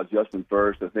 let's talk about Justin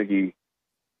first. I think he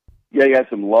had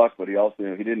some luck, but he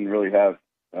also, he didn't really have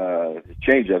his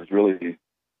changeup is really,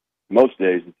 most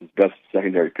days, it's his best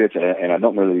secondary pitch, and I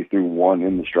don't know that he threw one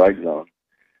in the strike zone.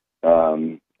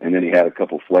 And then he had a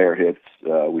couple flare hits.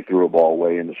 We threw a ball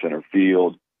way into center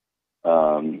field,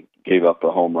 gave up a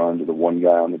home run to the one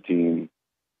guy on the team.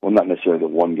 Well, not necessarily the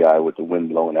one guy with the wind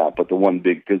blowing out, but the one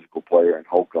big physical player in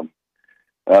Holcomb.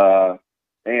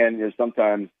 And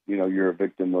sometimes, you're a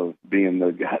victim of being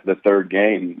the third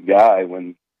game guy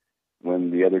when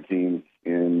the other team's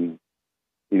in,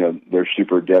 they're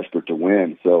super desperate to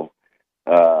win. So,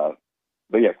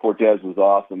 but yeah, Cortez was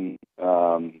awesome.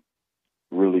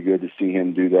 Really good to see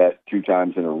him do that 2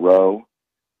 times in a row.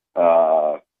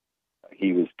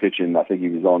 He was pitching, I think he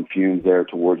was on fumes there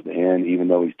towards the end, even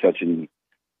though he's touching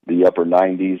the upper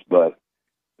 90s, but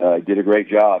did a great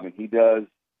job. And he does,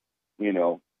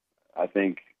 I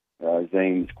think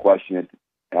Zane's question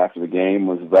after the game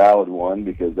was a valid one,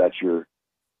 because that's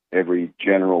every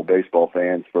general baseball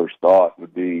fan's first thought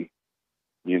would be,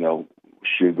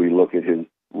 should we look at his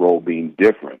role being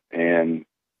different? And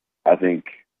I think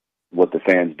what the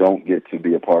fans don't get to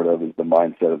be a part of is the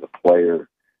mindset of the player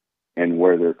and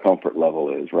where their comfort level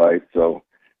is, right? So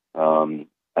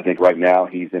I think right now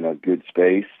he's in a good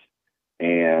space,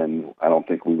 and I don't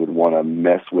think we would want to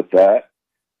mess with that.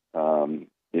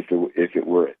 If it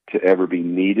were to ever be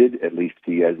needed, at least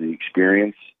he has the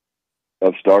experience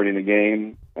of starting a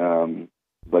game.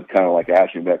 But kind of like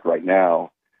Ashenbeck right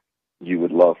now, you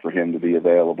would love for him to be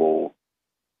available,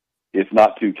 if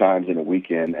not 2 times in a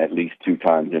weekend, at least 2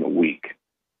 times in a week.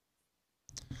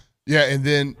 Yeah, and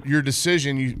then your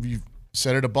decision, you've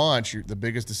said it a bunch, the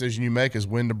biggest decision you make is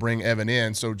when to bring Evan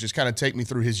in. So just kind of take me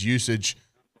through his usage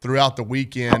throughout the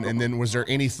weekend, and then was there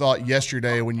any thought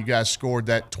yesterday when you guys scored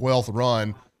that 12th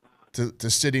run to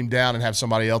sit him down and have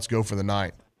somebody else go for the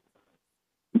night?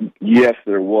 Yes,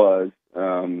 there was.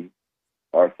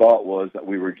 Our thought was that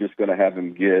we were just going to have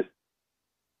him get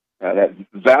that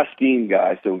Vastine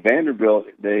guy. So Vanderbilt,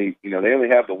 they only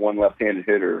have the one left-handed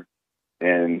hitter,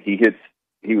 and he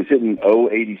was hitting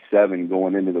 .087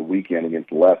 going into the weekend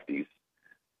against lefties.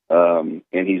 And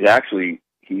he's actually,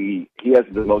 he has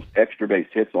the most extra base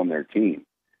hits on their team.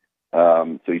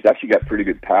 So he's actually got pretty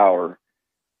good power.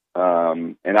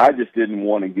 And I just didn't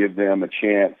want to give them a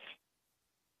chance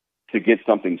to get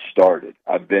something started.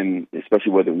 I've been,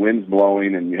 especially where the wind's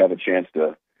blowing and you have a chance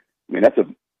to,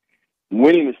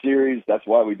 winning the series. That's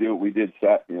why we do what we did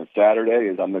Saturday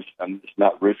is I'm just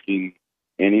not risking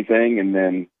anything. And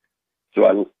then,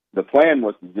 the plan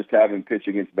was to just have him pitch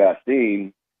against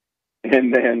Bastine,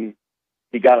 and then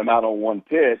he got him out on one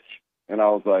pitch, and I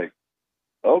was like,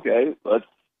 okay, let's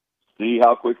see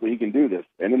how quickly he can do this.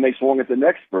 And then they swung at the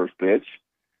next first pitch,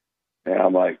 and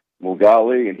I'm like, well,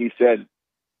 golly. And he said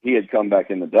he had come back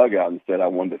in the dugout and said, I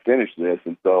wanted to finish this.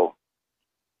 And so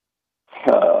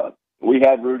we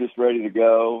had Rudis ready to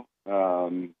go.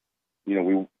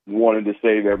 We wanted to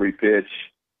save every pitch.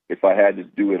 If I had to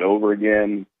do it over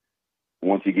again,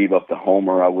 once he gave up the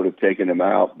homer, I would have taken him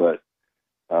out. But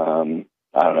I don't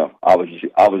know. I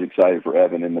was excited for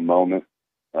Evan in the moment.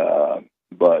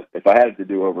 But if I had it to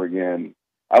do over again,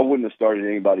 I wouldn't have started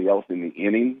anybody else in the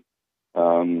inning.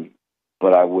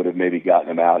 But I would have maybe gotten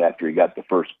him out after he got the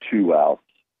first two outs,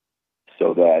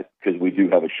 so that because we do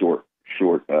have a short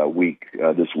week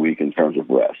this week in terms of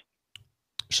rest.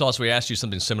 Schloss, we asked you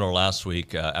something similar last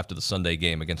week after the Sunday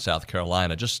game against South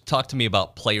Carolina. Just talk to me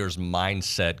about players'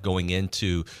 mindset going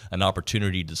into an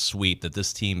opportunity to sweep, that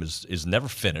this team is never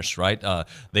finished, right?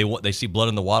 They see blood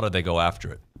in the water, they go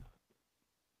after it.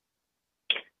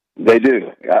 They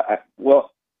do.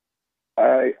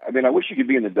 I wish you could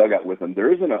be in the dugout with them.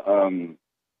 There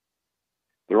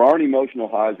aren't emotional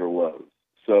highs or lows.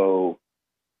 So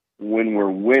when we're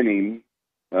winning,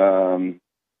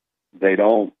 they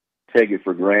don't take it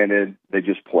for granted. They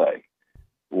just play.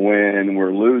 When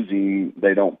we're losing,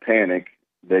 they don't panic.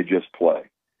 They just play.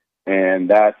 And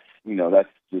that's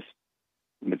just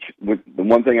the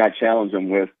one thing I challenge them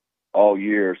with all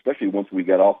year, especially once we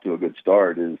got off to a good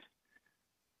start, is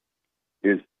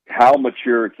how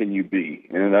mature can you be?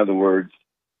 And in other words,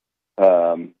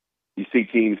 you see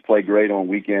teams play great on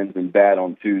weekends and bad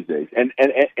on Tuesdays. And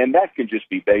that can just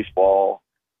be baseball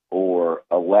or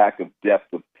a lack of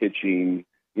depth of pitching.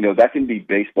 That can be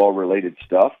baseball-related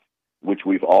stuff, which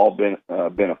we've all been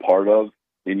a part of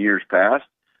in years past.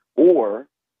 Or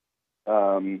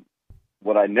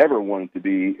what I never wanted to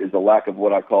be is a lack of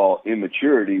what I call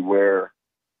immaturity, where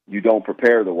you don't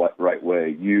prepare the right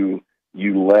way. You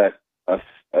let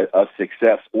a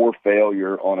success or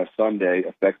failure on a Sunday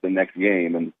affect the next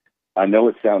game. And I know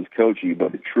it sounds coachy,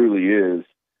 but it truly is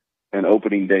an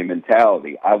opening day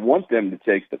mentality. I want them to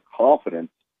take the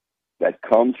confidence that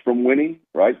comes from winning,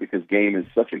 right? Because game is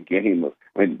such a game of,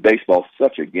 baseball is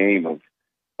such a game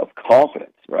of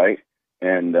confidence, right?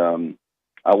 And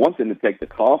I want them to take the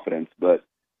confidence, but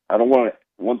I don't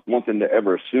want them to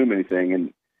ever assume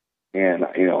anything. And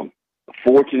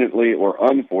fortunately or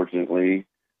unfortunately,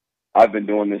 I've been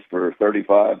doing this for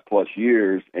 35 plus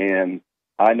years, and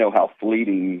I know how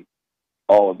fleeting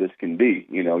all of this can be.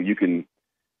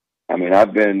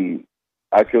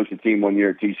 I coached a team one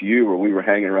year at TCU where we were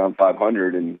hanging around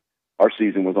 500, and our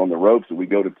season was on the ropes. And we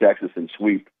go to Texas and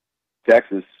sweep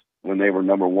Texas when they were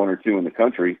number 1 or 2 in the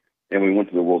country, and we went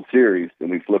to the World Series and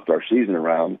we flipped our season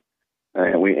around.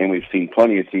 And we've seen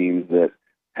plenty of teams that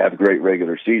have great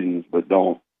regular seasons but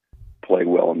don't play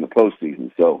well in the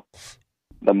postseason. So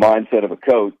the mindset of a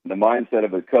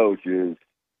coach is,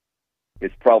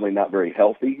 it's probably not very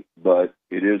healthy, but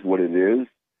it is what it is.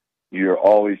 You're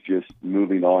always just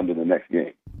moving on to the next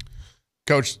game.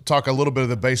 Coach, talk a little bit of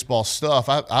the baseball stuff.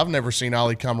 I've never seen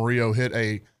Ali Camarillo hit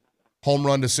a home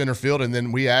run to center field, and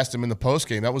then we asked him in the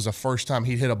postgame. That was the first time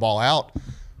he'd hit a ball out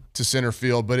to center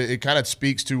field, but it kind of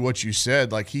speaks to what you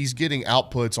said. Like, he's getting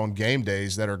outputs on game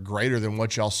days that are greater than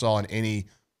what y'all saw in any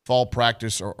fall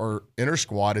practice or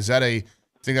inter-squad. Is that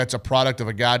think that's a product of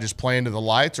a guy just playing to the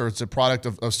lights, or it's a product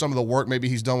of some of the work maybe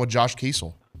he's done with Josh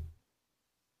Kiesel?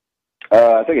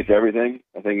 I think it's everything.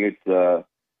 I think it's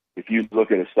if you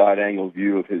look at a side angle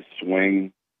view of his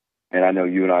swing, and I know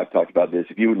you and I have talked about this,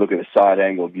 if you would look at a side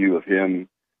angle view of him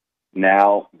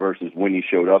now versus when he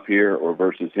showed up here or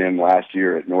versus him last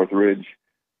year at Northridge,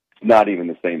 it's not even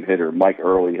the same hitter. Mike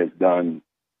Early has done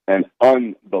an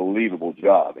unbelievable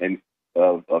job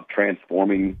of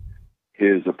transforming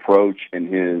his approach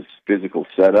and his physical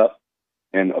setup.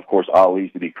 And, of course,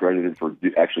 Ali's to be credited for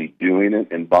actually doing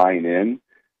it and buying in.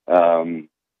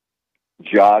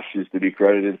 Josh is to be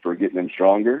credited for getting him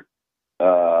stronger.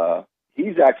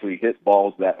 He's actually hit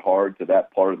balls that hard to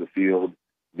that part of the field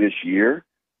this year.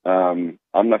 I'm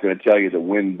not going to tell you the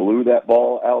wind blew that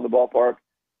ball out of the ballpark,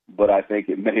 but I think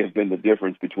it may have been the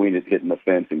difference between it hitting the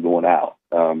fence and going out.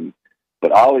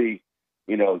 But Ali,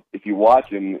 if you watch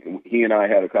him, he and I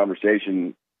had a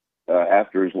conversation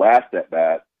after his last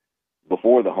at-bat,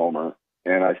 before the homer,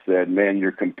 and I said, man,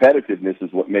 your competitiveness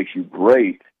is what makes you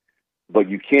great, but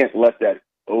you can't let that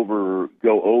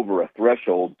go over a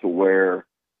threshold to where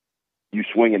you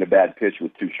swing in a bad pitch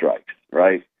with 2 strikes,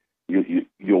 right?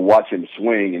 You'll watch him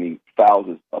swing, and he fouls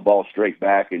a ball straight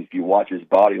back, and if you watch his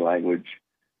body language,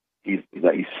 he's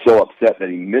so upset that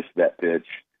he missed that pitch.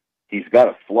 He's got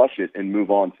to flush it and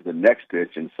move on to the next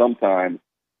pitch, and sometimes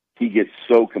he gets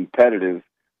so competitive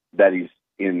that he's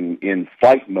in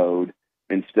fight mode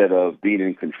instead of being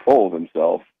in control of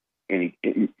himself. And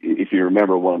if you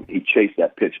remember, he chased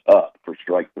that pitch up for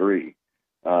strike 3,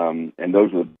 and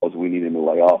those are the balls we need him to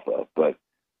lay off of. But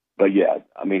yeah,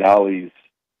 I mean, Ollie's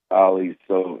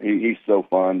he's so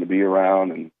fun to be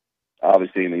around, and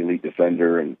obviously an elite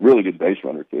defender and really good base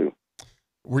runner too.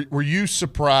 Were you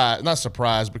surprised? Not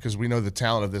surprised, because we know the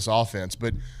talent of this offense,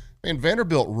 but man,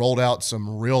 Vanderbilt rolled out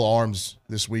some real arms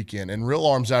this weekend, and real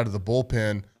arms out of the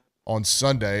bullpen on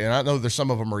Sunday. And I know there's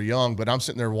some of them are young, but I'm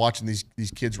sitting there watching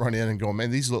these kids run in and going,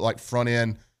 man, these look like front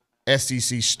end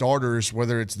SEC starters,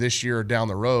 whether it's this year or down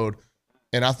the road.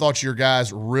 And I thought your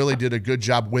guys really did a good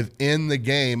job within the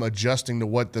game adjusting to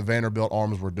what the Vanderbilt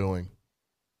arms were doing.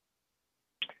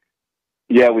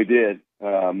 Yeah, we did.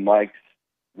 Mike's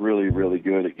really, really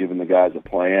good at giving the guys a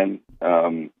plan.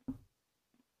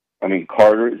 I mean,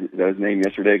 Carter, is that his name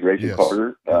yesterday? Grayson Yes.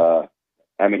 Carter.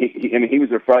 I mean, he was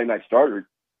their Friday night starter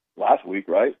last week,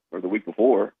 right? Or the week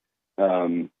before.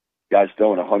 Guy's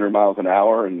throwing 100 miles an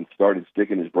hour and started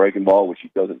sticking his breaking ball, which he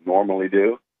doesn't normally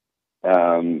do.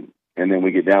 And then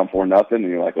we get down 4-0, and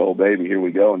you're like, oh, baby, here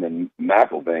we go. And then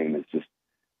McIlvain is just,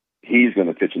 he's going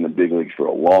to pitch in the big leagues for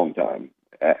a long time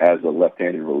as a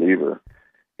left-handed reliever.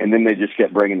 And then they just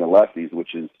kept bringing the lefties,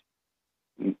 which is,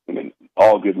 I mean,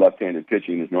 all good left-handed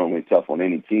pitching is normally tough on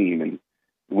any team. And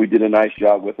we did a nice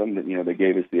job with them. You know, they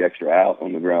gave us the extra out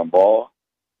on the ground ball.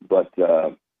 But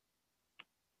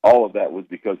all of that was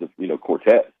because of, you know,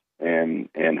 Cortez and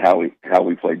how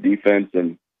we played defense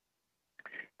and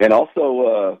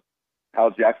also how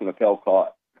Jackson Appel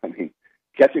caught. I mean,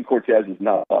 catching Cortez is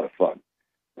not a lot of fun.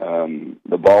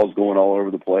 The ball's going all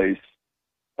over the place.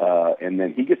 And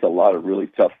then he gets a lot of really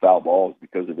tough foul balls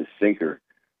because of his sinker.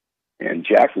 And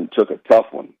Jackson took a tough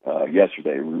one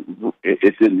yesterday.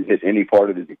 It didn't hit any part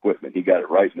of his equipment. He got it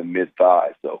right in the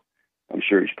mid-thigh. So I'm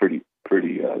sure he's pretty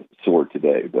sore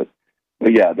today. But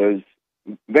yeah, those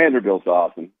Vanderbilt's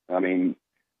awesome. I mean,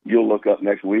 you'll look up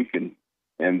next week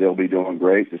and they'll be doing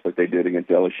great, just like they did against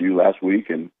LSU last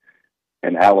week. And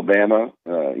Alabama,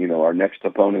 you know, our next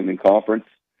opponent in conference,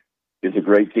 is a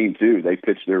great team too. They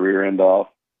pitched their rear end off.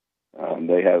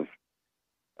 They have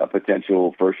a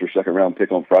potential first or second round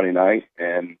pick on Friday night,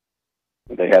 and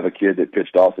they have a kid that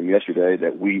pitched awesome yesterday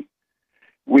that we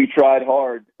tried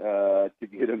hard to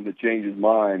get him to change his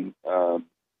mind.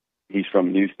 He's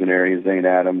from Houston area, Zane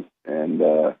Adams, and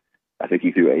I think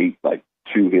he threw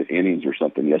 2-hit innings or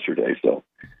something yesterday. So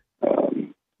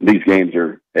these games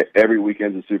are every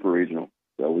weekend's a super regional,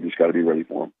 so we just got to be ready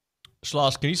for them.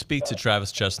 Schloss, can you speak to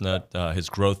Travis Chestnut, his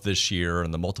growth this year,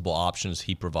 and the multiple options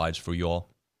he provides for you all?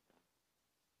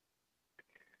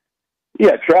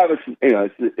 Yeah, Travis, you know,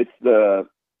 it's the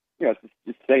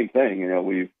same thing. You know,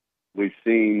 we've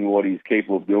seen what he's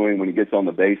capable of doing when he gets on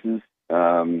the bases.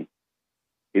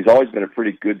 He's always been a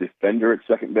pretty good defender at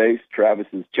second base.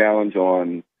 Travis's challenge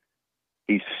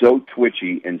he's so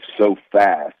twitchy and so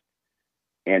fast,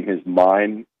 and his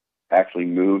mind actually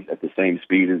moves at the same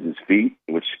speed as his feet,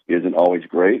 which isn't always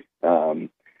great.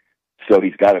 So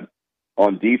he's got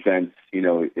on defense, you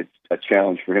know, it's a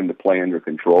challenge for him to play under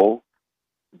control,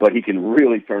 but he can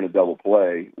really turn a double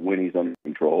play when he's under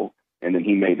control. And then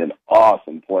he made an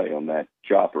awesome play on that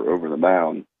chopper over the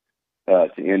mound to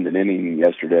end an inning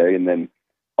yesterday. And then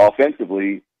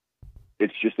offensively,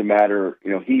 it's just a matter,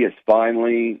 you know, he is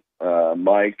finally,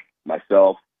 Mike,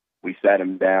 myself, we sat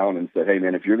him down and said, hey,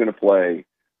 man, if you're going to play,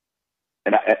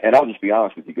 and I'll just be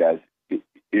honest with you guys,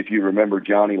 if you remember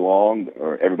Johnny Long,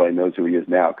 or everybody knows who he is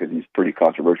now because he's a pretty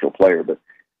controversial player, but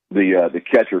the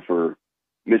catcher for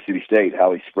Mississippi State,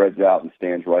 how he spreads out and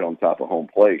stands right on top of home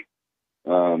plate.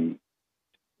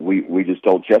 We just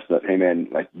told Chestnut, hey man,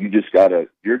 like you just gotta,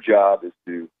 your job is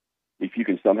to, if you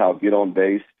can somehow get on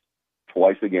base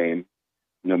twice a game,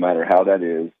 no matter how that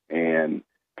is, and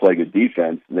play good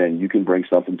defense, then you can bring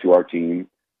something to our team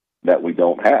that we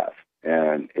don't have.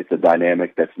 And it's a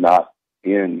dynamic that's not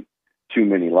in too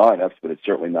many lineups, but it's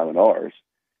certainly not in ours.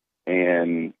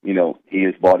 And, you know, he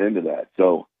has bought into that.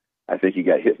 So I think he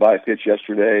got hit by a pitch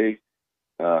yesterday.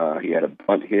 He had a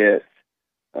bunt hit.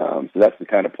 So that's the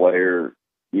kind of player,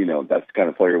 you know, that's the kind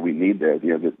of player we need there.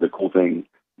 You know, the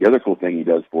other cool thing he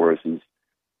does for us is,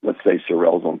 let's say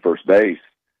Sorrell's on first base.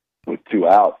 with 2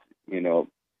 outs,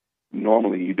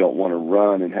 normally you don't want to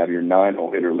run and have your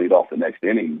 9-hole hitter lead off the next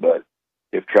inning. But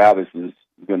if Travis is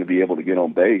going to be able to get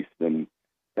on base, then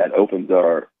that opens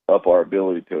up our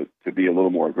ability to be a little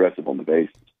more aggressive on the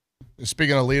bases.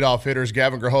 Speaking of leadoff hitters,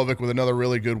 Gavin Grahovic with another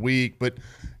really good week. But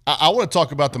I want to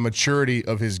talk about the maturity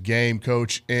of his game,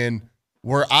 Coach. And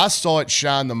where I saw it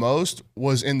shine the most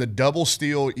was in the double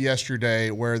steal yesterday,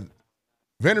 where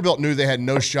Vanderbilt knew they had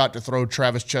no shot to throw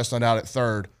Travis Chestnut out at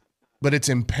third. But it's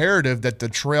imperative that the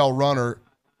trail runner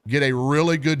get a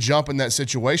really good jump in that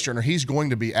situation, or he's going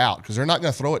to be out because they're not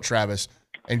going to throw at Travis.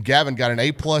 And Gavin got an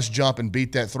A-plus jump and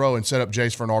beat that throw and set up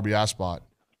Jace for an RBI spot.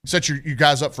 Set you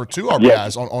guys up for 2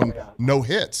 RBIs on no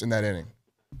hits in that inning.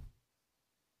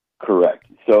 Correct.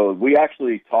 So we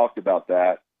actually talked about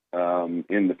that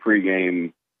in the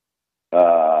pregame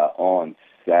on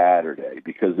Saturday,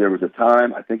 because there was a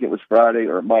time, I think it was Friday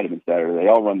or it might have been Saturday, they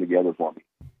all run together for me.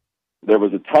 There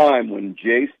was a time when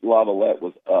Jace Lavalette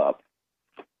was up,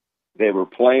 they were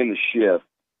playing the shift,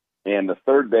 and the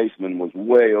third baseman was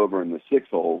way over in the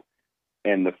 6-hole,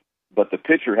 but the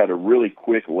pitcher had a really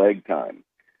quick leg time.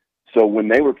 So when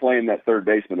they were playing that third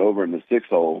baseman over in the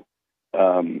 6-hole,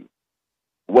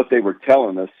 what they were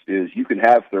telling us is you can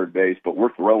have third base, but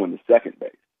we're throwing the second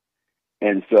base.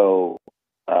 And so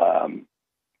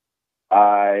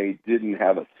I didn't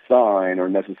have a sign or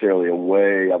necessarily a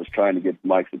way. I was trying to get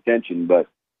Mike's attention, but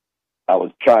I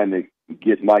was trying to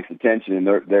get Mike's attention and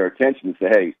their attention and say,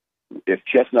 hey, if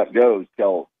Chestnut goes,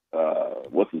 tell,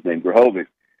 Grahovic,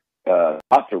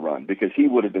 not to run, because he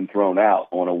would have been thrown out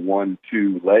on a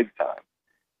 1-2 leg time.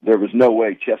 There was no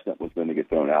way Chestnut was going to get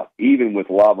thrown out. Even with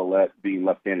Lavalette being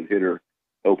left-handed hitter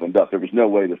opened up, there was no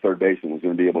way the third baseman was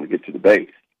going to be able to get to the base.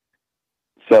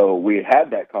 So we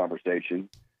had that conversation,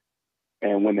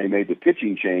 and when they made the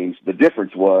pitching change, the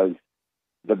difference was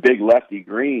the big lefty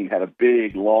Green had a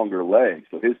big, longer leg,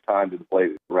 so his time to the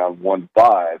plate was around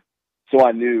 1.5. So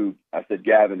I knew, I said,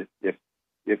 Gavin, if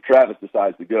Travis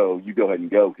decides to go, you go ahead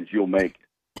and go because you'll make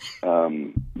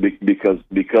it,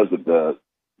 because of the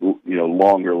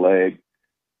longer leg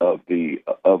of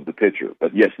the pitcher.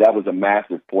 But yes, that was a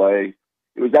massive play.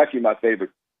 It was actually my favorite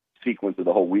sequence of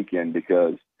the whole weekend,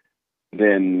 because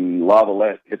then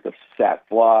Lavalette hit the sac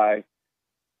fly,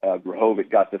 Grahovic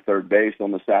got to third base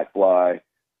on the sac fly,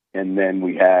 and then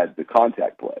we had the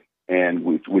contact play, and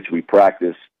which we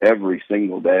practice every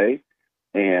single day.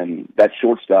 And that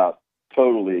shortstop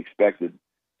totally expected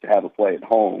to have a play at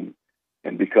home,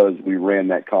 and because we ran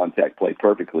that contact play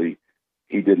perfectly,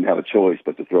 he didn't have a choice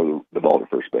but to throw the ball to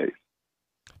first base.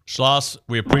 Schloss,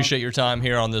 we appreciate your time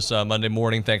here on this Monday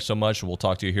morning. Thanks so much, and we'll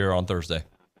talk to you here on Thursday.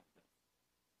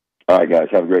 All right, guys.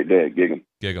 Have a great day. Gig 'em.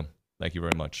 Gig 'em. Thank you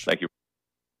very much. Thank you.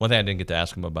 One thing I didn't get to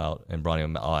ask him about, and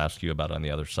Brauninger, I'll ask you about on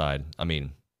the other side. I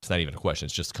mean, it's not even a question.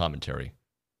 It's just commentary.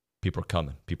 People are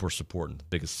coming. People are supporting.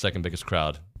 Second biggest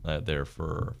crowd there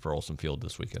for Olsen Field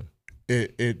this weekend.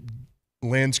 It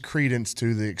lends credence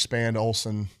to the expand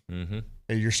Olsen. Mm-hmm.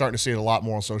 You're starting to see it a lot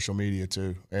more on social media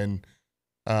too. And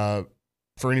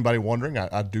for anybody wondering,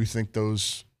 I do think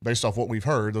those, based off what we've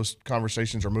heard, those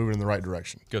conversations are moving in the right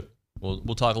direction. Good.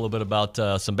 We'll talk a little bit about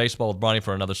some baseball with Bronny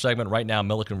for another segment. Right now,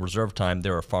 Milliken Reserve Time,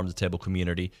 they're a farm-to-table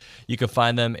community. You can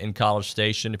find them in College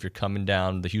Station. If you're coming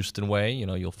down the Houston way,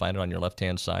 you'll find it on your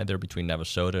left-hand side there between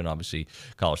Navasota and obviously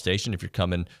College Station. If you're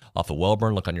coming off of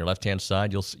Welborn, look on your left-hand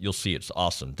side. You'll see it's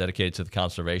awesome. Dedicated to the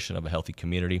conservation of a healthy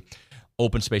community.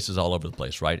 Open spaces all over the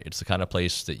place, right? It's the kind of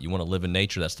place that you want to live in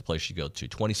nature. That's the place you go to.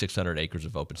 2,600 acres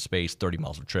of open space, 30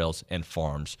 miles of trails and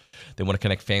farms. They want to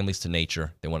connect families to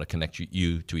nature. They want to connect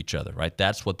you to each other, right?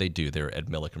 That's what they do there at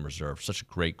Milliken Reserve. Such a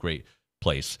great, great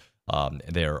place.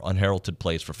 They're an unheralded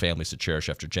place for families to cherish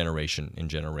after generation and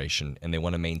generation, and they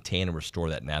want to maintain and restore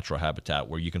that natural habitat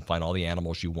where you can find all the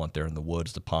animals you want there in the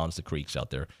woods, the ponds, the creeks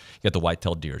out there. You got the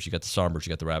white-tailed deers, you got the songbirds,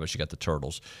 you got the rabbits, you got the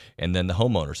turtles, and then the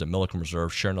homeowners at Milliken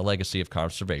Reserve sharing a legacy of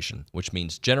conservation, which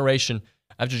means generation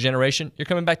after generation, you're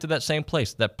coming back to that same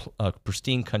place, that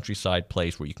pristine countryside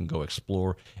place where you can go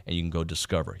explore and you can go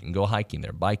discover. You can go hiking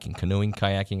there, biking, canoeing,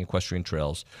 kayaking, equestrian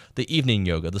trails, the evening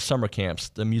yoga, the summer camps,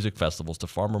 the music festivals, the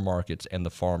farmer markets, and the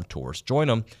farm tours. Join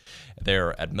them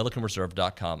there at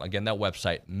millikenreserve.com. Again, that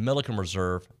website,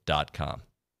 millikenreserve.com.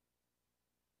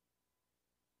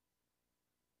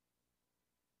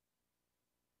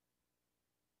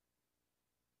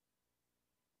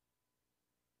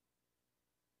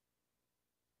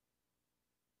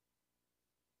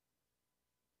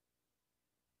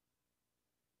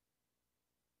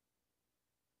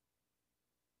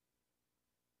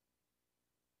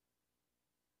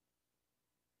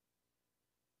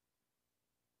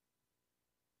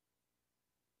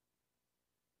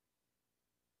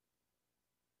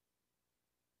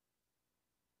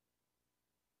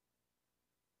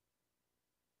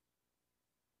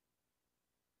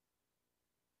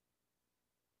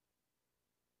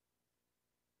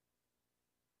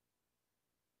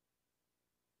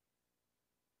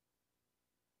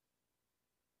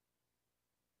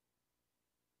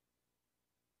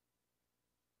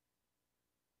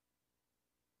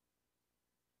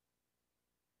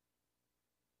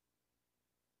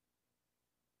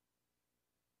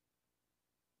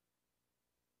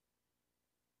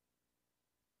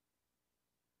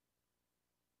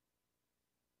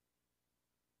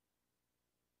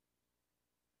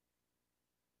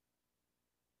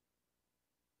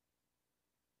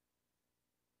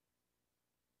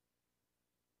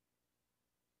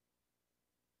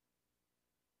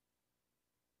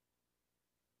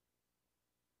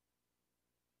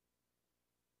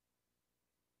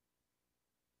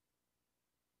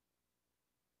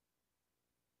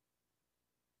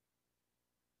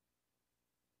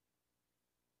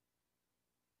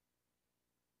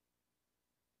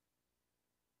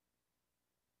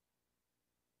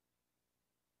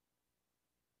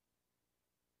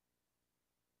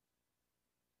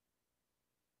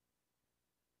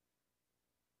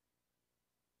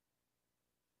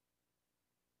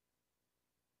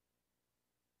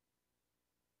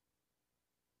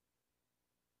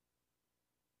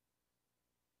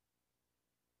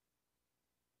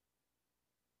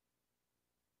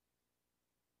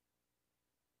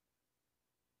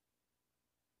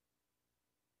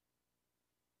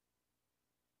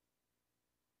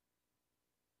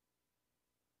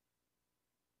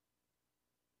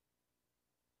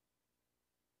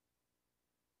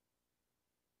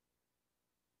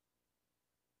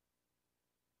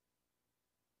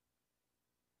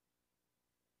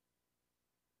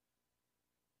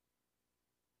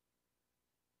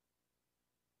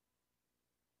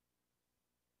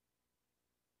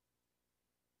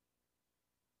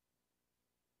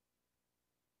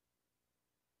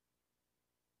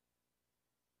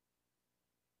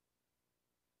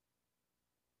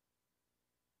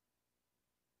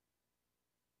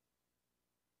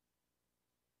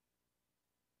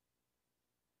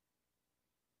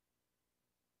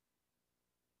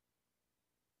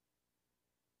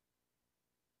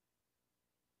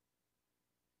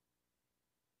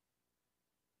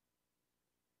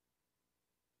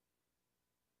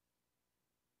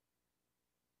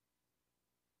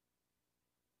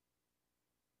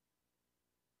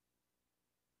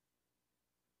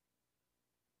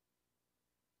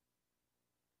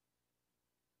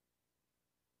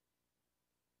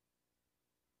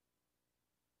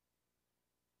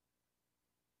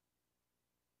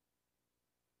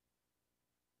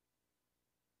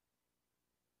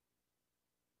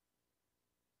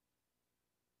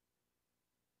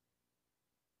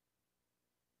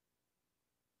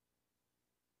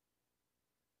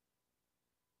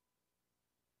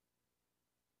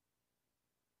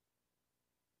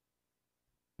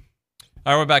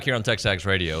 All right, we're back here on TexAgs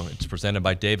Radio. It's presented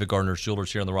by David Gardner's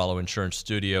Jewelers here in the Rollo Insurance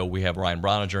Studio. We have Ryan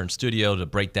Brauninger in studio to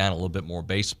break down a little bit more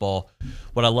baseball.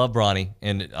 What I love, Bronny,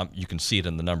 and you can see it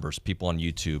in the numbers, people on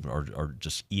YouTube are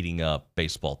just eating up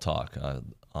baseball talk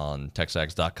on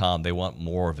TexAgs.com. They want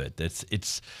more of it.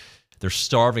 They're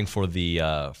starving for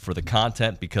the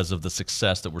content because of the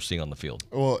success that we're seeing on the field.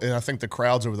 Well, and I think the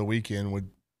crowds over the weekend would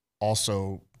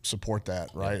also support that,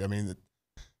 right? Yeah. I mean,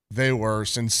 they were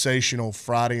sensational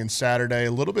Friday and Saturday,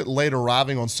 a little bit late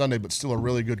arriving on Sunday, but still a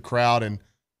really good crowd. And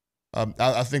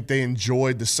I think they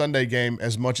enjoyed the Sunday game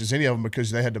as much as any of them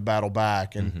because they had to battle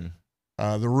back. And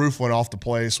the roof went off the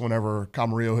place whenever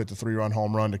Camarillo hit the 3-run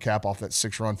home run to cap off that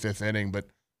 6-run fifth inning. But,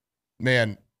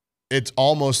 man, it's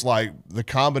almost like the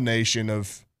combination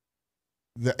of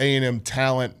the A&M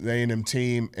talent, the A&M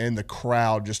team, and the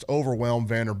crowd just overwhelmed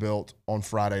Vanderbilt on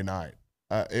Friday night.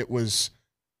 It was –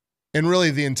 and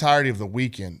really the entirety of the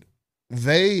weekend,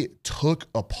 they took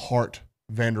apart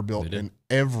Vanderbilt in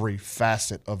every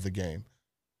facet of the game.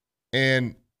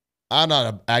 And I'm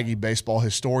not an Aggie baseball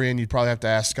historian. You'd probably have to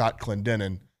ask Scott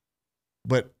Clendenin.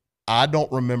 But I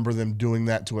don't remember them doing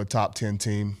that to a top 10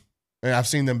 team. And I've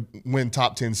seen them win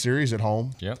top 10 series at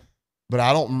home. Yep. But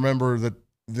I don't remember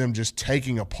them just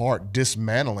taking apart,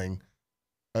 dismantling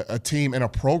a team and a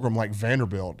program like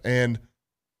Vanderbilt. And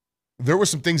there were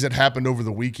some things that happened over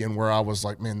the weekend where I was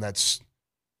like, man, that's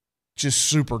just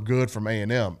super good from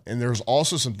A&M. And there's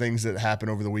also some things that happened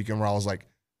over the weekend where I was like,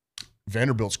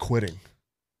 Vanderbilt's quitting.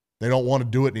 They don't want to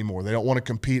do it anymore. They don't want to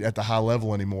compete at the high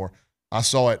level anymore. I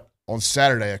saw it on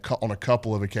Saturday on a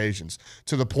couple of occasions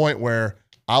to the point where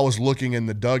I was looking in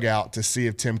the dugout to see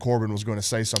if Tim Corbin was going to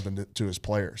say something to his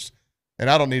players. And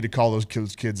I don't need to call those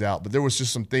kids out, but there was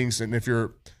just some things. And if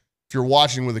you're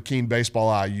watching with a keen baseball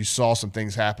eye, you saw some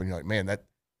things happen. You're like, man,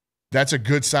 that's a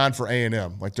good sign for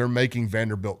A&M. Like, they're making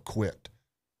Vanderbilt quit.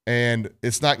 And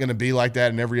it's not going to be like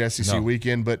that in every SEC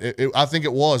weekend, but I think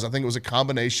it was. I think it was a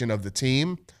combination of the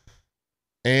team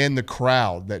and the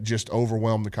crowd that just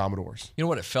overwhelmed the Commodores. You know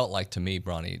what it felt like to me,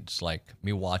 Bronny? It's like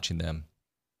me watching them.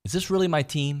 Is this really my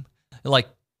team? Like,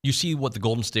 you see what the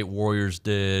Golden State Warriors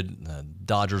did, the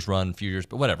Dodgers run a few years,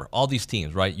 but whatever. All these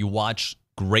teams, right? You watch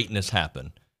greatness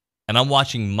happen. And I'm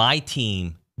watching my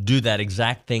team do that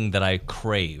exact thing that I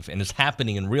crave. And it's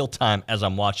happening in real time as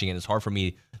I'm watching it. It's hard for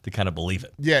me to kind of believe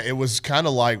it. Yeah, it was kind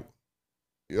of like,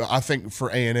 I think for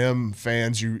A&M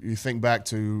fans, you think back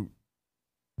to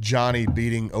Johnny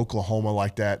beating Oklahoma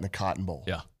like that in the Cotton Bowl.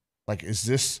 Yeah. Like, is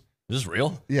this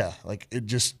real? Yeah. Like, it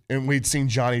just – and we'd seen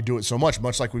Johnny do it so much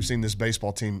like we've seen this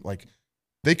baseball team. Like,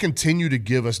 they continue to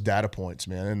give us data points,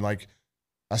 man. And like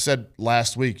I said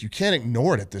last week, you can't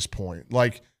ignore it at this point.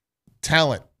 Like,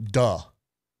 talent, duh.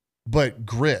 But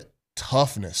grit,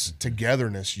 toughness,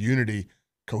 togetherness, unity,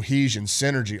 cohesion,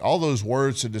 synergy, all those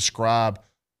words to describe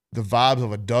the vibes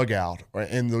of a dugout, right?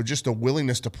 And just the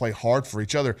willingness to play hard for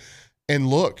each other. And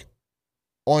look,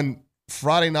 on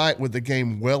Friday night with the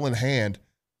game well in hand,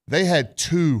 they had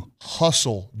 2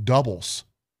 hustle doubles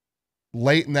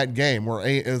late in that game, where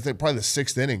probably the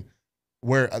 6th inning,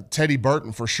 where Teddy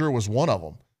Burton for sure was one of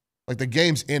them. Like, the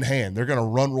game's in hand. They're going to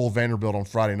run roll Vanderbilt on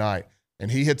Friday night,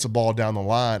 and he hits a ball down the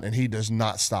line, and he does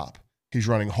not stop. He's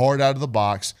running hard out of the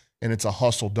box, and it's a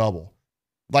hustle double.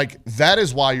 Like, that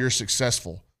is why you're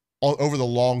successful over the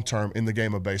long term in the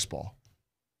game of baseball.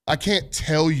 I can't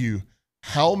tell you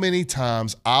how many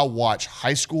times I watch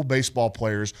high school baseball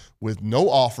players with no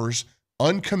offers,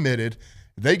 uncommitted.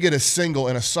 They get a single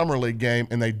in a summer league game,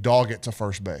 and they dog it to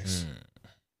first base.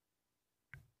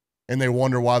 And they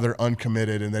wonder why they're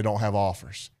uncommitted and they don't have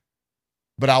offers.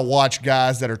 But I watch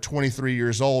guys that are 23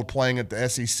 years old playing at the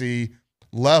SEC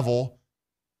level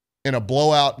in a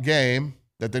blowout game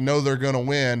that they know they're going to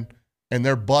win, and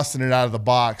they're busting it out of the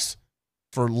box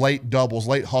for late doubles,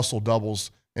 late hustle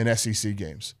doubles in SEC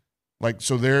games. Like,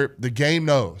 so the game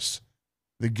knows.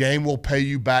 The game will pay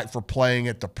you back for playing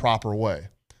it the proper way.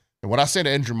 And what I said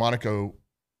to Andrew Monaco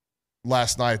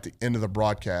last night at the end of the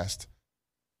broadcast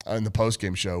in the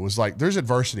postgame show was like, there's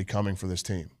adversity coming for this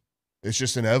team. It's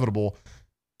just inevitable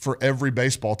for every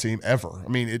baseball team ever. I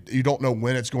mean, you don't know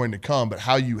when it's going to come, but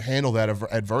how you handle that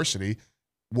adversity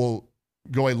will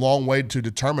go a long way to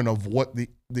determine of what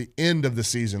the end of the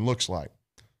season looks like.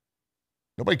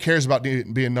 Nobody cares about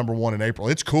being number 1 in April.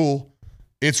 It's cool.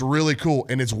 It's really cool,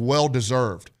 and it's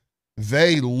well-deserved.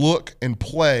 They look and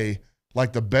play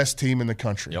like the best team in the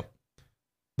country. Yep.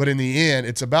 But in the end,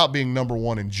 it's about being number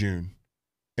 1 in June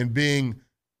and being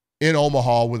in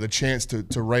Omaha with a chance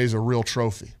to raise a real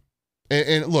trophy.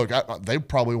 And look, they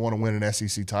probably want to win an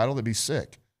SEC title. They'd be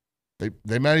sick.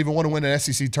 They might even want to win an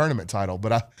SEC tournament title.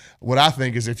 But what I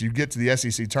think is if you get to the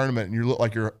SEC tournament and you look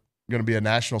like you're going to be a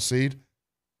national seed,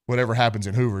 whatever happens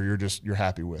in Hoover, you're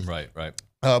happy with. Right.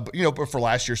 But for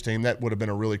last year's team, that would have been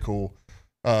a really cool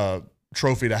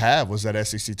trophy to have, was that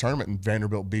SEC tournament, and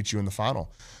Vanderbilt beat you in the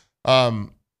final.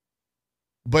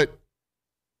 But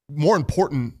more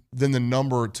important than the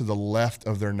number to the left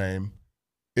of their name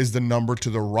is the number to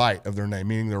the right of their name,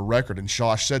 meaning their record. And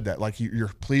Shosh said that, like, you're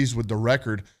pleased with the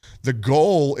record. The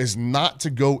goal is not to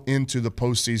go into the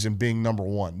postseason being number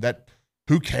one.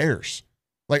 Who cares?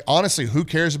 Like, honestly, who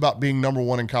cares about being number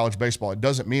one in college baseball? It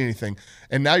doesn't mean anything.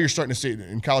 And now you're starting to see it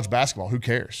in college basketball. Who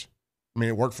cares? I mean,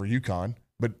 it worked for UConn,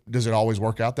 but does it always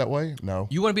work out that way? No.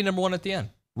 You want to be number one at the end.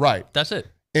 Right. That's it.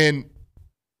 And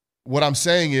what I'm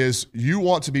saying is, you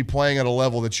want to be playing at a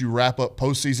level that you wrap up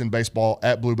postseason baseball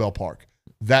at Bluebell Park.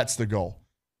 That's the goal.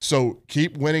 So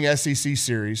keep winning SEC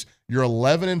series. You're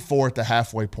 11-4 at the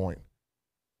halfway point.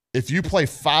 If you play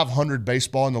 500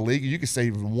 baseball in the league, you could say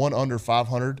even one under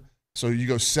 500. So you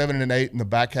go 7-8 in the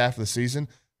back half of the season.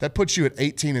 That puts you at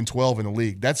 18-12 in the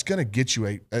league. That's going to get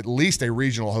you at least a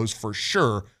regional host for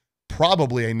sure,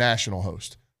 probably a national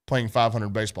host, playing 500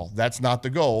 baseball. That's not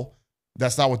the goal.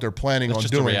 That's not what they're planning on doing.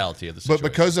 It's just the reality of the situation. But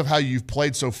because of how you've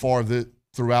played so far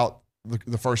throughout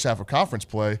the first half of conference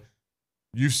play,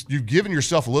 you've given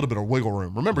yourself a little bit of wiggle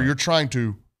room. Remember, you're trying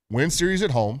to win series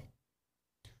at home,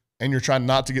 and you're trying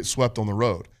not to get swept on the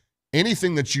road.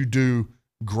 Anything that you do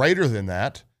greater than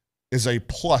that is a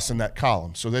plus in that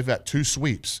column. So they've got 2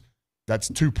 sweeps. That's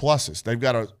 2 pluses. They've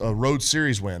got a road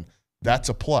series win. That's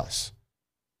a plus.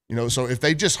 So if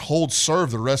they just hold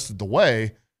serve the rest of the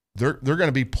way, they're going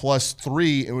to be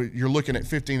 +3. You're looking at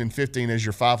 15-15 as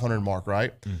your 500 mark,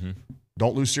 right? Mm-hmm.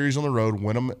 Don't lose series on the road.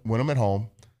 Win them at home.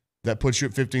 That puts you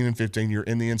at 15-15. You're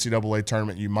in the NCAA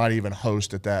tournament. You might even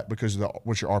host at that because of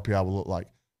what your RPI will look like.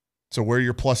 So where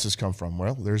your pluses come from?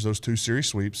 Well, there's those 2 series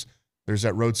sweeps. There's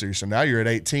that road series. So now you're at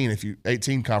 18.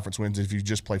 18 conference wins if you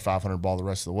just play 500 ball the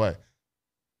rest of the way.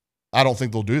 I don't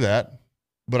think they'll do that,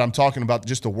 but I'm talking about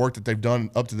just the work that they've done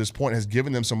up to this point has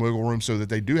given them some wiggle room so that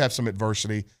they do have some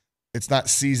adversity. It's not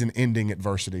season-ending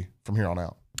adversity from here on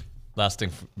out. Last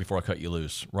thing before I cut you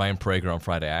loose. Ryan Brauninger on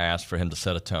Friday, I asked for him to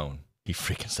set a tone. He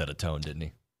freaking set a tone, didn't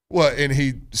he? Well, and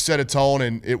he set a tone,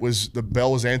 and the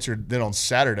bell was answered then on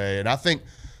Saturday. And I think,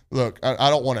 look, I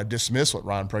don't want to dismiss what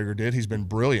Ryan Brauninger did. He's been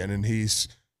brilliant, and he's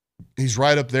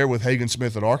right up there with Hagen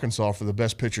Smith at Arkansas for the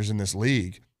best pitchers in this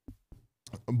league.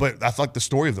 But I thought the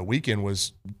story of the weekend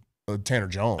was Tanner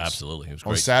Jones. Absolutely, he was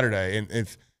great on Saturday. And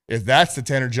if that's the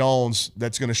Tanner Jones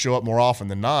that's going to show up more often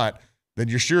than not, then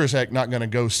you're sure as heck not going to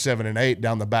go 7-8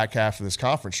 down the back half of this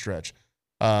conference stretch.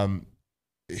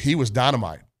 He was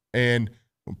dynamite. And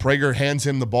when Brauninger hands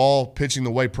him the ball, pitching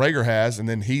the way Brauninger has, and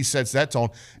then he sets that tone.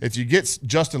 If you get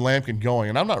Justin Lampkin going,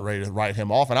 and I'm not ready to write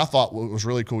him off, and I thought what was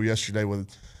really cool yesterday when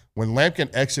Lampkin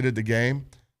exited the game,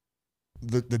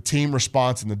 the team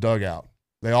response in the dugout.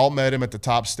 They all met him at the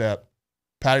top step,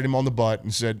 patted him on the butt,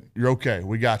 and said, "You're okay.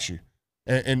 We got you."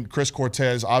 And Chris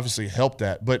Cortez obviously helped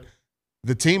that. But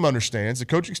the team understands, the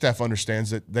coaching staff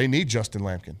understands that they need Justin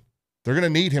Lampkin. They're going to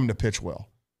need him to pitch well.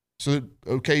 So,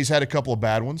 okay, he's had a couple of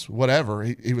bad ones, whatever.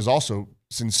 He was also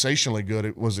sensationally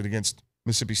good. Was it against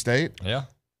Mississippi State? Yeah.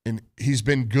 And he's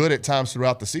been good at times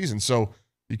throughout the season. So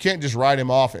you can't just write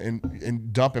him off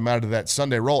and dump him out of that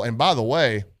Sunday role. And by the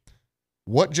way,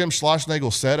 what Jim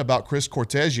Schlossnagle said about Chris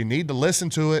Cortez, you need to listen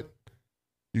to it.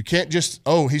 You can't just,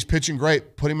 he's pitching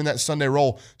great, put him in that Sunday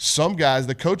role. Some guys,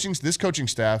 this coaching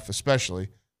staff especially,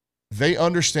 they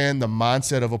understand the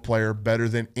mindset of a player better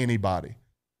than anybody.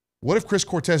 What if Chris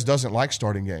Cortez doesn't like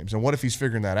starting games? And what if he's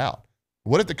figuring that out?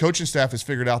 What if the coaching staff has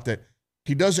figured out that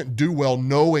he doesn't do well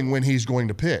knowing when he's going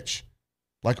to pitch?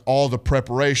 Like all the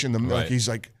preparation, like he's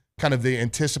like kind of the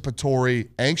anticipatory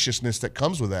anxiousness that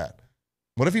comes with that.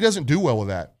 What if he doesn't do well with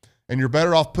that? And you're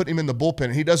better off putting him in the bullpen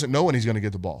and he doesn't know when he's going to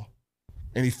get the ball.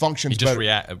 And he functions better. He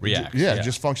just reacts. Yeah,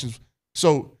 just functions.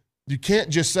 So you can't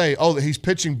just say, that he's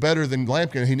pitching better than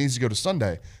Lampkin and he needs to go to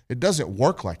Sunday. It doesn't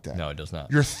work like that. No, it does not.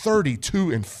 You're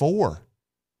 32-4. Or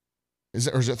is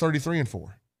it 33-4? I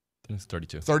think it's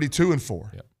 32.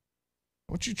 32-4. Yep.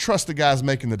 Why don't you trust the guys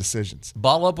making the decisions?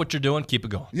 Bottle up what you're doing, keep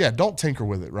it going. Yeah, don't tinker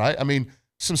with it, right? I mean,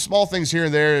 some small things here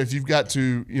and there, if you've got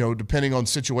to, depending on the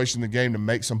situation in the game, to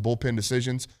make some bullpen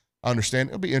decisions, I understand.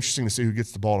 It'll be interesting to see who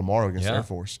gets the ball tomorrow against Air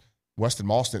Force. Weston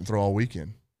Moss didn't throw all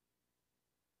weekend.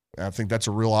 I think that's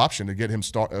a real option to get him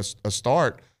a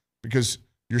start because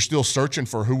you're still searching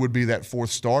for who would be that fourth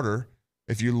starter.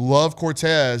 If you love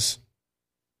Cortez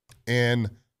in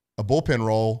a bullpen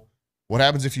role, what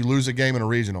happens if you lose a game in a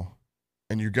regional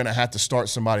and you're going to have to start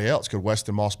somebody else? Could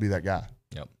Weston Moss be that guy?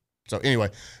 Yep. So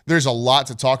anyway, there's a lot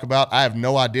to talk about. I have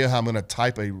no idea how I'm going to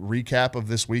type a recap of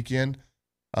this weekend.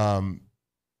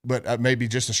 but maybe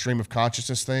just a stream of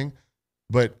consciousness thing.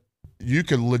 But you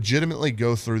could legitimately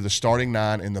go through the starting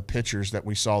 9 and the pitchers that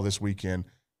we saw this weekend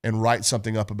and write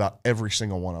something up about every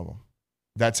single one of them.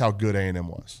 That's how good A&M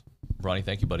was. Ronnie,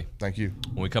 thank you, buddy. Thank you.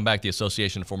 When we come back, the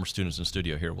Association of Former Students in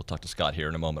studio here. We'll talk to Scott here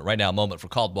in a moment. Right now, a moment for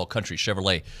Caldwell Country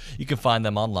Chevrolet. You can find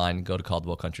them online. Go to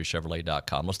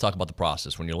caldwellcountrychevrolet.com. Let's talk about the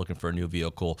process. When you're looking for a new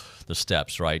vehicle, the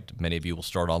steps, right? Many of you will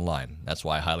start online. That's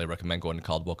why I highly recommend going to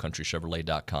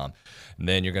caldwellcountrychevrolet.com. And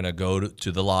then you're going to go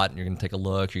to the lot, and you're going to take a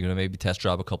look. You're going to maybe test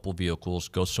drive a couple of vehicles.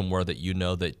 Go somewhere that you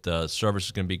know that the service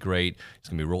is going to be great. It's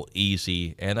going to be real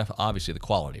easy. And obviously the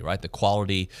quality, right? The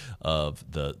quality of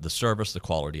the service, the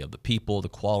quality of the people, the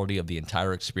quality of the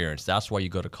entire experience. That's why you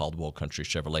go to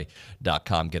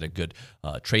caldwellcountrychevrolet.com, get a good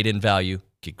trade-in value,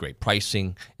 get great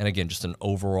pricing, and again, just an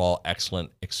overall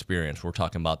excellent experience. We're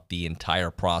talking about the entire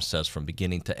process from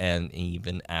beginning to end,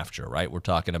 even after, right? We're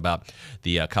talking about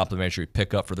the complimentary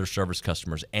pickup for their service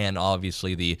customers and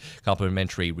obviously the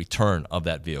complimentary return of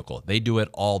that vehicle. They do it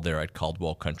all there at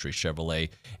Caldwell Country Chevrolet,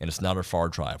 and it's not a far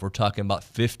drive. We're talking about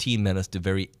 15 minutes to the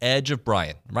very edge of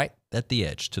Bryan, right? At the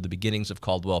edge, to the beginnings of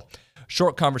Caldwell.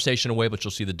 Short conversation away, but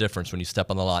you'll see the difference when you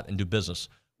step on the lot and do business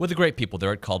with the great people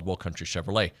there at Caldwell Country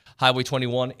Chevrolet. Highway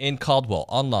 21 in Caldwell.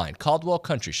 Online,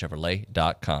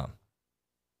 caldwellcountrychevrolet.com.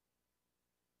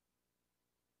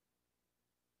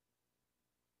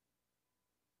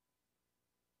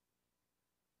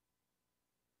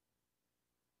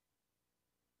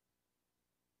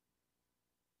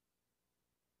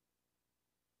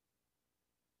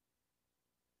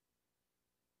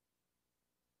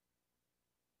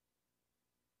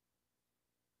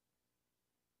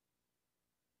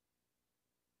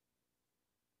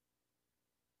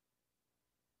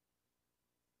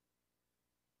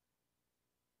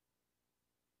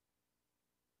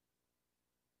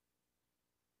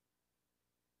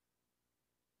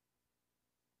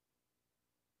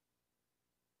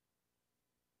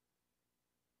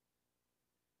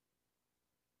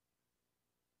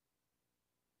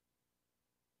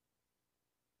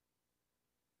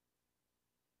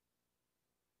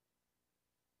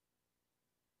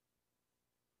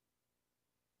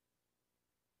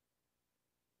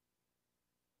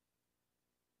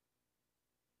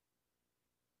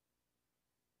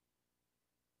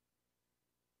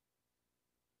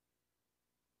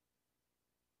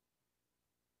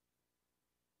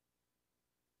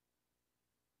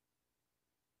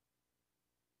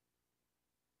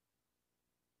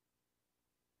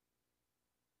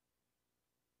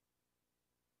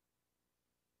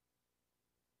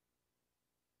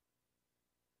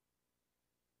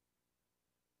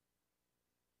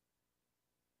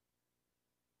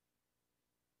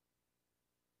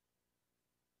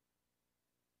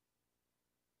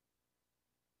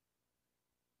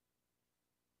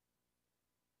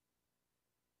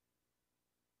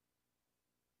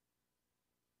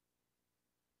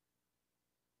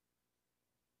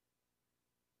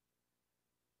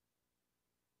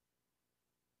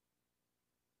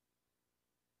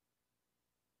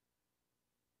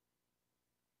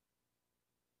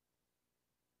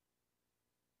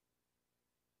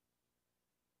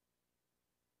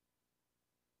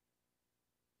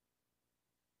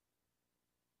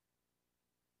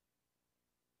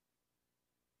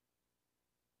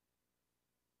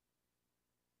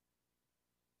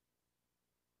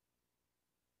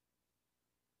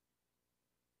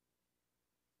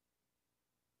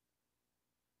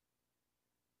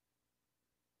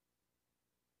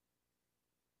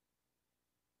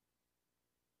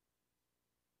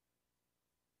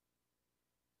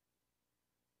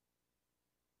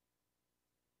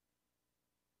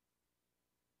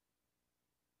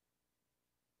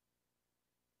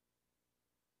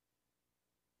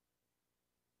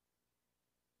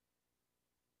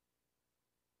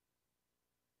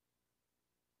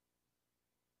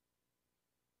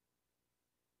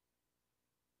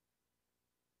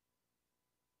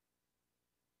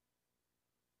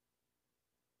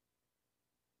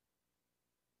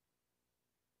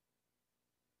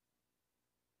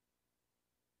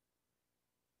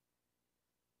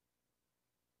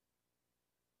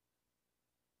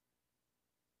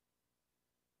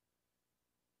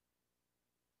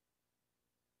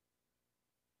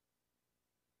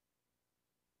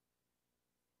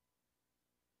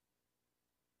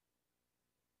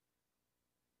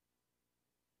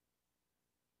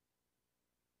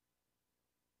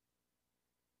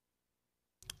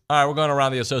 All right, we're going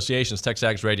around the associations.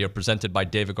 TexAgs Radio, presented by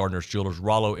David Gardner's Jewelers,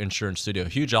 Rollo Insurance Studio.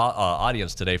 Huge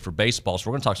audience today for baseball, so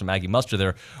we're going to talk some Aggie muster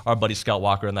there. Our buddy Scott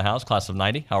Walker in the house, class of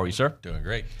 90. How are you, sir? Doing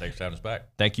great. Thanks for having us back.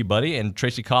 Thank you, buddy. And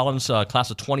Tracy Collins,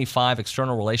 class of 25,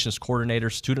 External Relations Coordinator,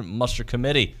 Student Muster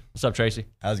Committee. What's up, Tracy?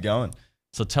 How's it going?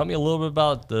 So tell me a little bit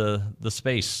about the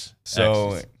space.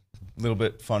 So, a little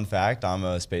bit fun fact, I'm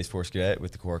a Space Force cadet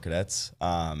with the Corps Cadets.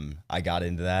 I got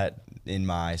into that in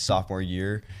my sophomore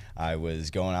year. I was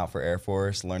going out for Air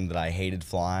Force, learned that I hated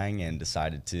flying, and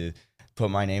decided to put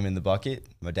my name in the bucket.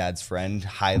 My dad's friend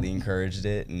highly encouraged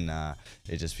it, and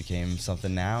it just became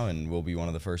something now, and we'll be one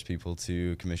of the first people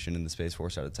to commission in the Space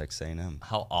Force out of Texas A&M.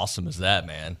 How awesome is that,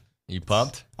 man? You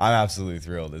pumped? I'm absolutely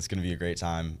thrilled. It's going to be a great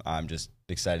time. I'm just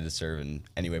excited to serve in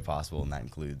any way possible, and that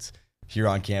includes here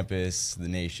on campus, the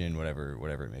nation, whatever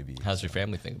it may be. How's your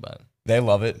family think about it? They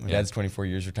love it. My dad's 24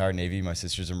 years retired Navy. My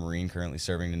sister's a Marine currently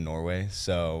serving in Norway.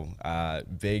 So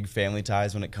big family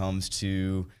ties when it comes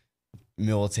to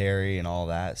military and all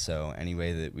that. So any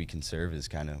way that we can serve is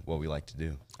kind of what we like to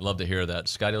do. I love to hear that.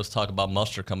 Scotty, let's talk about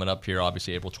muster coming up here,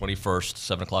 obviously April 21st,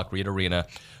 7 o'clock, Reed Arena,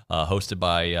 hosted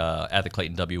by at the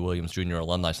Clayton W. Williams Jr.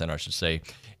 Alumni Center, I should say.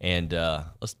 And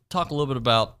let's talk a little bit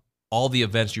about all the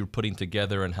events you're putting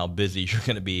together and how busy you're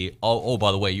going to be. Oh,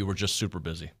 by the way, you were just super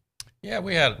busy. Yeah,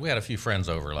 we had a few friends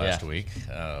over last week.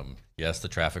 Yes, the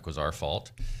traffic was our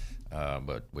fault,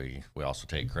 but we also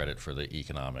take credit for the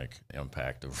economic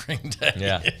impact of Ring Day.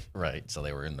 Yeah, right. So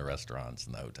they were in the restaurants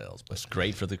and the hotels. But, it's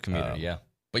great for the community. Yeah,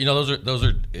 but you know those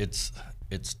are it's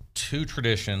two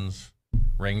traditions: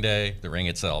 Ring Day, the ring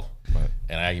itself,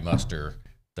 and Aggie Muster,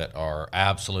 that are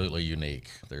absolutely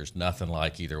unique. There's nothing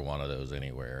like either one of those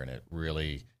anywhere, and it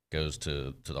really goes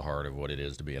to the heart of what it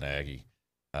is to be an Aggie.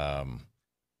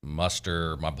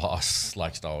 Muster, my boss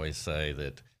likes to always say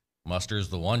that muster is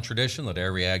the one tradition that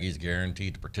every Aggie is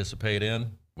guaranteed to participate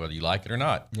in, whether you like it or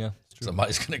not. Yeah,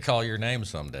 somebody's going to call your name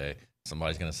someday.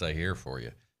 Somebody's going to say here for you.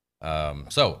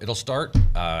 So it'll start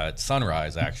at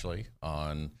sunrise, actually,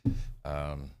 on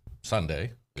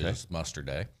Sunday, which is muster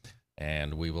day.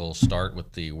 And we will start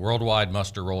with the worldwide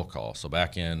muster roll call. So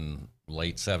back in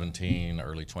late 17,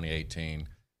 early 2018,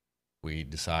 we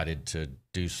decided to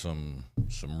do some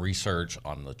research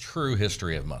on the true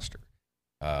history of muster.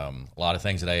 A lot of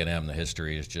things at A&M, the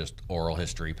history is just oral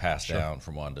history passed down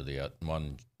from one to the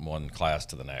one class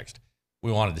to the next.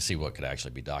 We wanted to see what could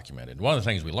actually be documented. One of the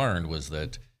things we learned was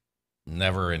that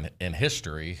never in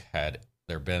history had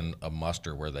there been a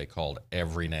muster where they called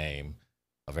every name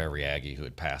of every Aggie who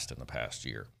had passed in the past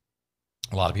year.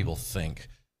 A lot of people think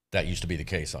that used to be the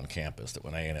case on campus, that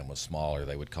when A&M was smaller,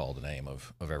 they would call the name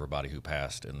of everybody who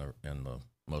passed in the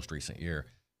most recent year.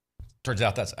 Turns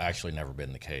out that's actually never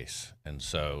been the case. And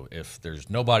so if there's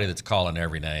nobody that's calling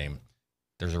every name,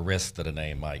 there's a risk that a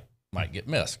name might get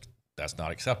missed. That's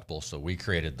not acceptable. So we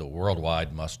created the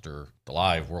worldwide muster, the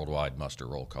live worldwide muster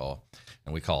roll call,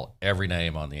 and we call every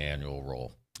name on the annual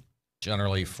roll.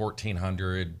 Generally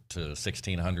 1,400 to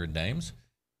 1,600 names.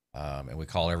 And we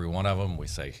call every one of them. We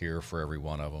say here for every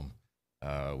one of them.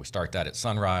 We start that at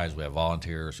sunrise. We have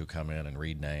volunteers who come in and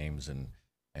read names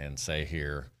and say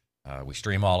here. We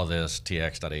stream all of this,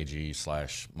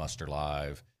 tx.ag/muster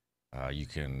live. You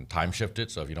can time shift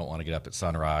it. So if you don't want to get up at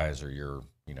sunrise, or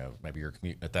maybe you're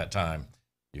commuting at that time,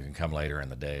 you can come later in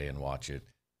the day and watch it.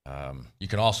 You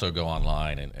can also go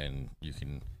online and you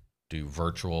can do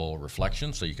virtual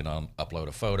reflection. So you can upload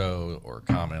a photo or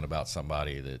comment about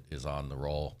somebody that is on the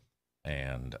roll.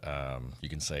 And you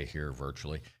can say here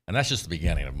virtually. And that's just the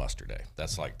beginning of muster day.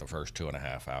 That's like the first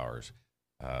 2.5 hours.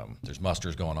 There's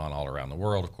musters going on all around the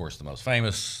world. Of course, the most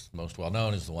famous, most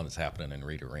well-known is the one that's happening in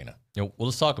Reed Arena. Well,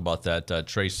 let's talk about that,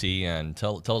 Tracy, and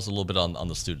tell us a little bit on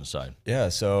the student side. Yeah,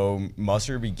 so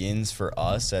muster begins for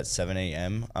us at 7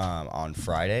 a.m. On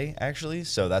Friday, actually.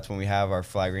 So that's when we have our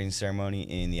flag raising ceremony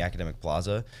in the Academic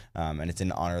Plaza, and it's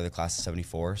in honor of the class of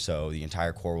 74. So the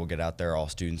entire Corps will get out there. All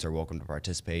students are welcome to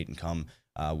participate and come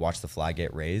watch the flag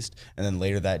get raised. And then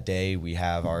later that day, we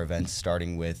have our events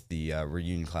starting with the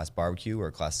reunion class barbecue,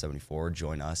 where class 74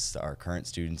 join us, our current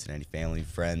students and any family,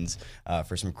 friends,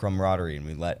 for some camaraderie, and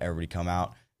we let everybody come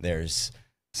out. There's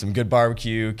some good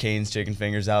barbecue, Cane's chicken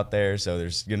fingers out there, so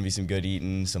there's going to be some good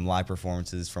eating, some live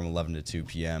performances from 11 to 2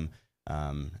 p.m.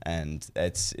 And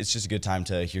it's just a good time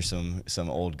to hear some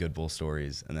old good bull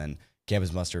stories. And then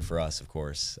campus muster for us, of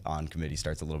course, on committee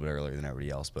starts a little bit earlier than everybody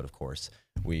else, but of course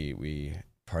we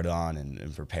put on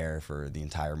and prepare for the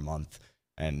entire month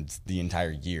and the entire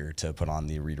year to put on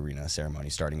the Reed Arena ceremony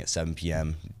starting at 7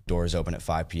 p.m. Doors open at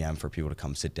 5 p.m. for people to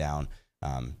come sit down.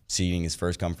 Seating is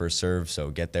first come, first serve, so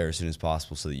get there as soon as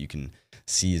possible so that you can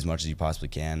see as much as you possibly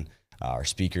can. Our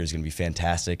speaker is going to be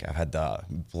fantastic. I've had the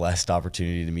blessed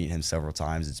opportunity to meet him several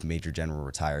times. It's Major General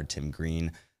retired Tim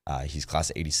Green. He's class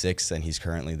of 86, and he's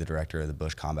currently the director of the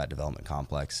Bush Combat Development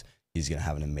Complex. He's going to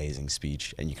have an amazing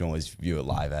speech, and you can always view it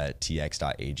live at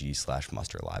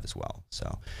tx.ag/musterlive as well.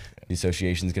 So the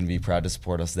association is going to be proud to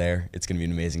support us there. It's going to be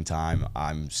an amazing time.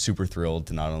 I'm super thrilled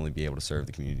to not only be able to serve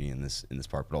the community in this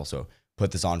part, but also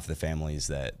put this on for the families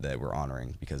that we're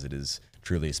honoring, because it is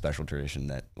truly a special tradition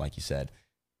that, like you said,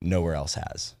 nowhere else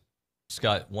has.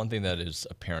 Scott, one thing that is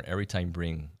apparent every time you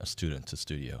bring a student to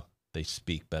studio, they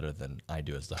speak better than I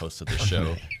do as the host of the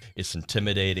show. It's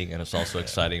intimidating, and it's also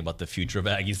exciting about the future of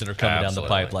Aggies that are coming down the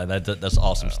pipeline. That's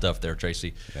awesome stuff there,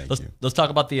 Tracy. Let's talk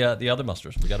about the other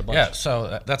musters. We got a bunch. Yeah,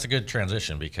 so that's a good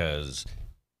transition, because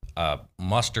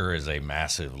muster is a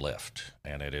massive lift,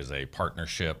 and it is a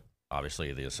partnership.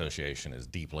 Obviously, the association is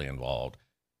deeply involved.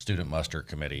 Student Muster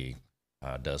Committee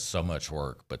does so much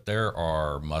work, but there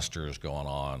are musters going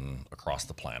on across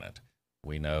the planet.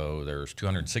 We know there's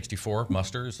 264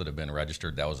 musters that have been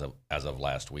registered. That was as of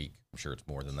last week. I'm sure it's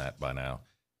more than that by now.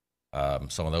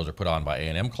 Some of those are put on by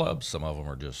A&M clubs. Some of them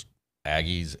are just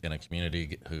Aggies in a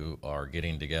community who are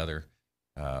getting together.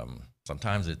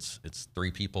 Sometimes it's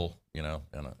 3 people, in a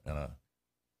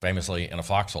famously in a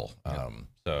foxhole.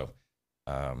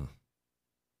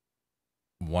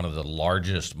 One of the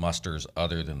largest musters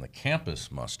other than the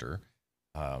campus muster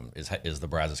is the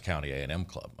Brazos County A&M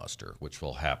Club muster, which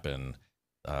will happen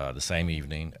the same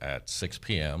evening at 6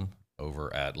 p.m.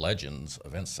 over at Legends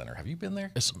Event Center. Have you been there?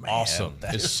 It's awesome.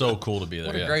 It's so cool to be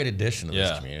there. What a great addition to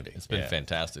this community. It's been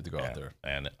fantastic to go out there.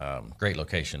 And great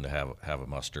location to have a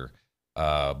muster.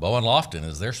 Bowen Lofton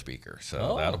is their speaker,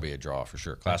 so that'll be a draw for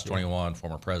sure. Class 21,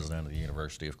 former president of the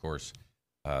university, of course.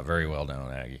 Very well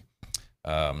known Aggie.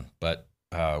 But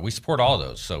we support all of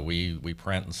those. So we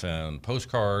print and send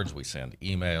postcards. We send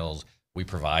emails. We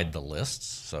provide the lists.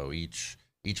 So each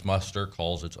muster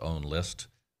calls its own list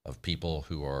of people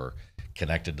who are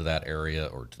connected to that area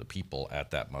or to the people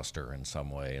at that muster in some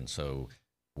way. And so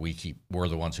we're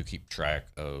the ones who keep track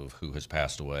of who has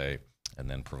passed away and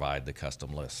then provide the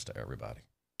custom list to everybody.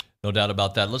 No doubt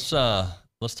about that. Let's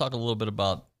talk a little bit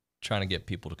about trying to get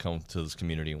people to come to this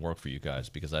community and work for you guys,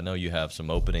 because I know you have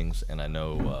some openings, and I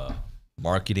know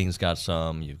marketing's got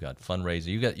some. You've got fundraising.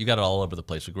 You got it all over the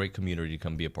place. A great community to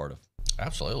come be a part of.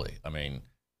 Absolutely. I mean,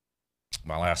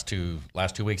 my last two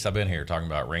weeks I've been here talking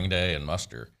about ring day and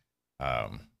muster.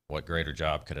 What greater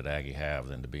job could an Aggie have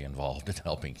than to be involved in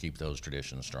helping keep those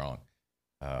traditions strong?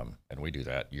 And we do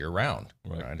that year round.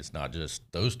 Right? It's not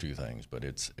just those two things, but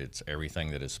it's everything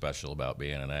that is special about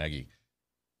being an Aggie.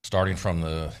 Starting from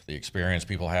the experience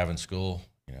people have in school,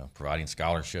 providing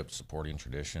scholarships, supporting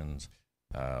traditions,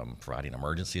 providing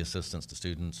emergency assistance to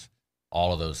students,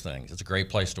 all of those things. It's a great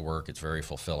place to work. It's very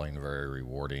fulfilling, very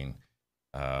rewarding.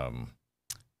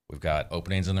 We've got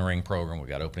openings in the ring program. We've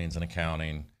got openings in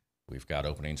accounting. We've got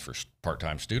openings for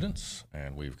part-time students,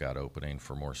 and we've got openings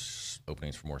for more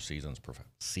seasoned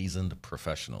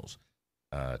professionals.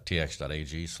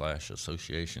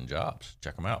 tx.ag/association jobs.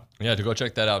 Check them out. Yeah, to go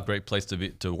check that out. Great place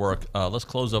to work. Let's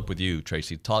close up with you,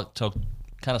 Tracy. Talk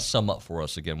kind of sum up for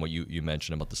us again what you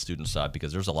mentioned about the student side,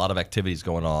 because there's a lot of activities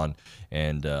going on,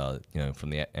 and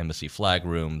from the embassy flag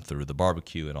room through the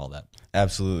barbecue and all that.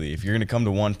 Absolutely. If you're going to come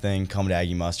to one thing, come to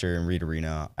Aggie Muster in Reed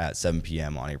Arena at 7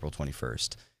 p.m. on April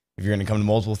 21st. If you're going to come to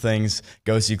multiple things,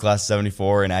 go see Class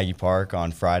 74 in Aggie Park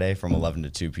on Friday from 11 to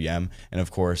 2 p.m. And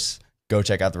of course, go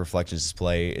check out the Reflections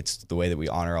display. It's the way that we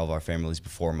honor all of our families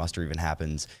before muster even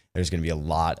happens. There's going to be a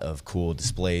lot of cool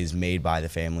displays made by the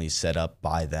families, set up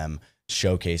by them,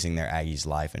 showcasing their Aggies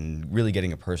life and really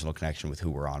getting a personal connection with who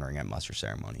we're honoring at muster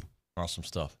ceremony. Awesome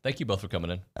stuff. Thank you both for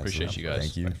coming in. Appreciate you guys.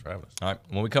 Thank you. Thanks for having us. All right.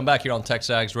 When we come back here on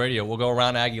TexAgs Radio, we'll go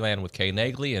around Aggieland with Kay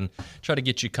Naegeli and try to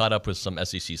get you caught up with some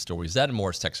SEC stories. That and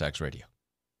more is TexAgs Radio.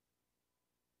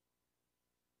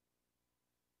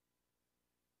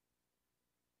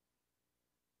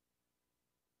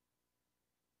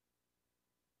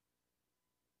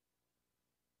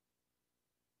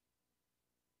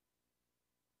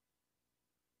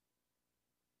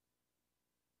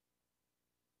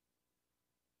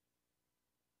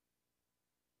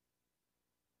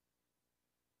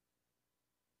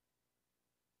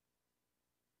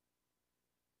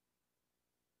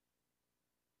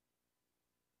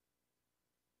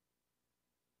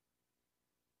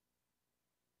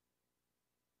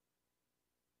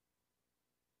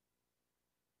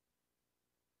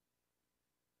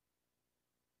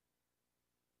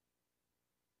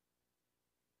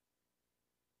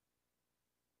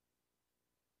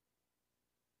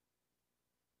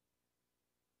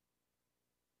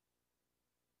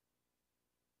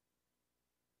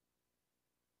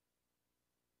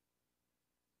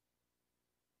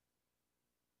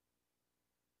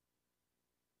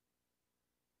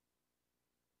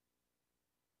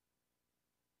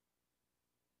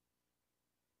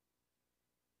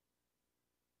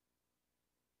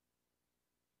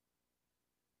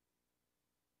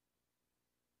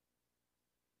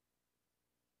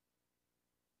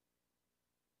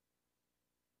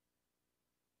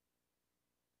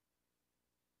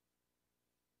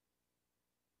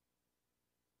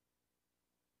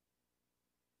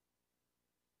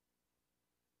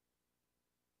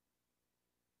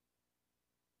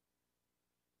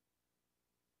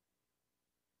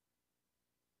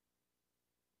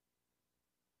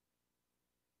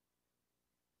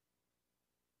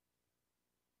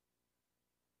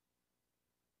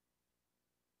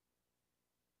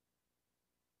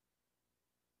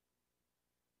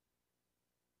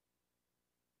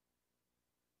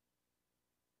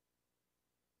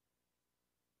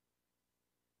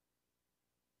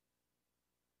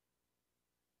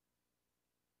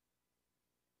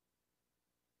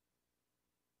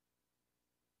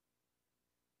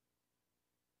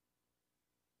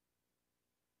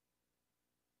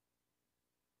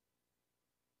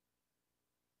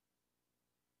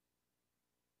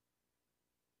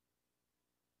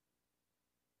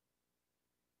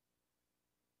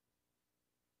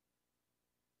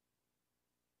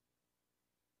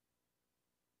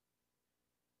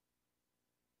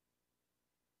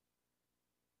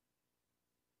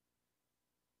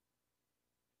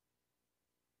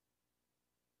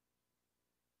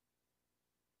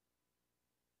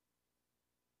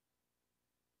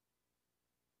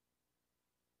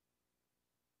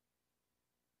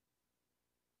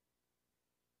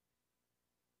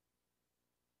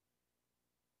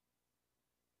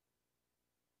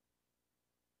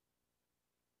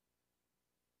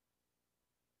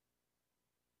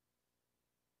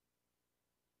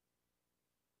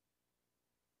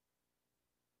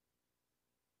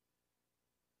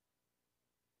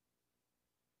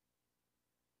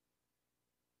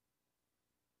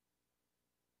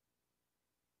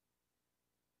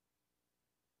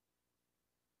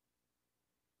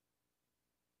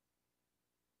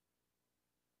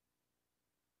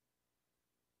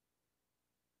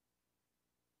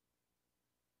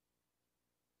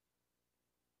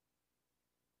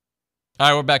 All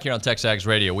right, we're back here on TexAgs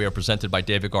Radio. We are presented by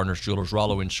David Gardner's Jewelers,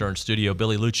 Rollo Insurance Studio.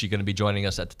 Billy Liucci going to be joining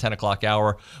us at the 10 o'clock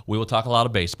hour. We will talk a lot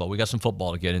of baseball. We got some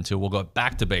football to get into. We'll go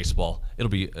back to baseball. It'll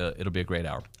be a great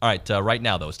hour. All right, right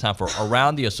now, though, it's time for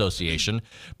Around the Association,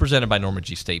 presented by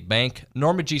Normandy State Bank.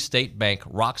 Normandy State Bank,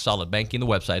 rock solid banking. The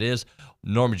website is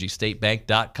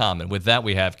NormandyStateBank.com. And with that,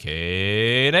 we have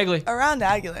Kay Naegeli. Around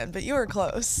Aggieland, but you were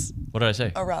close. What did I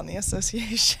say? Around the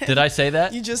association. Did I say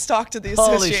that? You just talked to the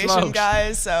Holy association smokes.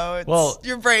 guys, so it's,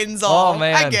 your brain's all. Oh,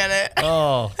 man. I get it.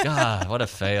 Oh, God, what a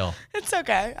fail. It's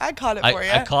okay. I caught it for you.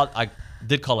 I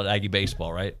did call it Aggie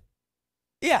baseball, right?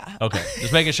 Yeah. Okay.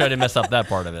 Just making sure I didn't mess up that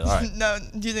part of it. All right. No,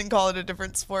 you didn't call it a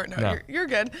different sport. No. You're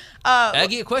good.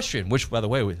 Aggie Equestrian, which, by the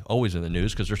way, always in the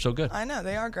news because they're so good. I know.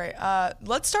 They are great.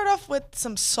 Let's start off with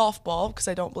some softball because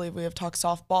I don't believe we have talked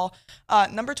softball.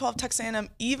 Number 12, Texas A&M,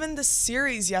 even the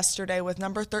series yesterday with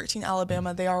number 13,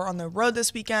 Alabama. They are on the road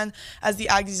this weekend as the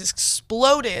Aggies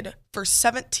exploded for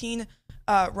 17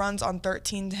 runs on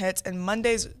 13 hits, and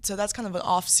Mondays, so that's kind of an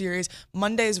off series.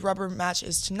 Monday's rubber match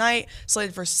is tonight,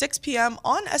 slated for 6 p.m.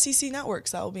 on SEC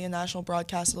Networks. That will be a national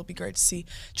broadcast. It'll be great to see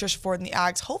Trisha Ford and the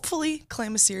Ags hopefully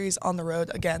claim a series on the road.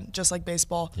 Again, just like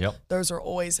baseball, those are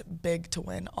always big to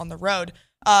win on the road.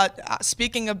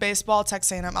 Speaking of baseball,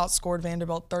 Texas A&M outscored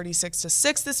Vanderbilt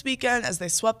 36-6 this weekend as they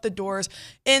swept the doors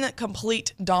in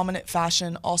complete dominant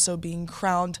fashion, also being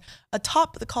crowned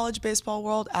atop the college baseball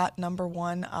world at number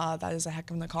 1. That is a heck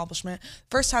of an accomplishment.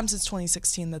 First time since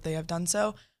 2016 that they have done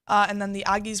so. And then the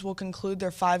Aggies will conclude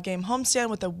their 5-game homestand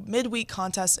with a midweek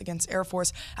contest against Air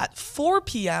Force at 4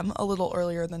 p.m., a little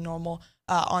earlier than normal,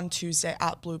 on Tuesday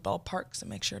at Blue Bell Park. So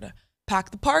make sure to pack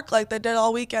the park like they did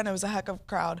all weekend. It was a heck of a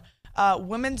crowd.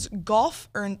 Women's golf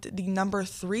earned the number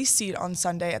 3 seed on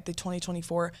Sunday at the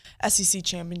 2024 SEC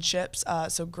Championships.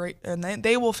 So great. And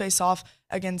they will face off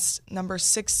against number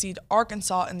 6 seed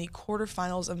Arkansas in the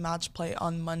quarterfinals of match play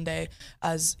on Monday.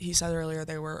 As he said earlier,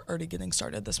 they were already getting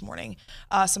started this morning.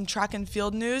 Some track and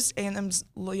field news. A&M's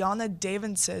Leanna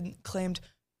Davidson claimed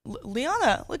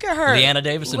Leanna, look at her. Leanna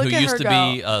Davison, who used to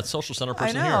be a social center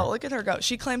person here. I know, look at her go.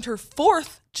 She claimed her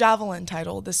 4th javelin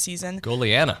title this season. Go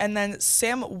Leanna. And then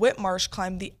Sam Whitmarsh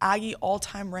climbed the Aggie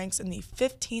all-time ranks in the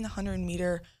 1,500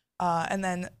 meter. And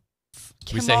then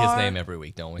we say his name every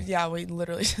week, don't we? Yeah, we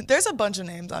literally. There's a bunch of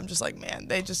names. I'm just like, man,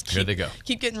 they just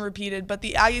keep getting repeated. But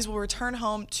the Aggies will return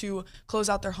home to close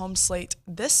out their home slate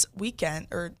this weekend,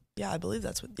 I believe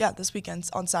this weekend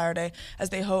on Saturday as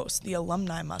they host the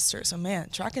alumni muster. So, man,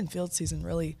 track and field season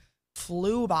really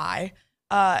flew by.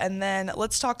 And then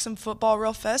let's talk some football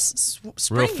real fast.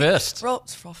 Real fast.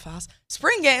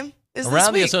 Spring game is Around this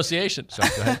week. the association. Sorry,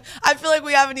 go ahead. I feel like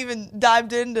we haven't even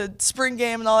dived into spring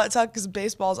game and all that talk because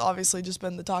baseball's obviously just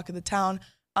been the talk of the town.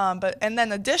 And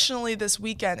then additionally this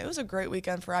weekend, it was a great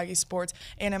weekend for Aggie sports.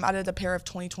 A&M added a pair of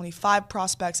 2025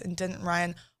 prospects in Denton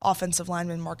Ryan, offensive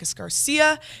lineman Marcus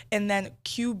Garcia, and then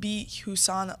QB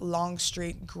Husan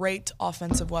Longstreet. Great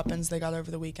offensive weapons they got over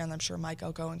the weekend. I'm sure Mike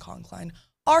Elko and Colin Klein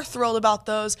are thrilled about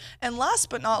those. And last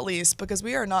but not least, because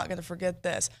we are not going to forget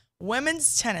this,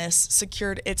 women's tennis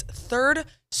secured its 3rd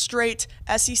straight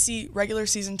SEC regular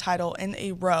season title in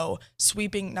a row,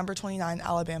 sweeping number 29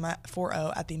 Alabama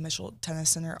 4-0 at the Mitchell Tennis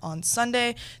Center on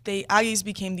Sunday. The Aggies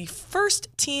became the first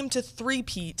team to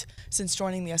three-peat since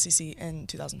joining the SEC in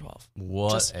 2012.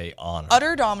 What an honor.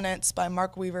 Utter dominance by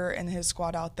Mark Weaver and his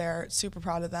squad out there. Super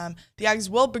proud of them. The Aggies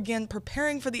will begin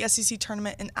preparing for the SEC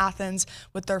tournament in Athens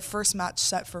with their first match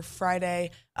set for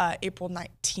Friday, April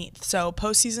 19th. So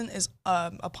postseason is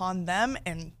upon them,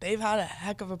 and they've had a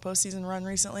heck of a postseason run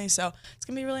recently. So it's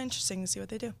going to be really interesting to see what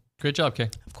they do. Great job, Kay.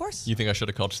 Of course. You think I should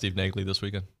have called Steve Naegeli this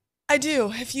weekend? I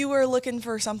do. If you were looking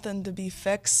for something to be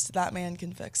fixed, that man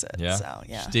can fix it. Yeah. So,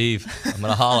 yeah. Steve, I'm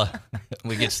going to holla.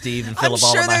 We get Steve and Philip all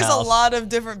I'm at sure my there's house. a lot of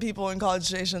different people in College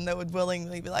Station that would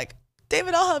willingly be like,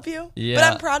 David, I'll help you. Yeah. But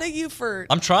I'm proud of you for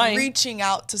I'm trying. reaching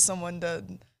out to someone to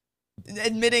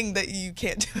admitting that you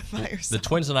can't do it by yourself. The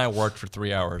twins and I worked for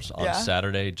 3 hours on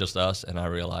Saturday, just us, and I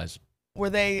realized. Were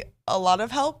they a lot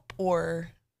of help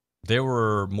or? They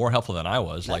were more helpful than I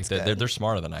was. That's like they're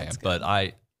smarter than I am. But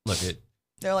I look.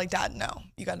 They're like, Dad, no,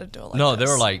 you got to do it like No, this.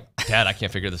 they were like, Dad, I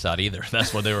can't figure this out either.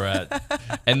 That's what they were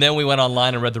at. And then we went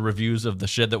online and read the reviews of the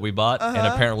shed that we bought, and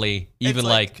apparently even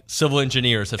like civil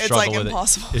engineers have struggled with it. It's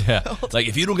like impossible. Yeah, like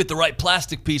if you don't get the right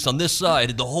plastic piece on this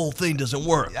side, the whole thing doesn't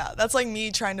work. Yeah, that's like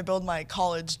me trying to build my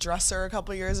college dresser a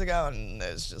couple years ago, and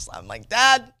it's just I'm like,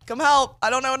 Dad, come help! I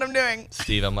don't know what I'm doing.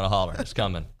 Steve, I'm gonna holler. It's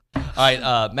coming. All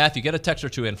right, Matthew, get a text or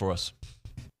two in for us.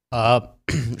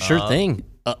 Sure thing.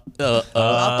 Not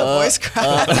the voice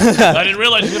crack. I didn't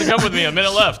realize you were going to come with me. A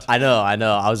minute left. I know.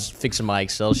 I was fixing my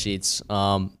Excel sheets.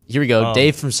 Here we go.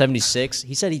 Dave from 76.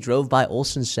 He said he drove by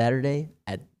Olson Saturday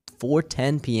at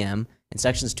 4:10 p.m. and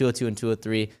sections 202 and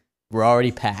 203 were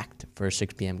already packed for a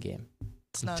 6 p.m. game.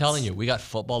 I'm telling you, we got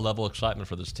football level excitement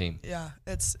for this team. Yeah,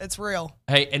 it's real.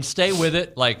 Hey, and stay with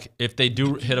it. Like, if they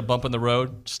do hit a bump in the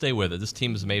road, stay with it. This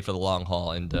team is made for the long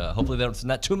haul, and hopefully there's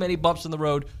not too many bumps in the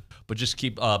road, but just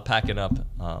keep packing up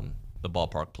the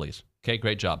ballpark, please. Okay,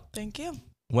 great job. Thank you.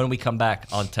 When we come back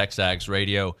on TexAgs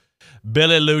Radio,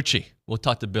 Billy Liucci. We'll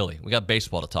talk to Billy. We got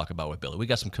baseball to talk about with Billy. We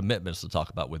got some commitments to talk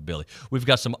about with Billy. We've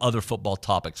got some other football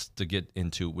topics to get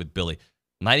into with Billy.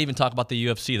 Might even talk about the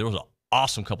UFC. There was an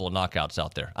awesome couple of knockouts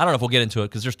out there. I don't know if we'll get into it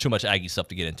because there's too much Aggie stuff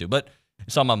to get into, but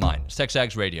it's on my mind. It's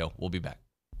TexAgs Radio. We'll be back.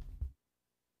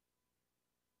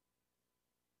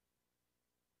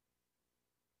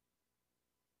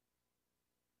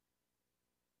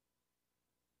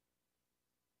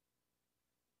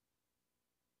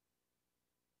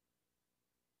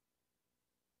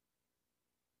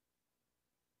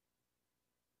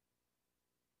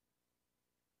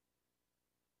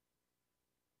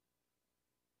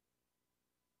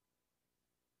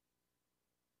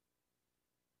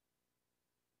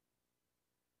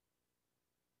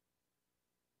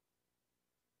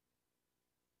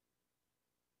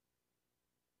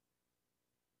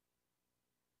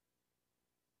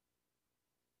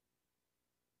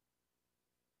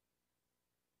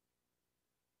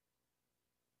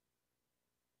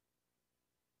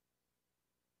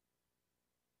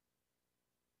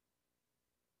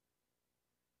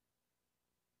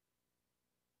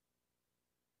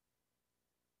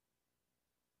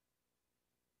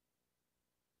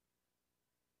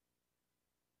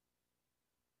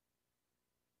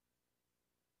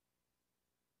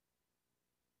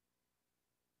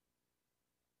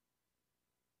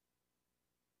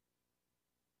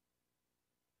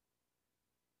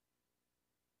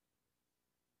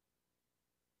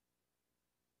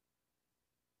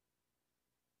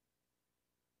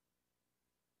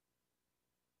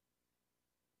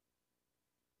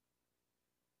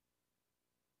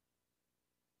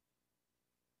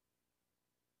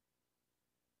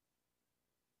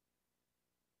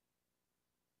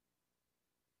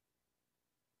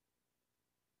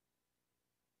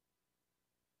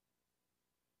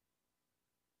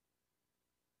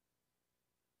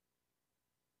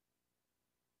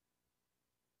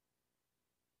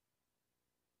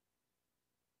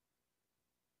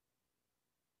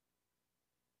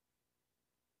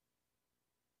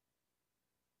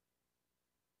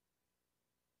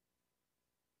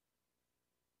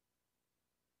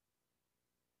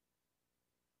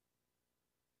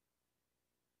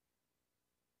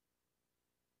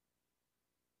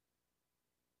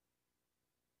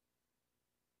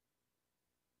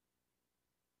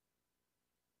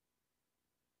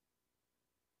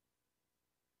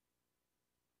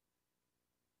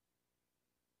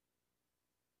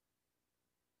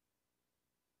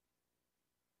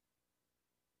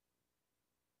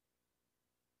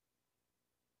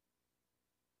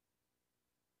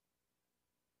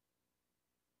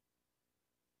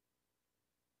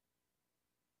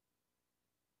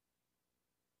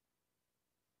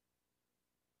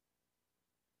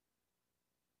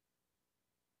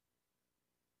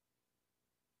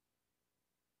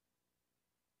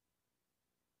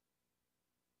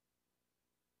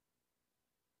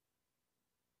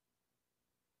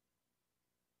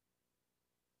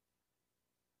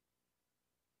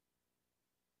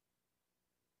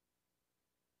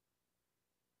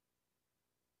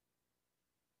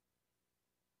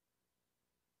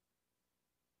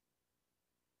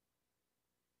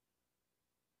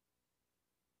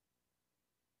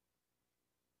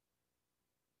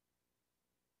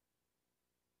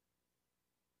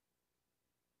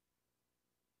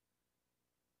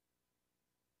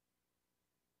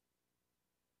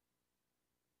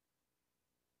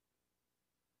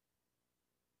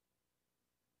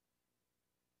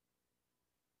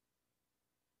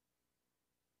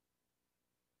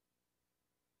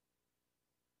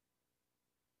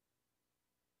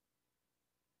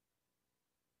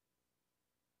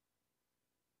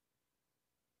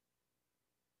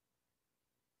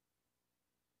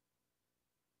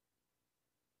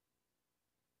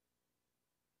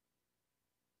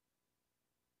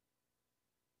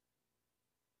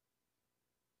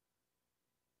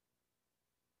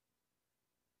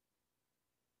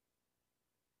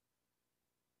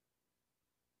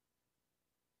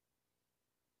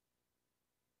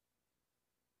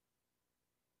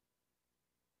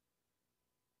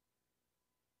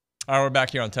 All right, we're back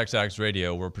here on TexAgs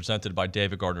Radio. We're presented by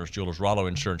David Gardner's Jewelers, Rollo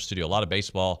Insurance Studio. A lot of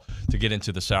baseball to get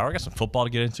into this hour. I got some football to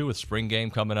get into with spring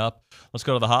game coming up. Let's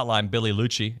go to the hotline. Billy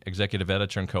Liucci, executive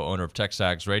editor and co-owner of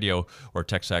TexAgs Radio, or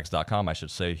TexAgs.com, I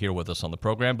should say, here with us on the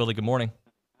program. Billy, good morning.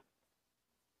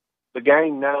 The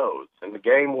game knows, and the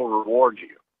game will reward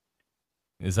you.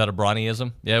 Is that a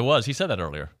Brauningism? Yeah, it was. He said that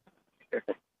earlier.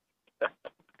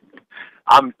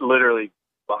 I'm literally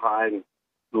behind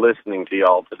listening to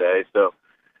y'all today, so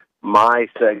my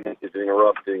segment is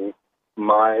interrupting.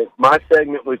 My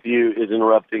segment with you is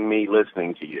interrupting me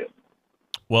listening to you.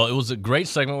 Well, it was a great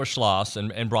segment with Schloss,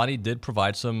 and Bronny did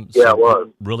provide some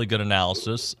really good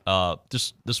analysis.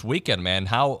 Just this weekend, man,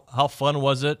 how fun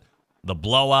was it? The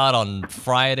blowout on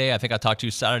Friday. I think I talked to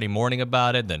you Saturday morning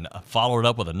about it, then followed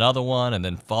up with another one, and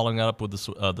then following up with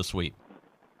the sweep.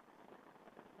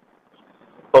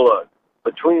 Well, look,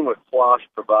 between what Schloss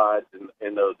provides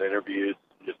in those interviews,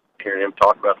 just hearing him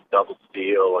talk about the double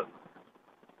steal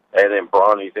and then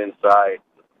Bronny's insight,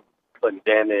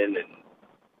 condemning,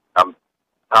 and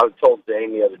I was told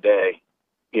Zane the other day,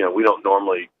 we don't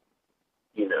normally,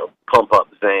 pump up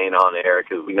Zane on air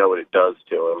because we know what it does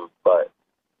to him, but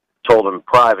told him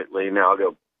privately, now I'll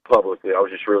go publicly, I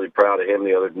was just really proud of him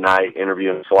the other night,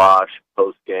 interviewing Slosh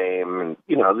post-game, and,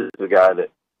 this is a guy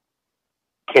that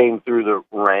came through the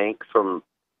ranks from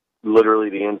literally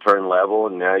the intern level,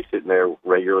 and now he's sitting there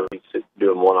regularly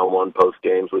doing one-on-one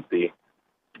post-games with the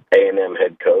A&M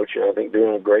head coach, and I think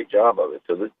doing a great job of it.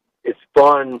 So it's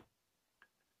fun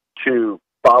to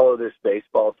follow this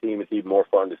baseball team. It's even more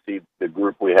fun to see the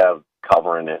group we have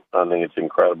covering it. I think it's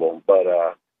incredible. But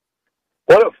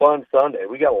what a fun Sunday.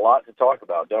 We got a lot to talk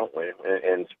about, don't we?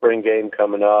 And spring game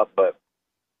coming up, but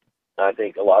I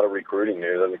think a lot of recruiting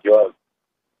news. I mean, you have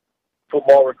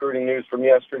football recruiting news from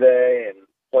yesterday and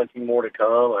plenty more to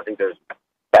come. I think there's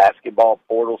basketball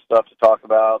portal stuff to talk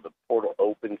about. The portal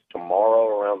opens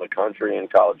tomorrow around the country in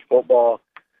college football.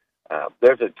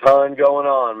 There's a ton going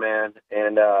on, man,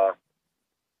 and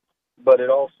but it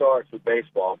all starts with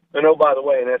baseball. And oh, by the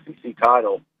way, an SEC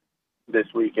title this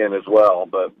weekend as well.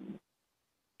 But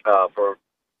for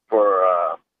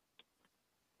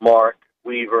Mark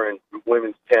Weaver and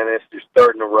women's tennis, there's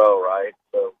third in a row, right?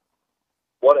 So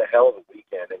what a hell of a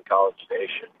weekend in College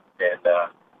Station,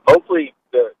 and hopefully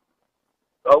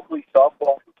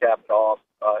softball can cap it off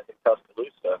in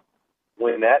Tuscaloosa.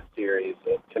 Win that series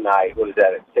tonight. What is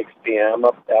that, at 6 p.m.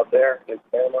 out there in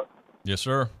Bama? Yes,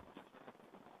 sir.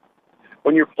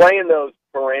 When you're playing those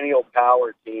perennial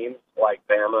power teams like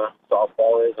Bama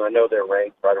softball is, and I know they're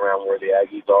ranked right around where the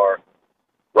Aggies are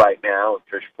right now,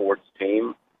 Trish Ford's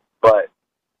team, but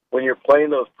when you're playing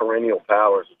those perennial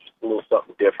powers, it's just a little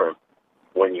something different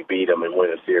when you beat them and win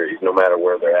a series, no matter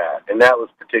where they're at. And that was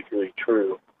particularly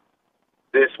true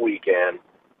this weekend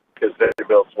because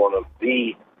Vanderbilt's one of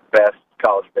the best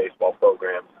college baseball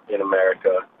programs in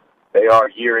America. They are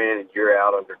year in and year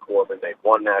out under Corbin. They've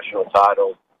won national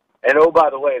titles. And, oh, by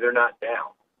the way, they're not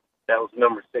down. That was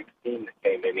number 16 that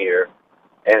came in here,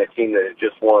 and a team that had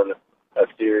just won a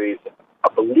series.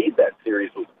 I believe that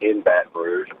series was in Baton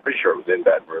Rouge. I'm pretty sure it was in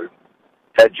Baton Rouge.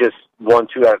 Had just won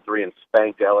 2 out of 3 and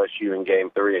spanked LSU in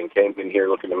Game 3 and came in here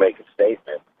looking to make a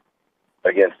statement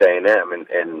against A&M.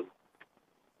 And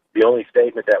the only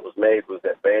statement that was made was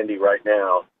that Vandy right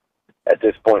now, at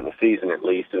this point in the season at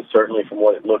least, and certainly from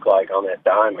what it looked like on that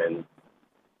diamond,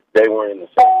 they weren't in the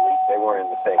same league. They weren't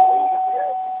in the same league as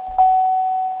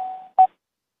the Aggies.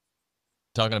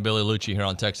 Talking to Billy Liucci here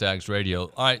on TexAgs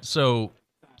Radio. All right, so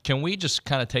can we just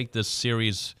kind of take this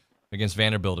series against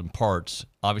Vanderbilt in parts?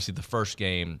 Obviously, the first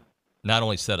game not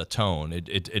only set a tone,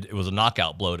 it was a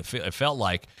knockout blow. It felt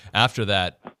like after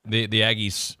that, the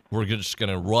Aggies were just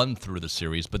going to run through the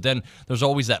series. But then there's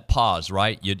always that pause,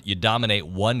 right? You dominate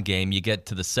one game, you get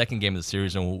to the second game of the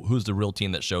series, and who's the real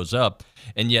team that shows up?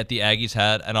 And yet the Aggies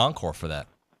had an encore for that.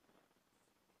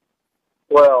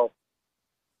 Well,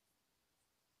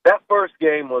 that first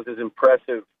game was as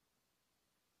impressive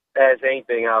as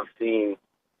anything I've seen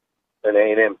an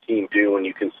A&M team do when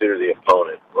you consider the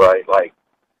opponent, right? Like,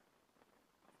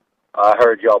 I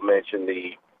heard y'all mention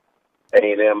the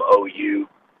A&M OU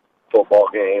football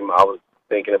game. I was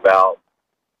thinking about,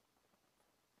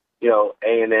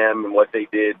 A&M and what they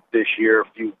did this year,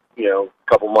 a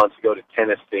couple months ago to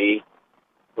Tennessee.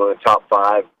 One of the top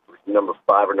 5, number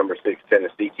 5 or number 6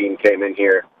 Tennessee team came in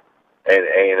here, and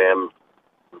A&M,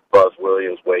 Buzz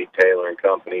Williams, Wade Taylor and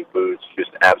company, Boots,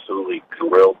 just absolutely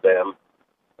drilled them,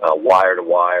 wire to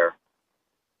wire.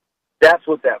 That's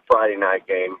what that Friday night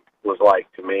game was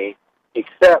like to me,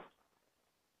 except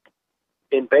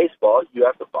in baseball, you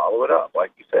have to follow it up.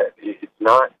 Like you said, it's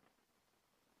not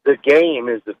 – the game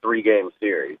is the 3-game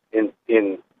series. In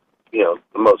in the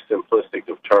most simplistic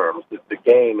of terms. The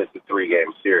game is a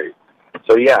 3-game series.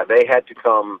 So, yeah, they had to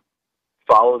come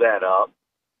follow that up.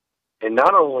 And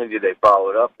not only did they follow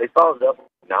it up, they followed it up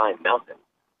 9-0,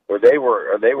 where they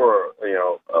were an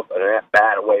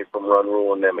at-bat away from run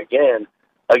ruling them again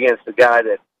against the guy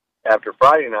that, after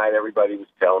Friday night, everybody was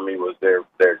telling me was their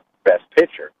best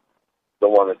pitcher, the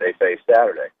one that they faced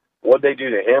Saturday. What'd they do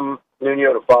to him,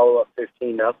 Nuño, to follow up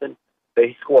 15-0?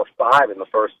 They scored 5 in the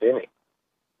first inning.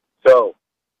 So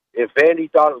if Vandy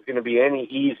thought it was going to be any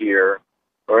easier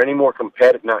or any more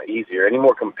competitive, not easier, any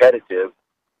more competitive,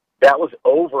 that was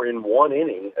over in 1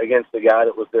 inning against the guy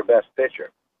that was their best pitcher.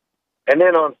 And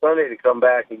then on Sunday to come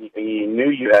back, and you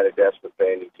knew you had a desperate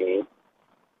Vandy team,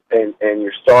 and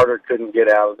your starter couldn't get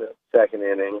out of the second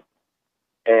inning,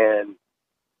 and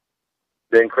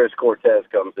then Chris Cortez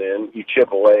comes in, you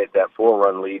chip away at that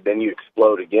 4-run lead, then you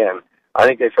explode again. I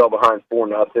think they fell behind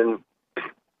 4-0,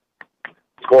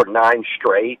 scored 9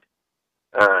 straight,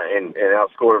 and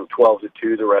outscored them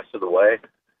 12-2 the rest of the way.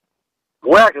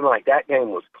 We're acting like that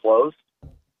game was close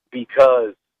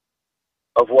because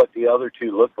of what the other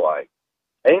two looked like.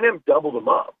 A&M doubled them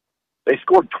up. They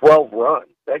scored 12 runs.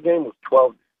 That game was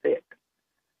 12-6.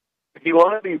 If you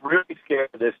want to be really scared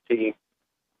of this team,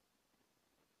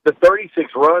 the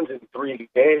 36 runs in 3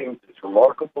 games is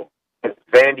remarkable. And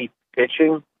Vandy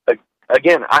pitching,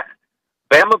 again,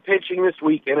 Bama pitching this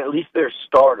weekend, at least their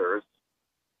starters,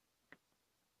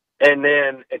 and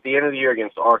then at the end of the year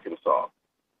against Arkansas.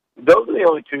 Those are the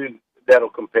only two that'll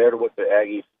compare to what the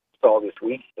Aggies saw this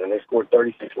week, and they scored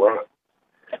 36 runs.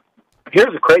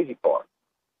 Here's the crazy part.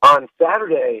 On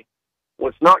Saturday,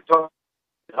 what's not tough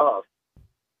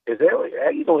is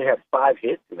Aggies only had 5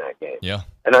 hits in that game. Yeah.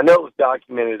 And I know it was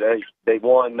documented that they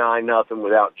won 9-0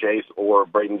 without Jace or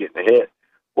Braden getting a hit.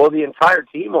 Well, the entire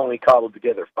team only cobbled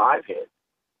together 5 hits,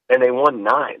 and they won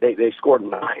 9. They scored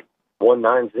 9, won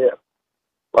 9-0.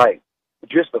 Like,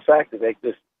 just the fact that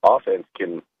this offense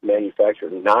can manufacture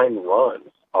 9 runs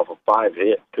off of 5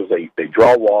 hits because they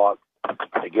draw walks,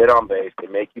 they get on base, they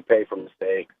make you pay for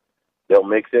mistakes, they'll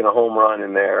mix in a home run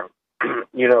in there,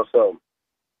 so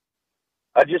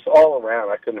all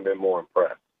around, I couldn't have been more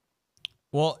impressed.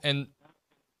 Well, and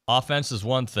offense is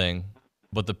one thing,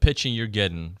 but the pitching you're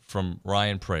getting from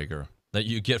Ryan Brauninger, that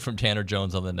you get from Tanner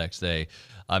Jones on the next day,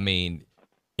 I mean,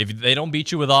 if they don't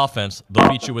beat you with offense, they'll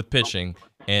beat you with pitching,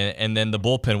 and then the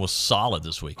bullpen was solid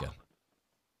this weekend.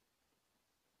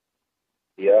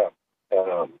 Yeah.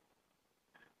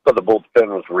 But the bullpen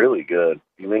was really good.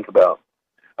 You think about,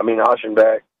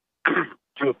 Oshtenbeck,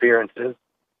 2 appearances.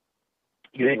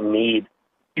 You didn't need,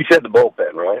 you said the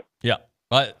bullpen, right? Yeah.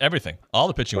 Everything. All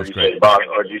the pitching was Or great.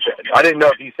 I didn't know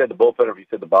if you said the bullpen or if you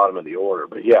said the bottom of the order.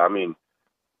 But, yeah,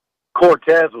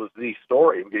 Cortez was the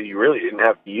story. You really didn't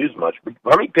have to use much.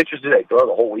 How many pitchers did they throw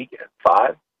the whole weekend?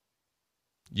 5?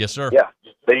 Yes, sir. Yeah.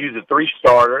 They used the 3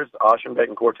 starters, Oshtenbeck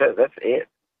and Cortez. That's it.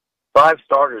 5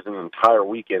 starters in an entire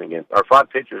weekend or 5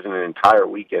 pitchers in an entire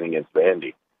weekend against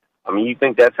Vandy. You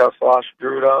think that's how Slosh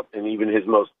drew it up? And even his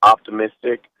most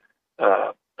optimistic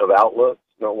of outlooks?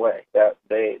 No way. That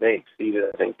they exceeded,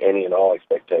 I think, any and all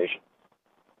expectations.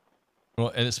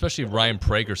 Well, and especially Ryan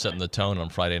Brauninger setting the tone on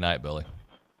Friday night, Billy.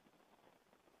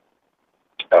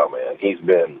 Oh man, he's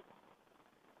been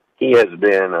pitching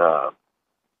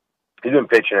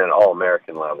at an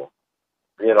All-American level,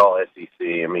 at all SEC.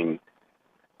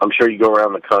 I'm sure you go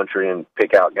around the country and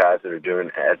pick out guys that are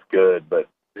doing as good, but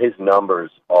his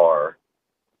numbers are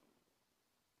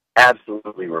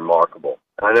absolutely remarkable.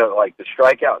 I know, the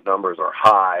strikeout numbers are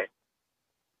high,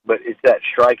 but it's that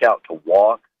strikeout to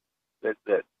walk that's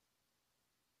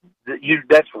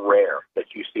rare that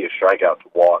you see a strikeout to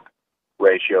walk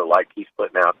ratio like he's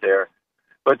putting out there.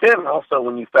 But then also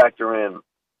when you factor in,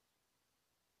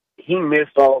 he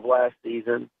missed all of last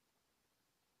season.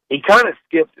 He kind of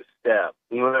skipped a step.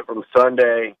 He went from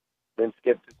Sunday, then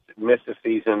missed a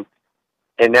season.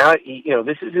 And now,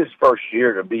 this is his first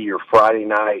year to be your Friday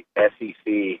night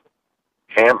SEC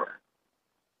hammer.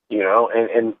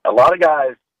 And a lot of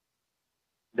guys,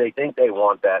 they think they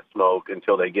want that smoke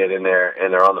until they get in there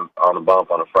and they're on the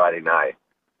bump on a Friday night,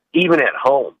 even at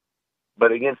home.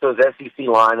 But against those SEC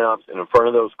lineups and in front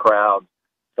of those crowds,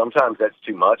 sometimes that's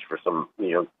too much for some,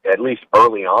 at least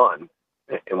early on,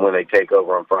 and when they take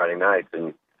over on Friday nights.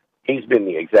 And he's been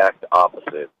the exact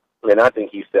opposite. And I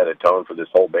think he set a tone for this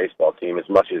whole baseball team as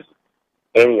much as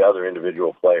any other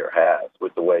individual player has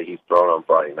with the way he's thrown on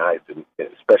Friday nights, and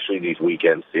especially these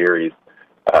weekend series,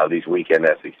 these weekend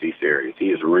SEC series. He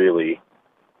has really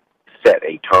set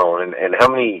a tone. And how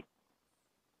many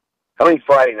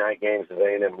Friday night games has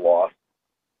A&M lost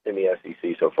in the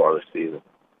SEC so far this season?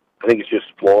 I think it's just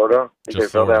Florida. I think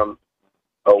Just they fell Florida. down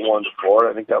 0-1 to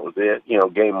Florida. I think that was it.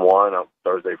 Game one on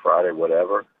Thursday, Friday,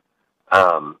 whatever.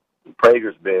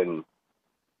 Prager's been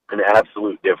an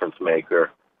absolute difference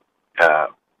maker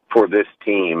for this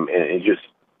team, and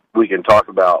we can talk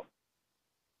about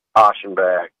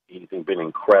Aschenbeck. He's been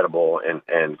incredible,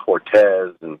 and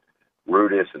Cortez and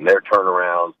Rudis and their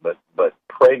turnarounds, but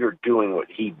Prager doing what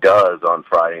he does on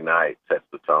Friday night sets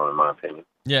the tone, in my opinion.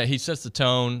 Yeah, he sets the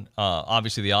tone.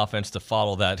 Obviously, the offense to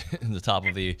follow that in the top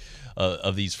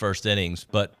of these first innings.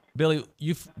 But Billy,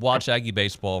 you've watched Aggie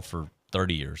baseball for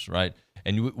 30 years, right?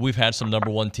 And we've had some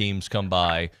number one teams come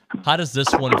by. How does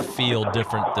this one feel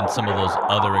different than some of those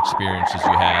other experiences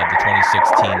you had? The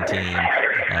 2016 team,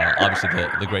 obviously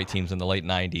the great teams in the late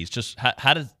 90s. Just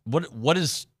what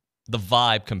is the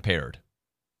vibe compared?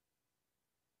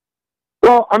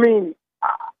 Well, I mean,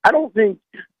 I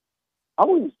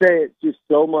wouldn't say it's just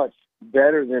so much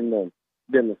better than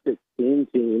the 16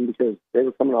 team, because they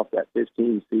were coming off that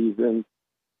 15 season,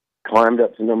 climbed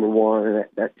up to number one, and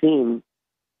that team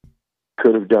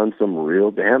could have done some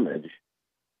real damage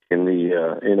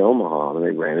in Omaha, and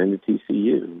they ran into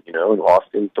TCU, and lost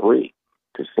in 3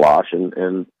 to Slosh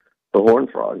and the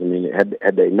Horned Frogs. I mean,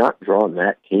 had they not drawn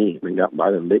that team and gotten by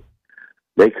them,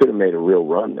 they could have made a real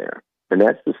run there. And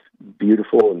that's the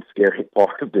beautiful and scary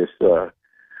part of this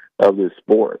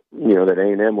sport. That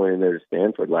A&M went in there to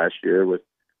Stanford last year with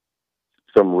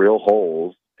some real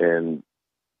holes and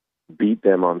beat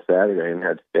them on Saturday, and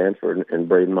had Stanford and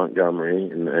Braden Montgomery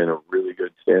and a really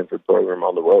good Stanford program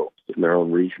on the ropes in their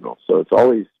own regional. So it's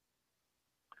always,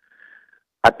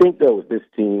 I think though, with this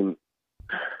team,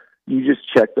 you just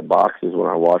check the boxes when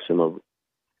I watch them of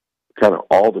kind of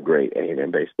all the great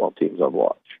A&M baseball teams I've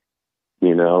watched,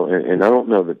 and I don't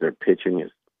know that their pitching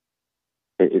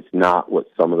it's not what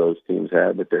some of those teams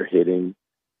had, but their hitting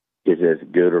is as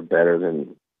good or better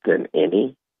than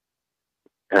any.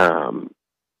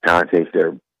 I think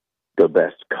they're the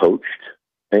best coached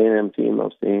A&M team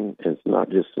I've seen. And it's not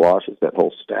just Slosh, it's that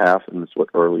whole staff, and it's what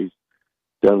Early's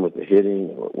done with the hitting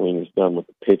and what Wiener's done with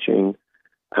the pitching.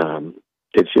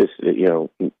 It's just,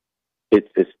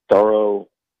 it's thorough.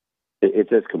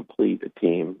 It's as complete a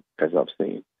team as I've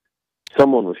seen.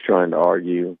 Someone was trying to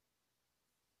argue,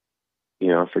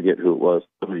 I forget who it was,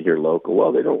 somebody here local,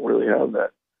 well, they don't really have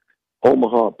that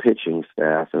Omaha pitching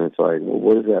staff. And it's like, well,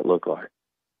 what does that look like?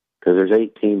 Because there's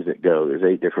 8 teams that go. There's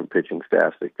 8 different pitching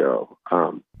staffs that go.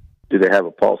 Do they have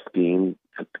a Paul Skeens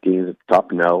at the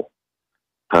top? No.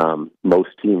 Most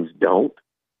teams don't.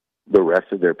 The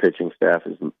rest of their pitching staff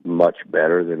is much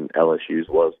better than LSU's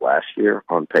was last year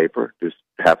on paper, just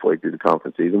halfway through the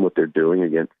conference season, what they're doing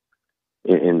against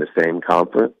in the same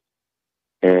conference.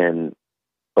 And,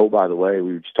 oh, by the way,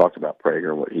 we just talked about Prager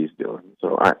and what he's doing.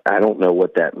 So I don't know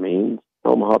what that means,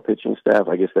 Omaha pitching staff.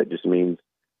 I guess that just means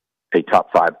a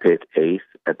top 5 pick ace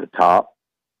at the top,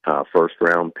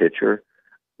 first-round pitcher.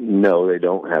 No, they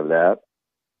don't have that.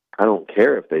 I don't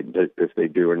care if they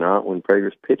do or not when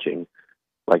Prager's pitching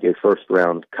like a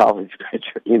first-round college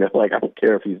pitcher. I don't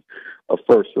care if he's a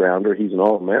first-rounder. He's an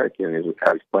All-American is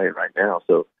how he's playing right now.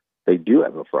 So they do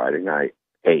have a Friday night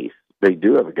ace. They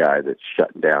do have a guy that's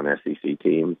shutting down SEC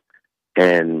teams,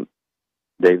 and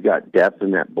they've got depth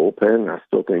in that bullpen. I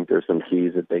still think there's some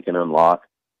keys that they can unlock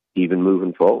even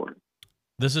moving forward.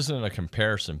 This isn't a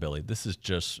comparison, Billy. This is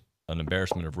just an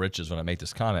embarrassment of riches when I make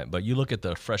this comment. But you look at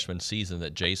the freshman season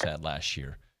that Jace had last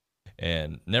year,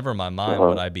 and never in my mind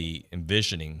would I be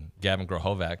envisioning Gavin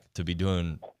Grohovac to be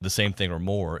doing the same thing or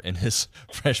more in his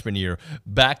freshman year.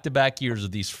 Back-to-back years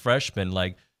of these freshmen,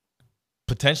 like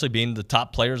potentially being the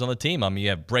top players on the team. I mean, you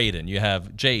have Braden, you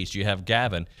have Jace, you have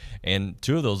Gavin, and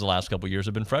 2 of those the last couple of years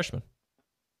have been freshmen.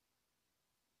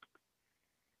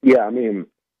 Yeah, I mean,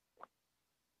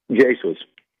 Jace was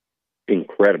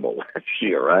incredible last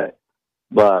year, right?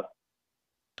 But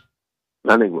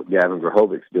I think what Gavin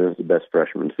Grohovic's doing is the best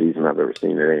freshman season I've ever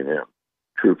seen at A&M.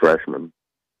 True freshman.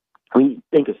 I mean,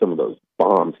 think of some of those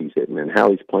bombs he's hitting and how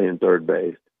he's playing third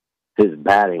base, his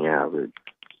batting average,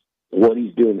 what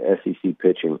he's doing to SEC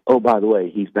pitching. Oh, by the way,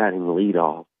 he's batting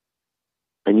leadoff.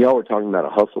 And y'all were talking about a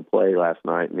hustle play last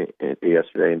night and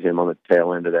yesterday and him on the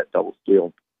tail end of that double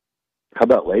steal. How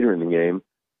about later in the game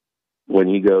when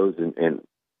he goes and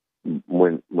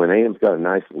when A&M's got a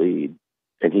nice lead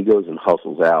and he goes and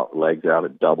hustles out, legs out a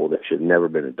double that should have never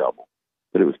been a double.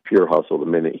 But it was pure hustle the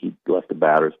minute he left the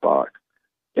batter's box.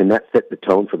 And that set the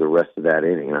tone for the rest of that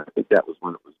inning. And I think that was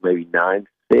when it was maybe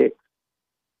 9-6.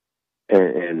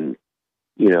 And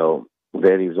you know,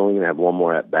 then he was only going to have one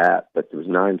more at bat, but it was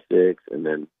 9-6, and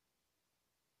then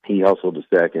he hustled to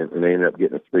second, and they ended up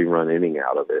getting a 3-run inning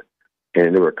out of it.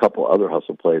 And there were a couple other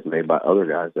hustle plays made by other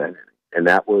guys that, and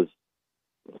that was,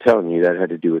 I'm telling you, that had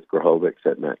to do with Grahovic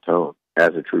setting that tone as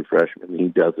a true freshman. He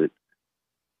does it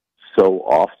so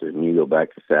often. You go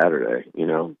back to Saturday,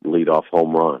 lead off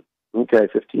home run. Okay,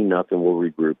 15-0, we'll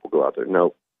regroup, we'll go out there.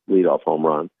 Nope, lead off home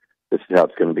run. This is how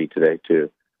it's going to be today too.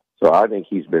 So I think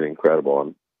he's been incredible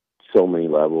on so many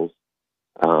levels.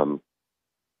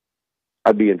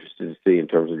 I'd be interested to see in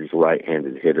terms of just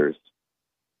right-handed hitters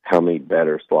how many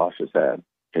better Slosh has had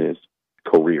in his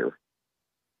career.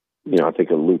 I think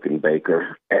of Luke and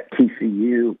Baker at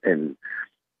TCU, and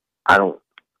I don't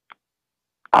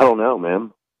know,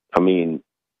 man. I mean,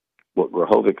 what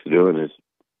Grahovic's doing is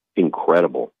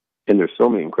incredible, and there's so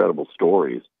many incredible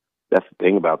stories. That's the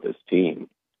thing about this team.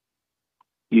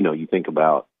 You think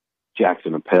about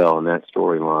Jackson Appel and that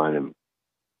storyline, and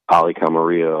Ali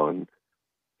Camarillo, and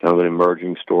kind of an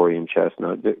emerging story in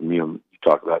Chestnut. You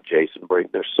talk about Jason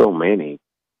Brink. There's so many,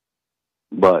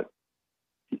 but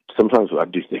sometimes I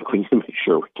do think we need to make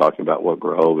sure we're talking about what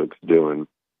Grahovic's doing,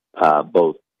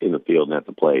 both in the field and at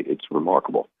the plate. It's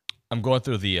remarkable. I'm going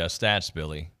through the stats,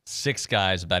 Billy. 6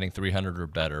 guys batting 300 or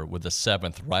better, with the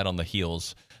 7th right on the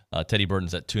heels. Teddy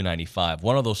Burton's at 295.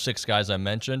 One of those 6 guys I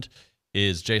mentioned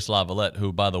is Jace Lavalette,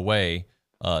 who, by the way,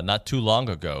 not too long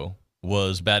ago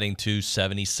was batting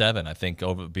 277, I think,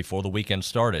 before the weekend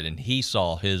started, and he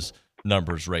saw his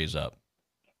numbers raise up.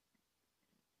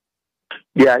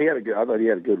 Yeah, I thought he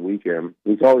had a good weekend.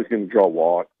 He's always going to draw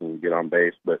walks and get on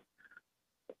base, but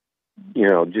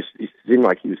it seemed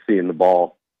like he was seeing the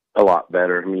ball a lot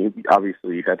better. I mean,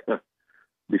 obviously you had to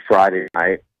be Friday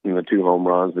night, 2 home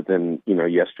runs, but then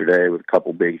yesterday with a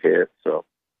couple big hits. So,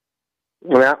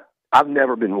 I've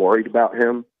never been worried about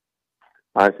him.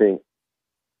 I think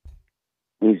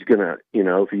he's gonna,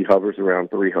 if he hovers around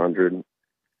 300,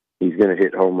 he's gonna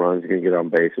hit home runs. He's gonna get on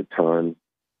base a ton,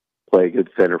 play good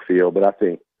center field. But I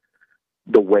think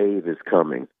the wave is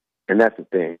coming, and that's the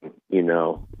thing. You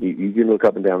can look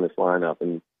up and down this lineup,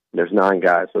 and there's 9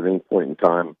 guys. So at any point in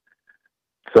time,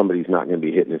 somebody's not going to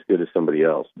be hitting as good as somebody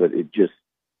else. But it just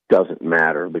doesn't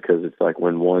matter, because it's like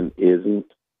when one isn't,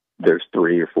 there's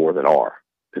 3 or 4 that are,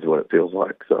 is what it feels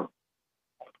like. So.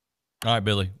 All right,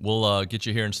 Billy. We'll get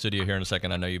you here in studio here in a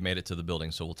second. I know you made it to the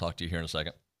building, so we'll talk to you here in a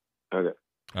second. Okay.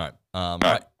 All right. All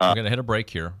right. We're going to hit a break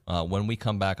here. When we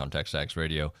come back on TexAgs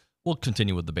Radio, we'll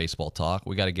continue with the baseball talk.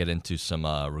 We got to get into some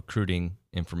recruiting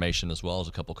information, as well as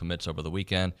a couple commits over the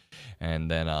weekend.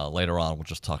 And then later on, we'll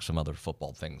just talk some other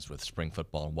football things with spring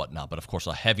football and whatnot. But, of course,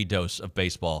 a heavy dose of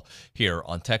baseball here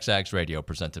on TexAgs Radio,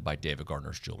 presented by David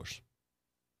Gardner's Jewelers.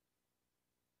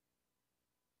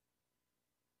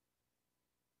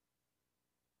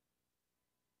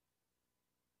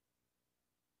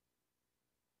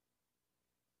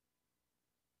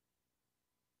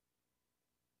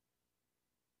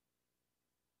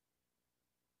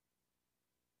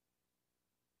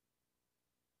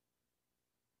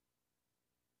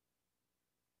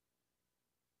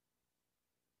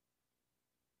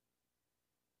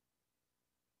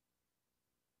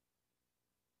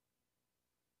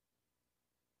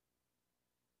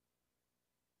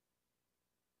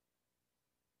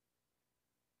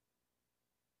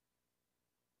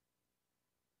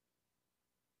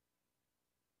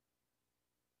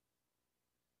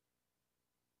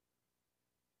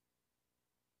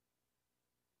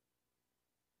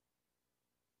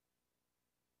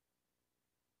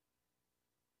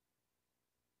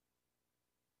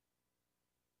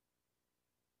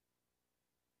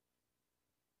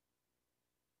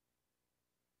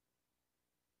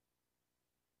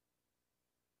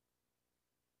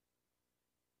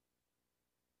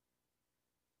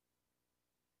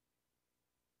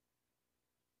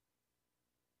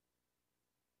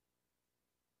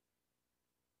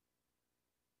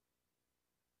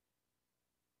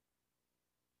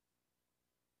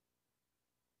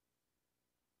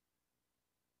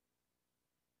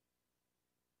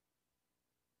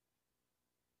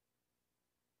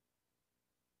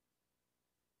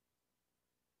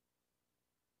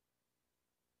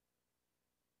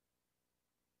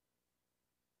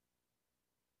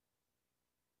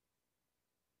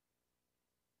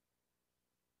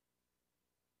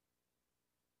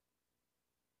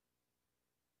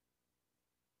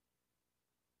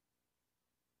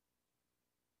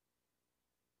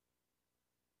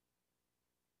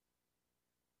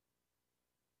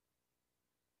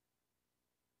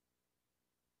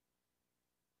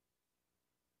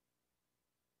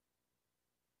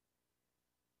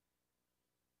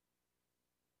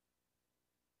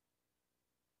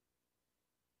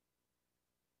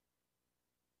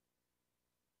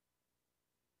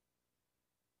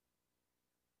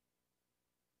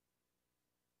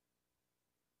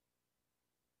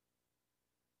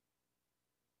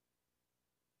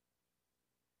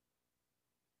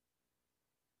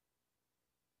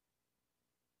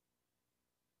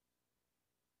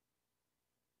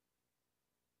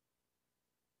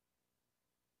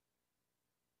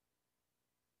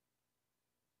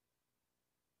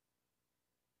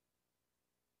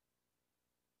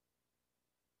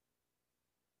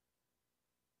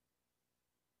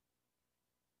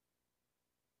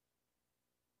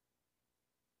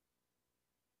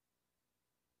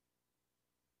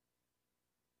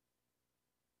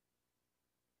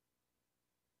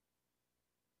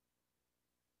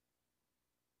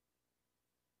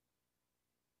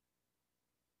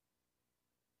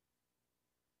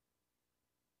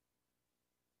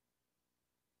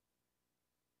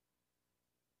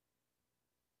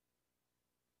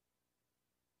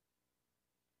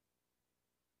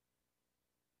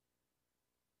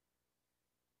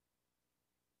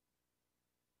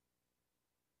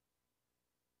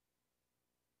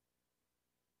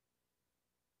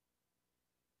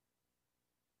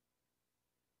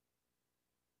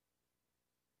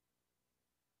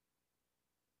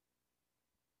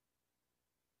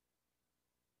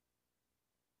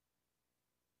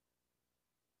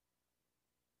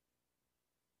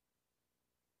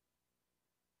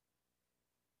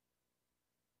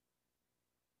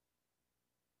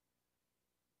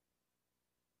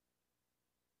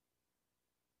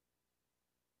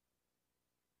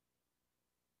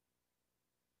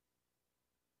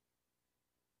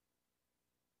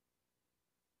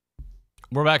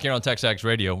 We're back here on TexAgs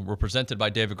Radio. We're presented by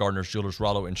David Gardner's Jewelers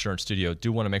Rollo Insurance Studio.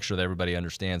 Do want to make sure that everybody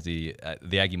understands the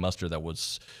Aggie muster that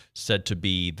was said to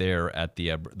be there at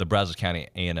the Brazos County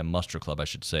A&M Muster Club, I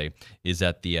should say, is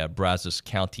at the Brazos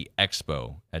County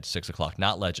Expo at 6 o'clock,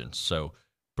 not Legends. So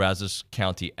Brazos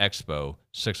County Expo,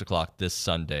 6 o'clock this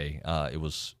Sunday. It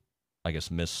was, I guess,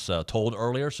 told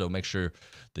earlier, so make sure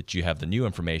that you have the new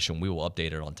information. We will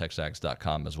update it on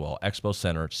texags.com as well. Expo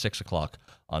Center at 6 o'clock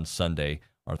on Sunday.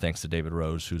 Our thanks to David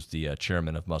Rhodes, who's the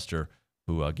chairman of Muster,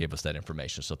 who gave us that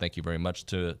information. So thank you very much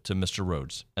to Mr.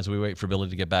 Rhodes. As we wait for Billy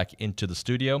to get back into the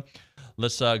studio,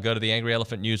 let's go to the Angry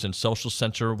Elephant News and Social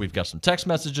Center. We've got some text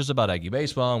messages about Aggie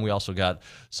baseball, and we also got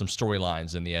some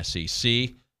storylines in the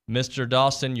SEC. Mr.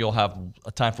 Dawson, you'll have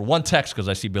a time for one text because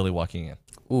I see Billy walking in.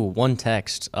 Ooh, one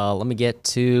text. Let me get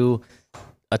to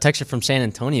a texter from San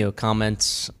Antonio.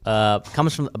 Comments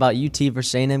from about UT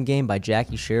versus A&M game by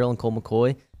Jackie Sherrill and Cole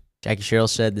McCoy. Jackie Sherrill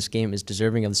said this game is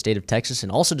deserving of the state of Texas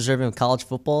and also deserving of college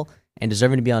football and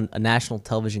deserving to be on a national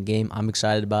television game. I'm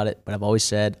excited about it, but I've always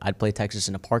said I'd play Texas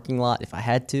in a parking lot if I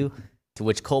had to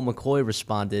which Cole McCoy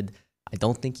responded, I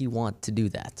don't think you want to do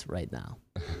that right now.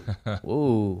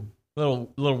 Ooh.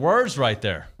 Little words right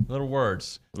there. Little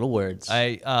words.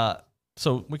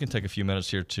 So we can take a few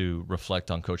minutes here to reflect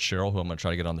on Coach Sherrill, who I'm going to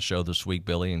try to get on the show this week,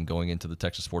 Billy, and going into the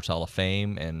Texas Sports Hall of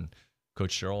Fame. And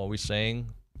Coach Sherrill always saying,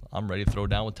 I'm ready to throw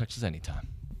down with Texas anytime.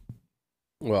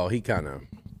 Well, I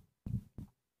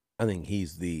think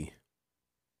he's the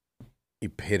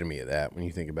epitome of that when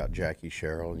you think about Jackie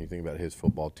Sherrill and you think about his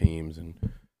football teams and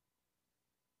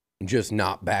just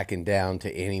not backing down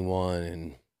to anyone.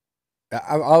 And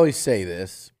I always say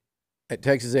this, at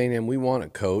Texas A&M, we want a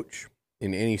coach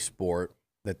in any sport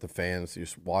that the fans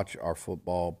just watch our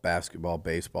football, basketball,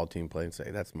 baseball team play and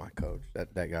say, that's my coach.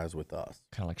 That guy's with us.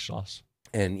 Kind of like Schloss.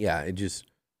 And, yeah,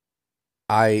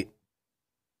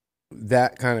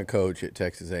 that kind of coach at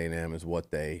Texas A&M is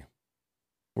what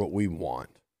we want.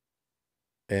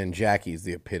 And Jackie's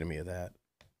the epitome of that.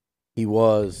 He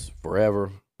was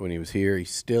forever when he was here. He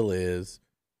still is.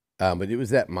 But it was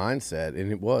that mindset,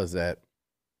 and it was that,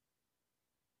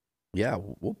 yeah,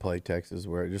 we'll play Texas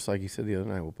where, just like he said the other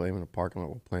night, we'll play him in a parking lot,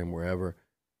 we'll play him wherever.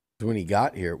 So when he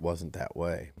got here, it wasn't that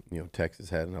way. Texas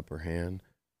had an upper hand.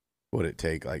 What did it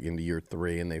take, like into year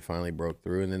 3, and they finally broke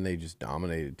through, and then they just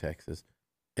dominated Texas.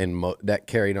 And that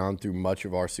carried on through much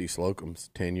of R.C. Slocum's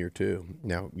tenure, too.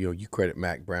 Now, you credit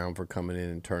Mac Brown for coming in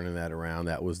and turning that around.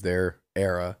 That was their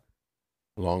era.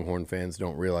 Longhorn fans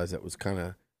don't realize that was kind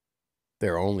of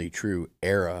their only true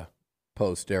era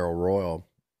post-Darrell Royal.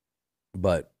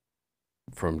 But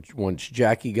from once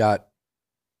Jackie got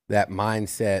that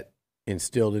mindset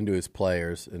instilled into his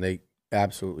players, and they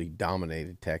absolutely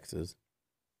dominated Texas,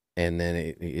 and then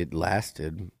it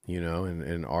lasted,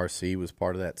 and RC was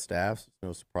part of that staff. So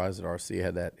no surprise that RC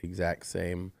had that exact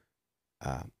same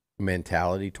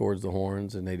mentality towards the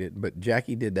Horns, and they did. But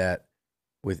Jackie did that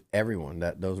with everyone.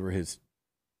 That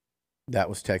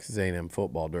was Texas A&M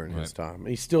football during his time.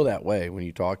 He's still that way when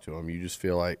you talk to him. You just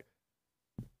feel like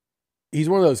he's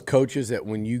one of those coaches that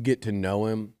when you get to know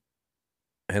him,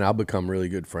 and I've become really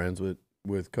good friends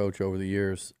with Coach over the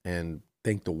years and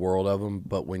think the world of him,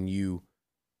 but when you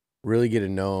really get to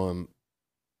know him,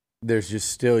 there's just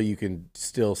still, you can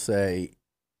still say,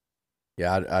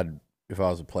 yeah, I'd if I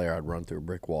was a player, I'd run through a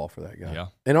brick wall for that guy. Yeah.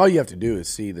 And all you have to do is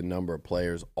see the number of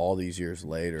players all these years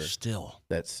later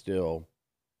that still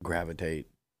gravitate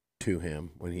to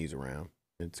him when he's around.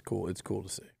 It's cool. It's cool to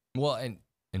see. Well, and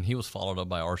he was followed up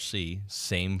by RC,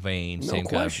 same vein, same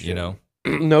question. kind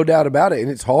of, No doubt about it.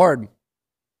 And it's hard.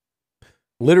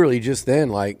 Literally just then,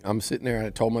 like, I'm sitting there and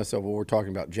I told myself, well, we're talking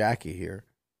about Jackie here.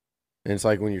 And it's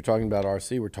like when you're talking about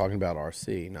RC, we're talking about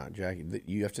RC, not Jackie.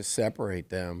 You have to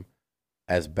separate them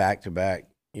as back-to-back,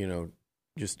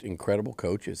 just incredible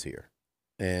coaches here.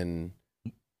 And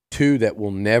two that will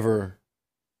never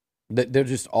 – they'll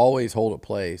just always hold a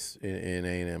place in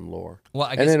A&M lore. Well,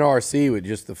 and then RC with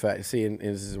just the fact – see, and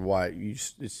this is why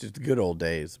it's just the good old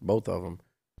days, both of them.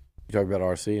 You talk about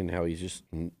RC and how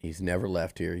he's never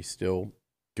left here. He's still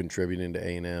contributing to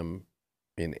A&M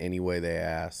in any way they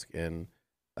ask. And –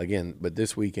 again, but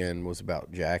this weekend was about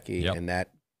Jackie and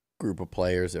that group of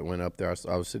players that went up there.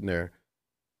 I was sitting there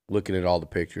looking at all the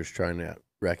pictures, trying to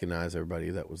recognize everybody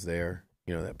that was there,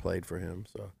 that played for him.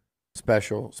 So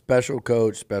special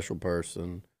coach, special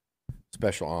person,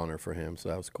 special honor for him. So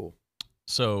that was cool.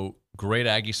 So great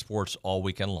Aggie sports all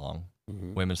weekend long.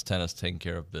 Mm-hmm. Women's tennis taking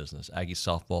care of business. Aggie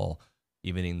softball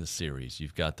evening the series.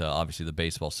 You've got obviously the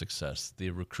baseball success,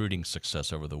 the recruiting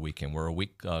success over the weekend. We're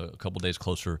a couple days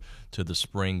closer to the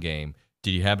spring game.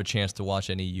 Did you have a chance to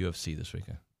watch any UFC this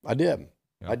weekend? I did.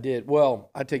 Yeah. I did. Well,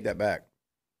 I take that back.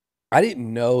 I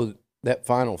didn't know that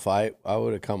final fight. I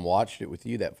would have come watched it with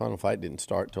you. That final fight didn't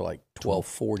start till like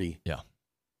 12:40. Yeah.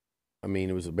 I mean,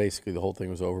 it was basically the whole thing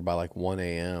was over by like 1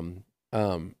 a.m.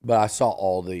 But I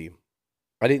saw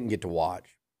I didn't get to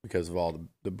watch because of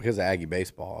because of Aggie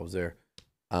baseball. I was there.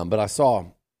 But I saw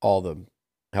how all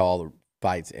the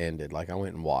fights ended. Like I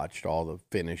went and watched all the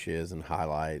finishes and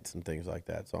highlights and things like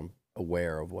that. So I'm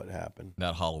aware of what happened.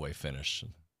 That Holloway finish,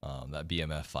 that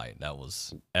BMF fight, that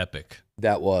was epic.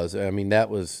 That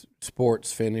was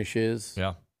sports finishes.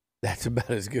 Yeah. That's about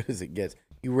as good as it gets.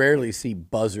 You rarely see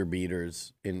buzzer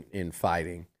beaters in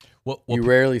fighting. You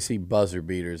rarely see buzzer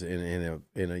beaters in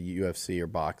a UFC or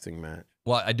boxing match.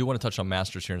 Well, I do want to touch on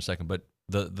Masters here in a second, but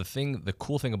the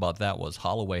cool thing about that was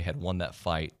Holloway had won that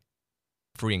fight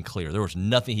free and clear. There was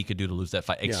nothing he could do to lose that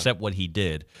fight except what he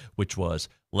did, which was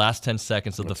last 10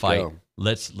 seconds of the fight.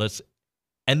 Let's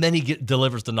and then he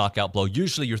delivers the knockout blow.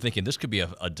 Usually you're thinking this could be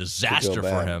a disaster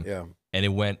for him. Yeah. And it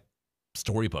went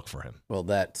storybook for him. Well,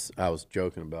 I was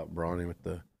joking about Brauninger with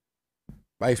the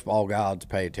baseball gods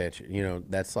pay attention. You know,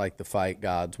 that's like the fight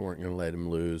gods weren't going to let him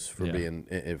lose for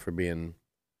being,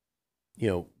 you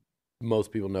know,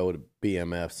 most people know what a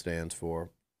BMF stands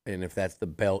for. And if that's the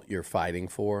belt you're fighting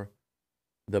for,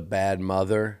 the bad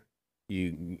mother,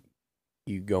 you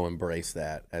go embrace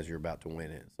that as you're about to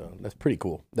win it. So that's pretty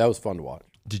cool. That was fun to watch.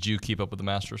 Did you keep up with the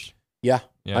Masters? Yeah.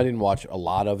 I didn't watch a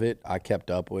lot of it. I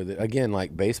kept up with it. Again,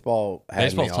 like baseball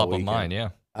had me all top weekend. of mind, yeah.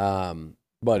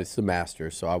 But it's the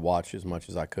Masters, so I watched as much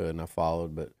as I could, and I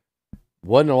followed, but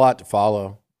wasn't a lot to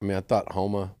follow. I mean, I thought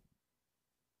Homa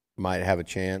might have a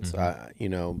chance.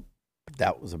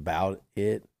 That was about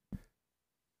it.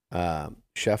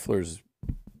 Scheffler's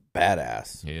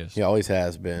badass. He is. He always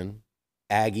has been.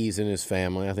 Aggie's in his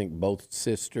family. I think both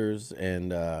sisters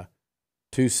and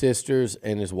 2 sisters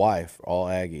and his wife, all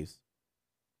Aggies.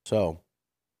 So,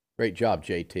 great job,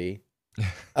 JT.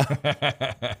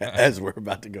 As we're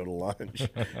about to go to lunch,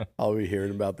 I'll be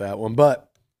hearing about that one.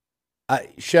 But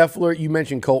Scheffler, you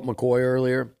mentioned Colt McCoy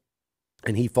earlier,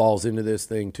 and he falls into this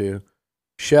thing too.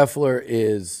 Scheffler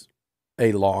is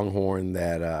a Longhorn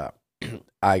that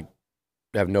I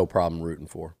have no problem rooting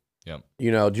for. Yep.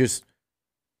 You know, just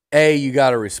you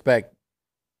got to respect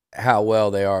how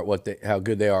well they are at how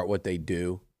good they are at what they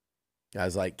do.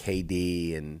 Guys like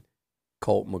KD and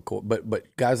Colt McCoy,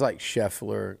 but guys like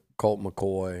Scheffler, Colt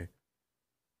McCoy,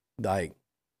 like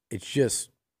it's just,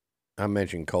 I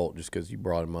mentioned Colt just because you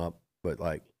brought him up, but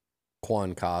like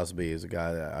Quan Cosby is a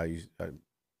guy that I've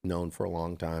known for a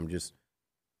long time. Just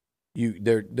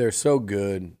they're so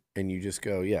good, and you just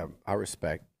go, yeah, I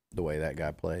respect the way that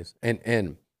guy plays. And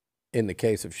in the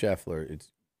case of Scheffler,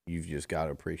 you've just got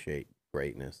to appreciate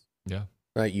greatness. Yeah,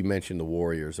 like you mentioned the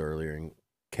Warriors earlier, and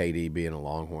KD being a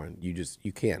Longhorn.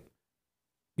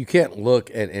 You can't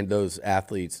look at those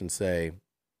athletes and say,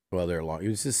 well, they're long. It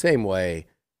was the same way,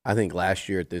 I think, last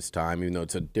year at this time, even though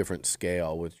it's a different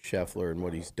scale with Scheffler and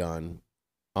what he's done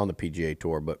on the PGA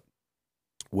Tour, but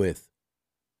with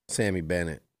Sammy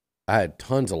Bennett, I had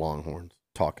tons of Longhorns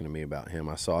talking to me about him.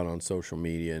 I saw it on social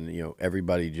media, and,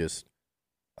 everybody just,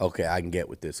 okay, I can get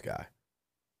with this guy.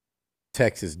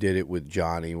 Texas did it with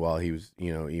Johnny while he was,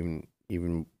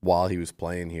 even while he was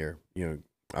playing here.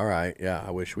 All right, yeah,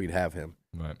 I wish we'd have him.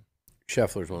 Right.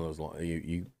 Scheffler's one of those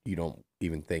you don't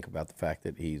even think about the fact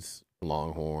that he's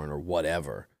Longhorn or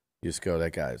whatever. You just go,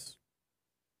 that guy's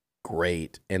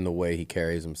great, and the way he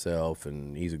carries himself,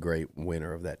 and he's a great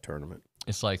winner of that tournament.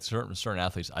 It's like certain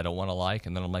athletes I don't want to like,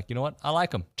 and then I'm like, you know what? I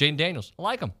like him. Jaden Daniels, I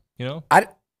like him.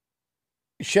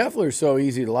 Scheffler's so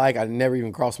easy to like. I never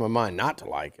even crossed my mind not to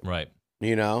like him. Right.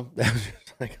 That was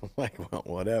just like, well,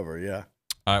 whatever, yeah.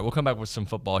 All right, we'll come back with some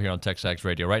football here on TexAgs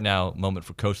Radio. Right now, moment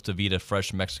for Costa Vida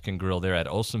Fresh Mexican Grill there at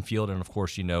Olson Field. And, of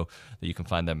course, you know that you can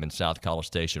find them in South College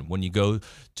Station. When you go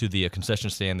to the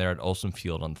concession stand there at Olson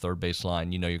Field on the third base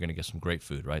line, you know you're going to get some great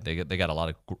food, right? They got a lot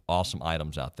of awesome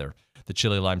items out there. The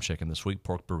chili lime chicken, the sweet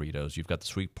pork burritos. You've got the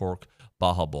sweet pork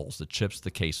Baja Bowls, the chips,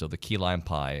 the queso, the key lime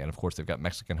pie, and, of course, they've got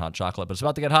Mexican hot chocolate. But it's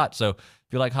about to get hot, so if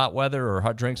you like hot weather or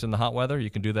hot drinks in the hot weather,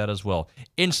 you can do that as well.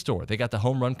 In-store, they got the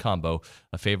home run combo,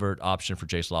 a favorite option for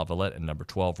Jace Lavalette and number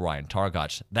 12, Ryan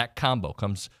Targach. That combo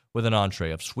comes with an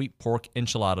entree of sweet pork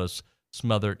enchiladas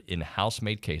smothered in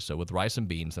house-made queso with rice and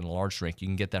beans and a large drink. You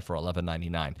can get that for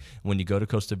 $11.99. When you go to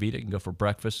Costa Vida, you can go for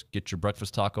breakfast, get your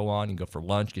breakfast taco on. You can go for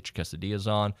lunch, get your quesadillas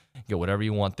on. Get whatever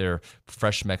you want there.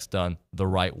 Fresh Mex done the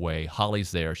right way.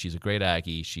 Holly's there. She's a great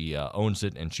Aggie. She owns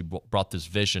it, and she brought this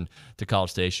vision to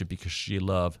College Station because she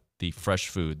loved the fresh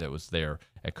food that was there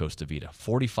at Costa Vida.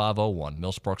 4501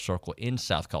 Mills Park Circle in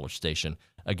South College Station.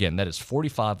 Again, that is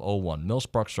 4501 Mills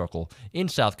Park Circle in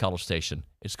South College Station.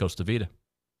 It's Costa Vida.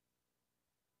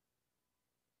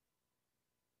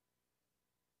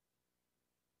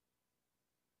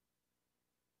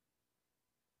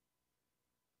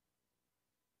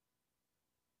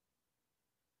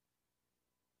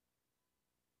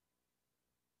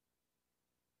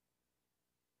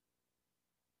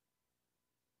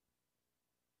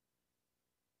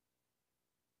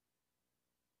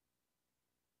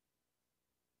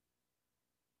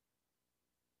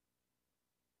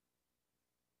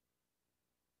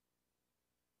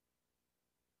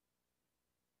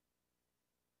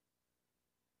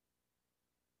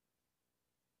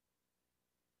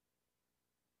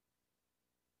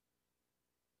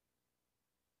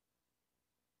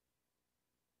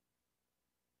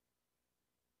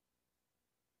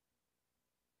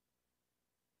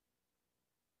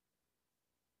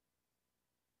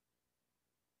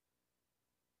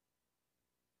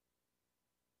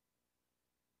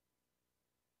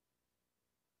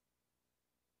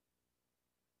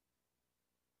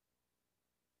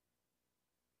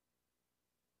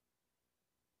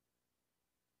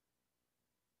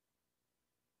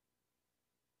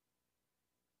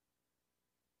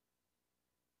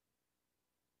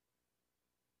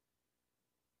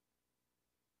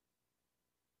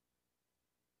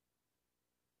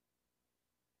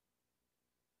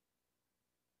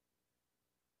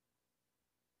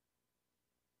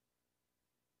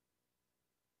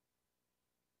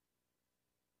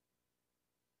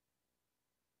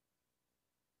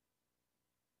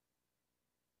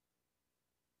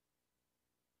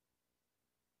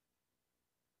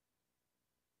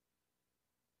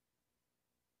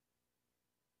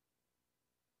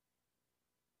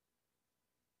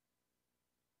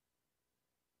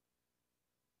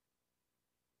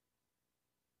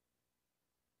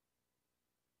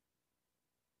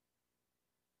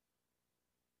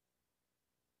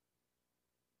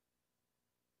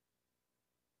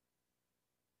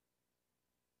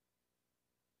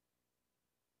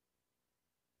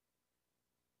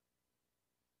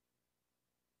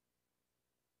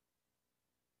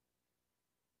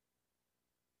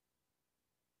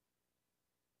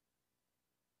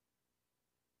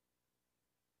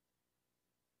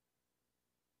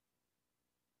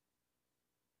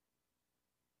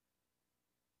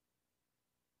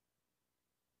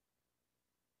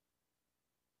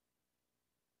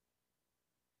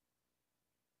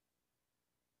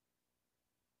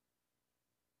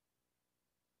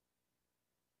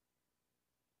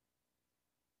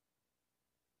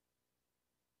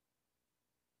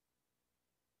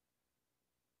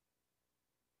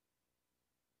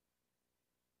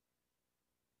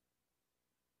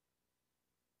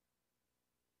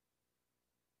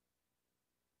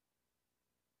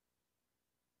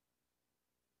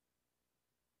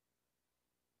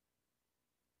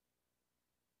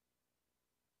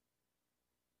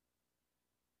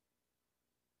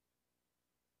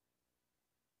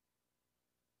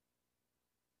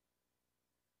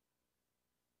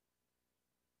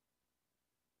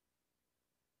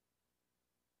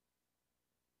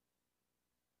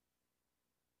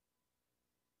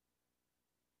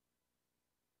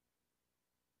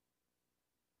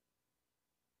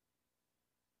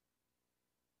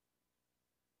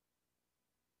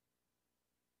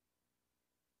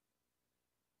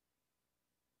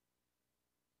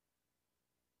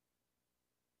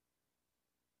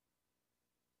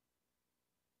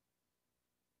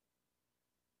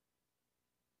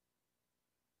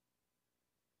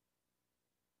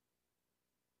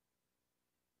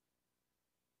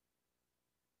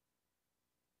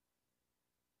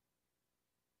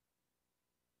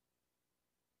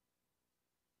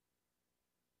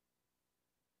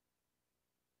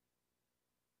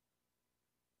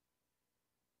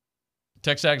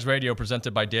 TexAgs Radio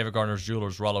presented by David Garner's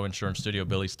Jewelers, Rollo Insurance Studio.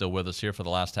 Billy's still with us here for the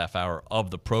last half hour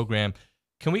of the program.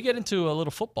 Can we get into a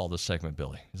little football this segment,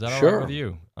 Billy? Is that all right with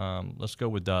you? Let's go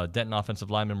with Denton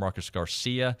offensive lineman Marcus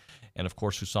Garcia and, of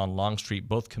course, Husan Longstreet,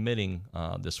 both committing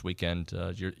this weekend.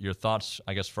 Your thoughts,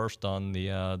 I guess, first on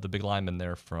the big lineman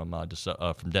there from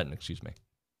Denton, excuse me.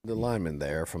 The lineman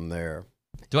there from there.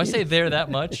 Do I say there that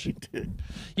much?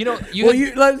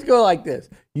 Let's go like this.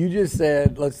 You just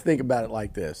said, let's think about it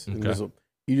like this. Okay.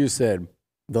 You just said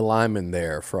the lineman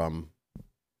there from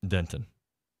Denton.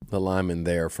 The lineman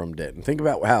there from Denton. Think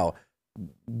about how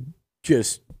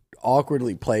just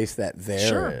awkwardly placed that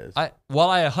there is. While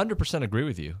I 100% agree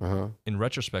with you, in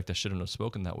retrospect, I shouldn't have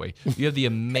spoken that way. You have the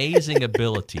amazing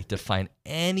ability to find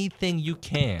anything you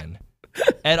can.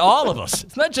 And all of us.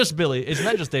 It's not just Billy. It's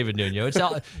not just David Nuño. It's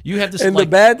all, you have this. And the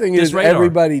bad thing is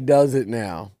everybody does it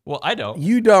now. Well, I don't.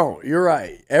 You don't. You're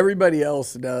right. Everybody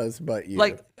else does, but you.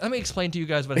 Let me explain to you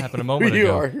guys what happened a moment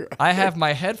ago. I have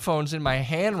my headphones in my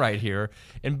hand right here,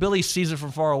 and Billy sees it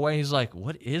from far away. He's like,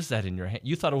 "What is that in your hand?"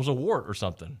 You thought it was a wart or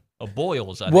something. A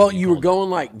boil. Well, you were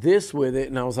going like this with it,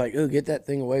 and I was like, "Oh, get that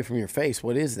thing away from your face.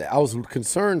 What is that?" I was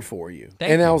concerned for you,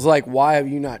 I was like, "Why have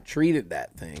you not treated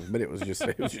that thing?" But it was just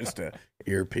a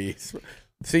earpiece.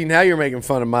 See, now you're making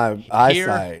fun of my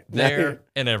eyesight. There,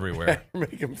 and everywhere. You're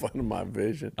making fun of my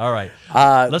vision. All right,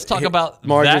 let's talk about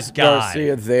Marcus that guy.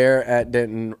 Garcia there at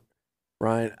Denton,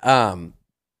 Ryan.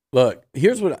 Look,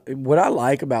 here's what I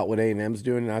like about what A&M's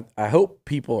doing, and I hope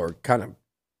people are kind of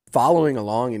following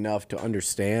along enough to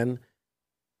understand.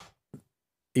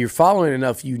 You're following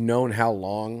enough, you've known how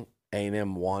long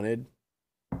A&M wanted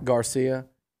Garcia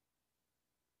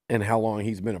and how long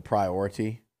he's been a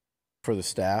priority for the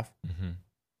staff. Mm-hmm.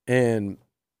 And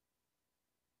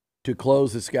to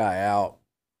close this guy out,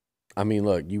 I mean,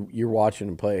 look, you're watching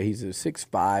him play. He's a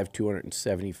 6'5",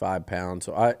 275 pounds.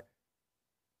 So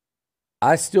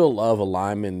I still love a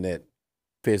lineman that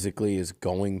physically is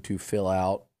going to fill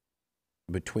out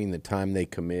between the time they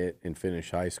commit and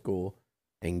finish high school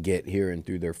and get here and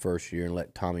through their first year and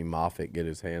let Tommy Moffitt get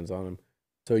his hands on him.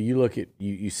 So you look at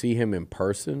you see him in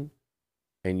person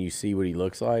and you see what he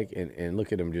looks like and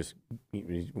look at him just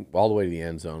all the way to the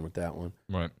end zone with that one.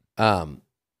 Right.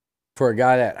 For a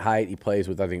guy that height, he plays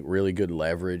with, I think, really good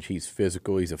leverage. He's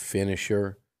physical. He's a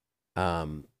finisher.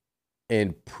 And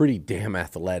pretty damn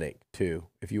athletic too.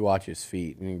 If you watch his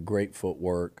feet, and great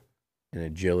footwork and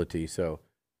agility. So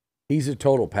he's a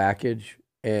total package,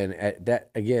 and at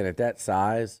that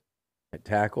size, at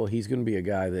tackle, he's going to be a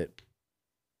guy that,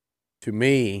 to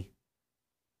me,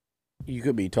 you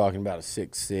could be talking about a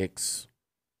 6'6",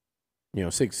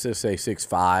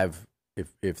 6'5",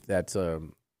 if that's a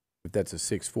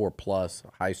 6'4" plus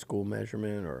high school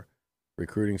measurement or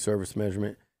recruiting service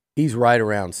measurement. He's right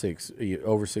around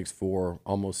over 6'4",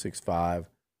 almost 6'5",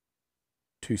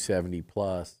 270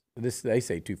 plus. They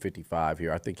say 255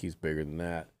 here. I think he's bigger than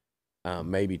that.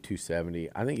 Maybe 270.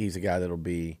 I think he's a guy that'll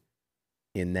be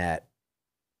in that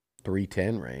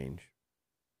 310 range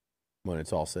when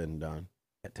it's all said and done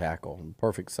at tackle.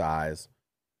 Perfect size,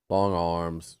 long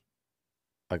arms.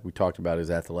 Like we talked about, his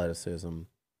athleticism.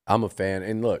 I'm a fan.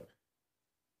 And look,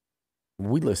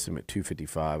 we list him at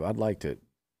 255. I'd like to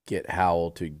get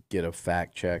Howell to get a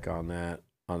fact check on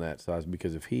that size,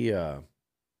 because if he's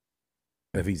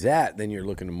that, then you're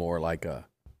looking more like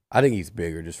I think he's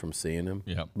bigger just from seeing him.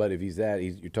 Yeah. But if he's that,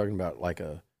 you're talking about like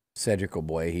a Cedric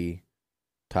Ogbuehi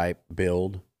type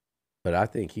build. But I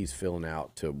think he's filling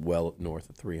out to well north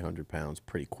of 300 pounds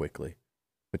pretty quickly.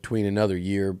 Between another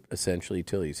year, essentially,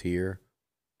 till he's here,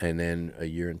 and then a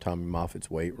year in Tommy Moffitt's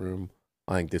weight room,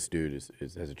 I think this dude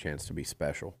has a chance to be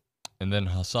special. And then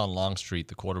Husan Longstreet,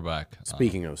 the quarterback.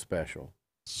 Speaking of special.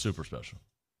 Super special.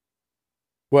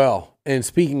 Well, and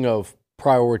speaking of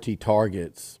priority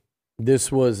targets,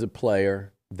 this was a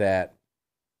player that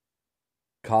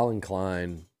Colin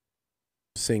Klein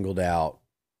singled out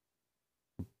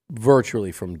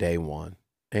virtually from day one,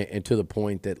 and to the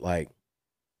point that, like,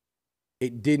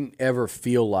 it didn't ever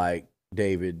feel like,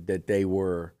 David, that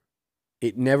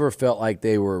it never felt like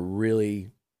they were really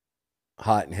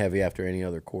hot and heavy after any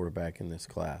other quarterback in this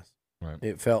class. Right.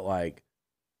 It felt like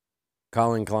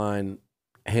Colin Klein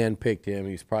handpicked him.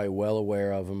 He was probably well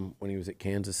aware of him when he was at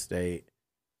Kansas State.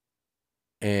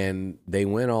 And they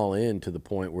went all in to the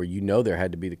point where there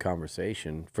had to be the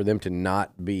conversation for them to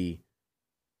not be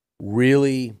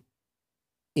really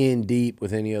in deep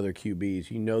with any other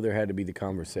QBs. There had to be the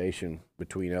conversation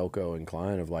between Elko and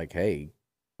Klein of like, hey,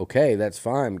 okay, that's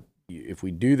fine. If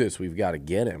we do this, we've got to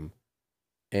get him.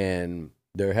 And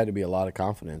there had to be a lot of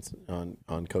confidence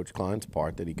on Coach Klein's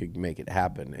part that he could make it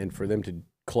happen. And for them to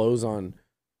close on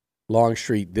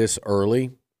Longstreet this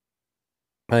early,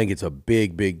 I think it's a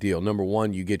big, big deal. Number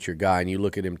one, you get your guy, and you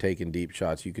look at him taking deep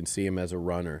shots. You can see him as a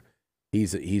runner.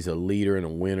 He's a leader and a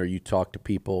winner. You talk to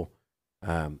people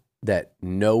that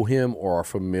know him or are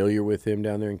familiar with him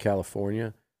down there in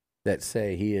California that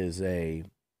say he is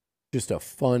just a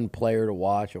fun player to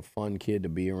watch, a fun kid to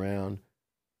be around,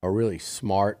 a really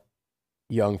smart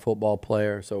young football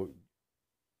player. So,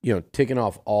 ticking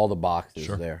off all the boxes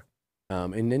there.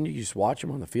 And then you just watch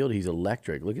him on the field. He's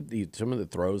electric. Look at some of the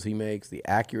throws he makes, the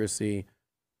accuracy,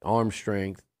 arm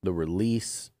strength, the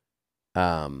release.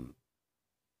 I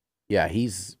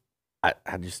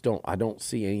just don't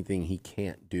see anything he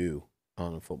can't do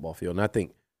on a football field. And I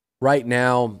think right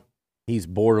now he's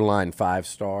borderline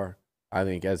 5-star. I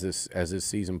think as this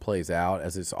season plays out,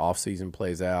 as this offseason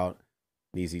plays out,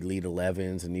 these Elite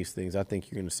 11s and these things, I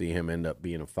think you're going to see him end up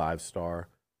being a 5-star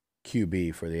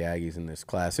QB for the Aggies in this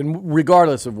class. And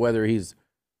regardless of whether he's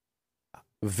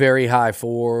very high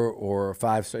 4 or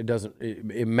 5-star,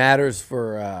 it matters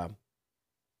for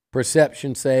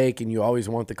perception's sake, and you always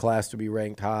want the class to be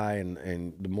ranked high,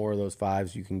 and the more of those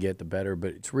 5s you can get, the better.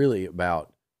 But it's really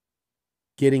about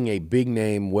getting a big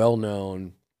name,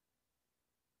 well-known,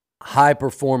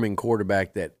 high-performing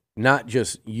quarterback that not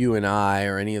just you and I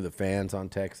or any of the fans on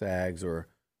TexAgs or,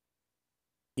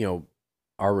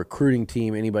 our recruiting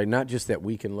team, anybody, not just that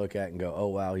we can look at and go, oh,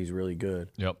 wow, he's really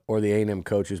good, or the A&M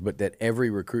coaches, but that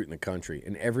every recruit in the country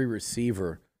and every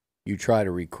receiver you try to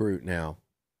recruit now,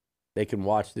 they can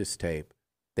watch this tape.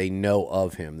 They know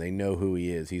of him. They know who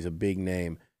he is. He's a big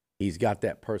name. He's got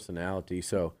that personality.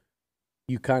 So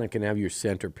you kind of can have your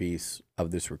centerpiece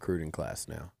of this recruiting class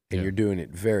now. And you're doing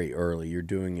it very early. You're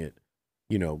doing it,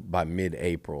 by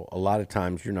mid-April. A lot of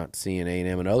times you're not seeing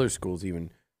A&M and other schools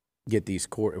even get these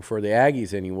for the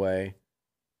Aggies anyway.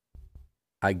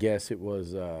 I guess it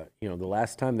was, the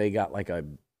last time they got like a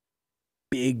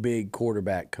big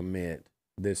quarterback commit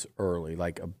this early,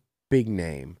 like a big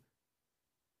name.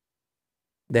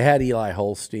 They had Eli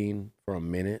Holstein for a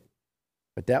minute,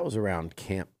 but that was around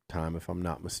camp time, if I'm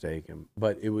not mistaken.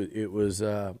 But it was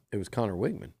Connor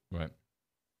Wigman. Right.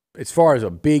 As far as a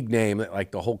big name that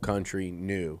like the whole country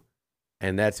knew,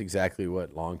 and that's exactly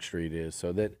what Longstreet is.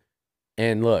 So that,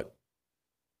 and look,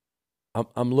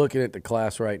 I'm looking at the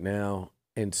class right now,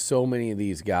 and so many of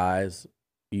these guys,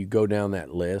 you go down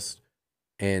that list,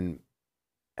 and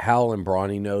Howell and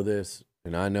Brawny know this,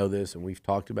 and I know this, and we've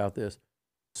talked about this.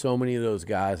 So many of those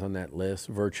guys on that list,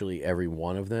 virtually every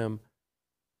one of them,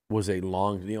 was they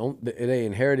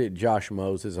inherited Josh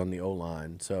Moses on the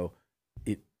O-line. So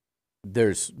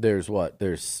there's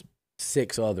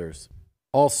 6 others.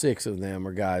 All 6 of them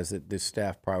are guys that this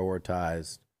staff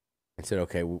prioritized and said,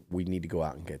 okay, we need to go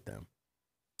out and get them.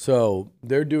 So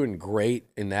they're doing great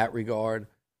in that regard.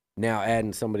 Now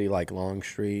adding somebody like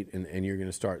Longstreet, and you're going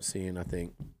to start seeing, I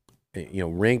think,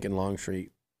 Rink and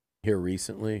Longstreet here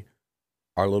recently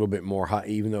are a little bit more high,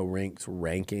 even though Rink's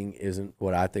ranking isn't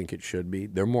what I think it should be.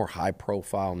 They're more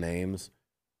high-profile names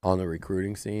on the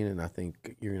recruiting scene, and I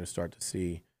think you're going to start to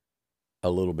see a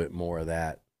little bit more of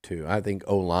that too. I think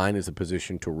O-line is a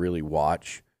position to really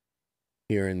watch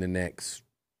here in the next,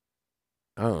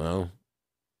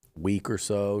 week or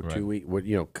so, 2 weeks.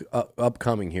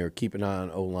 Upcoming here, keep an eye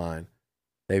on O-line.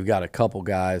 They've got a couple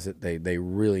guys that they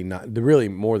really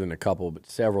more than a couple, but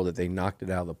several that they knocked it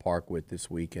out of the park with this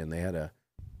weekend. They had a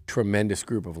tremendous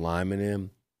group of linemen in,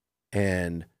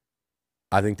 and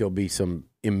I think there'll be some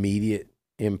immediate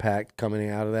impact coming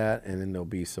out of that, and then there'll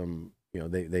be some,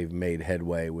 they've made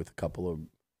headway with a couple of,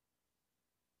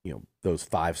 those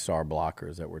 5-star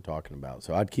blockers that we're talking about.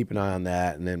 So I'd keep an eye on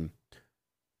that, and then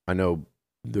I know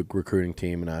the recruiting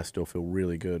team and I still feel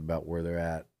really good about where they're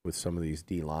at with some of these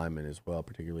D linemen as well,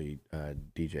 particularly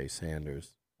DJ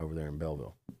Sanders over there in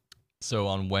Belleville. So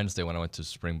on Wednesday when I went to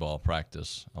spring ball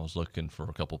practice, I was looking for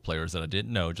a couple players that I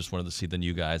didn't know, just wanted to see the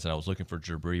new guys, and I was looking for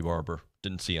Jabri Barber.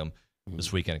 Didn't see him.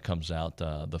 This weekend it comes out,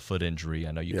 the foot injury.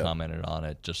 I know you commented on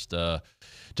it. Just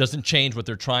doesn't change what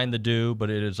they're trying to do,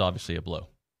 but it is obviously a blow.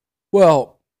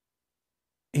 Well,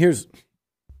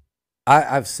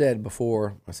 I've said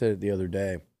before, I said it the other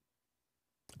day,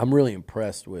 I was really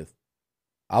impressed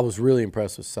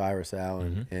with Cyrus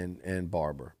Allen and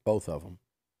Barber, both of them.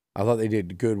 I thought they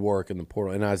did good work in the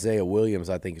portal. And Isaiah Williams,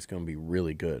 I think, is going to be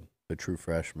really good, the true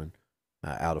freshman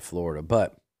out of Florida.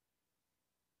 But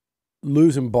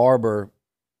losing Barber,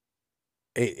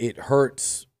 it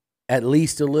hurts at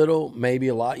least a little, maybe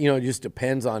a lot. It just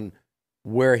depends on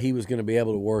where he was going to be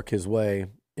able to work his way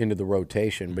into the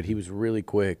rotation. But he was really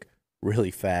quick,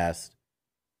 really fast,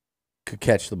 could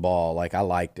catch the ball. Like, I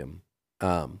liked him.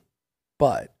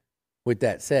 But With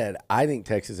that said, I think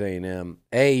Texas A&M,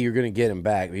 you're going to get him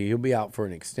back. He'll be out for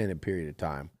an extended period of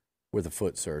time with a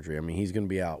foot surgery. I mean, he's going to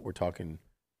be out. We're talking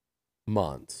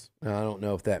months. Now, I don't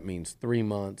know if that means 3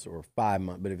 months or 5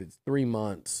 months, but if it's 3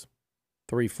 months,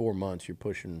 3-4 months, you're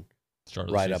pushing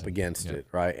right up against it,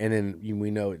 right? And then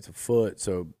we know it's a foot,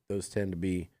 so those tend to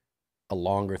be a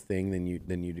longer thing than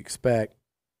you'd expect.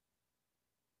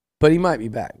 But he might be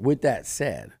back. With that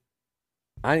said,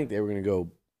 I think they were going to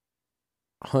go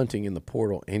hunting in the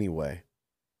portal anyway,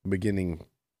 beginning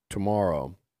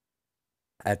tomorrow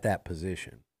at that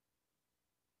position.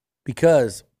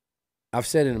 Because I've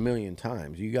said it a million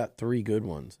times, you got 3 good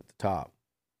ones at the top.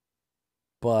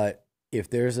 But if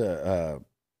there's a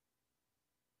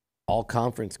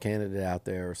all-conference candidate out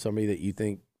there or somebody that you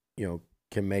think,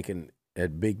 can make a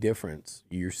big difference,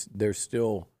 there's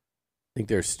still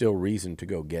reason to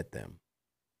go get them.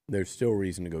 There's still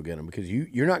reason to go get them because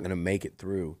you're not going to make it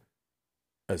through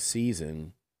a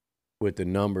season with the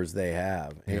numbers they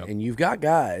have. And you've got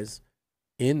guys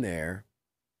in there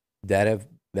that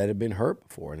have been hurt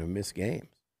before and have missed games.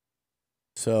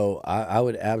 So I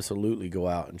would absolutely go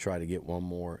out and try to get one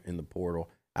more in the portal.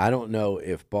 I don't know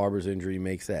if Barber's injury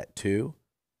makes that 2.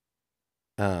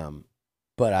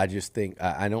 But I just think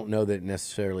I don't know that it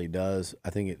necessarily does. I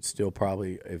think it's still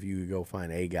probably, if you go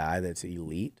find a guy that's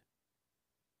elite,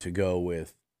 to go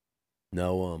with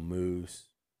Noah, Moose,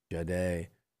 Jade.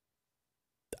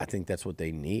 I think that's what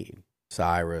they need.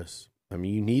 Cyrus. I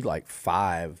mean, you need like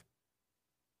 5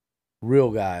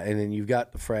 real guys. And then you've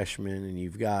got the freshmen, and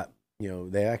you've got,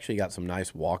 they actually got some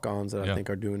nice walk-ons that I think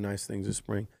are doing nice things this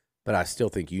spring. But I still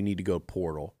think you need to go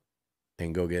portal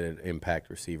and go get an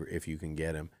impact receiver if you can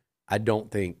get him. I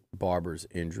don't think Barber's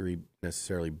injury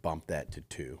necessarily bumped that to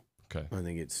 2. Okay. I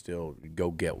think it's still go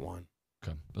get one.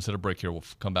 Okay. Let's hit a break here. We'll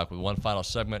come back with one final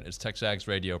segment. It's TexAgs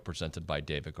Radio presented by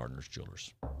David Gardner's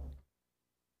Jewelers.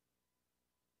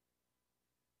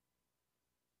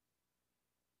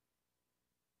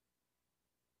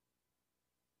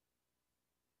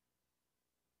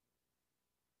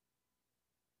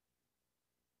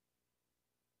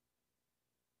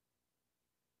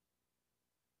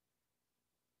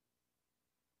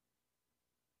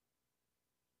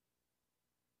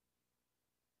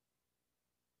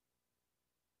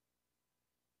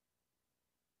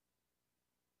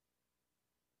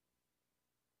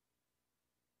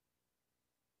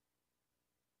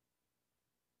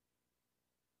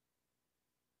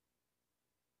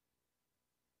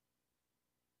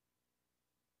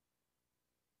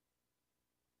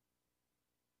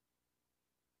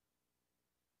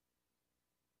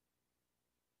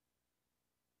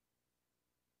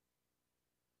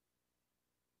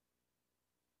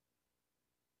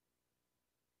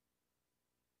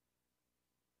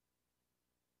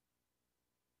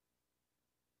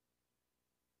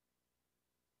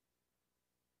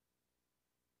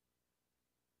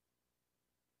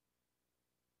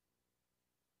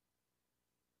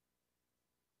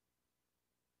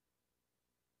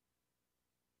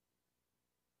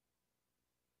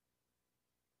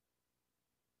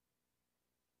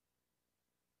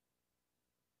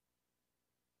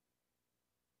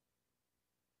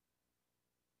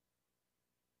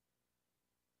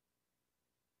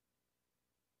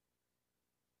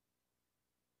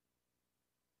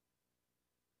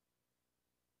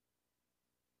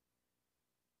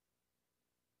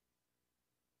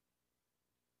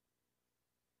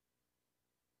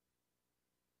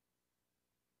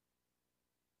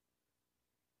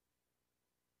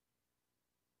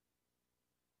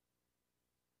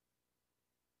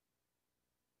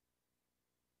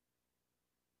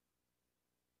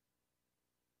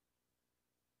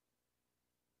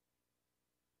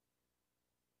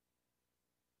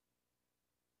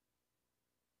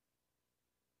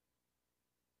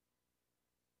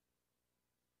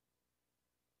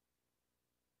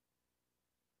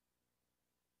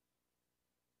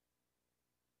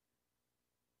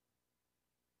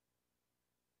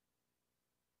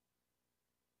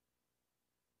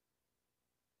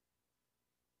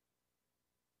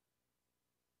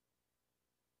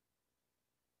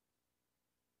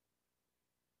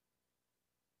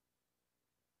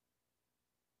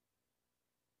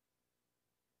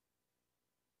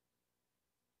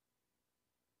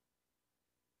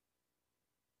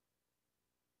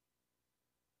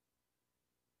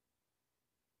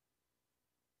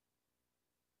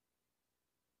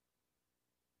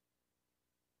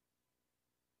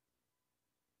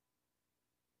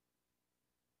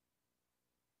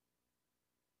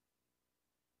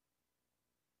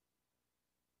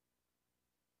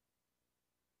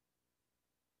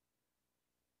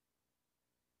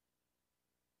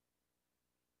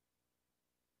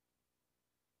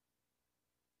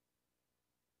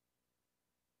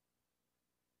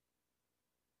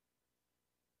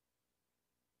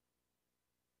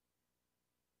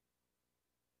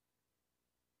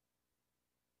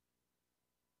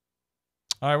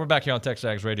 All right, we're back here on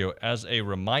TexAgs Radio. As a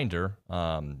reminder,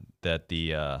 that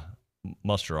the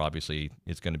muster obviously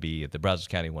is going to be at the Brazos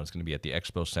County one. Is going to be at the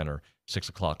Expo Center, 6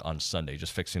 o'clock on Sunday.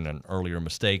 Just fixing an earlier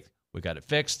mistake. We got it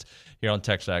fixed here on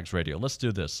TexAgs Radio. Let's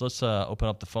do this. Let's open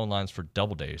up the phone lines for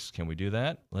double days. Can we do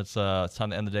that? It's time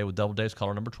to end the day with double days.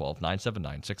 Caller number 12,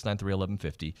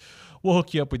 979-693-1150. We'll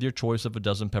hook you up with your choice of a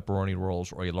dozen pepperoni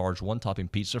rolls or a large one-topping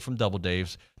pizza from Double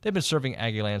Dave's. They've been serving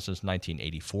Aggieland since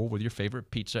 1984 with your favorite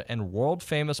pizza and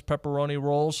world-famous pepperoni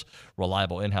rolls.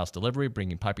 Reliable in-house delivery,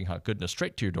 bringing piping hot goodness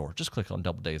straight to your door. Just click on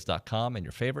doubledays.com and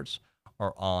your favorites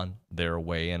are on their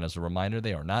way. And as a reminder,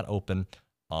 they are not open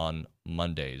on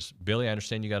Mondays. Billy, I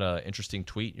understand you got an interesting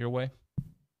tweet your way.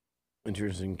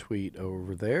 Interesting tweet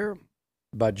over there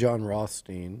by John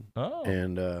Rothstein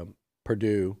and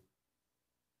Purdue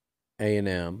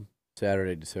A&M,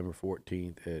 Saturday, December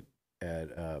 14th at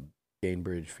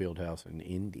Gainbridge Fieldhouse in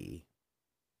Indy.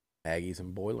 Aggies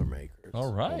and Boilermakers.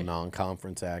 All right.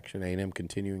 Non-conference action. A&M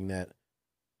continuing that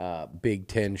Big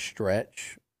Ten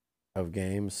stretch of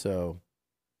games. So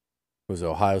it was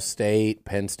Ohio State,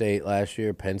 Penn State last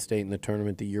year, Penn State in the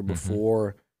tournament the year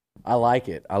before. I like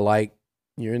it. I like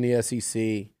you're in the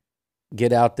SEC.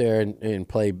 Get out there and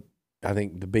play, I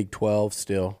think, the Big 12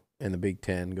 still and the Big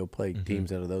 10. Go play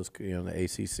teams out of those, the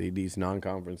ACC. These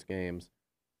non-conference games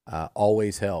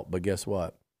always help. But guess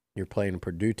what? You're playing a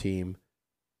Purdue team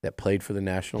that played for the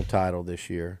national title this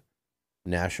year,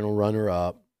 national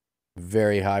runner-up,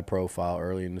 very high profile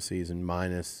early in the season,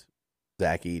 minus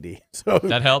Zach Edey. So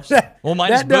that helps. Well,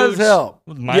 minus that Boots. does help.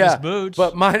 Minus Boots.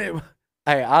 But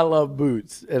hey, I love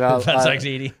Boots. And Zach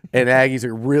Edey. And Aggies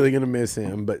are really going to miss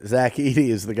him. But Zach Edey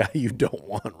is the guy you don't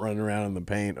want running around in the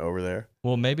paint over there.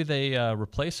 Well, maybe they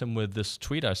replace him with this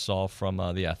tweet I saw from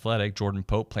The Athletic. Jordan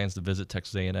Pope plans to visit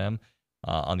Texas A&M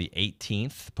on the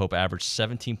 18th. Pope averaged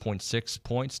 17.6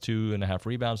 points, 2.5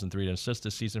 rebounds, and 3 assists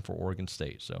this season for Oregon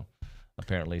State. So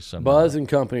apparently some Buzz and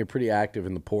company are pretty active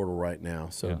in the portal right now,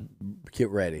 so get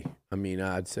ready. I mean,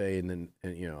 I'd say, and then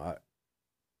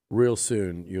real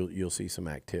soon you'll see some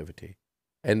activity.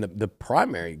 And the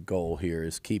primary goal here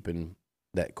is keeping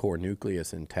that core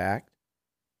nucleus intact.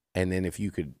 And then if you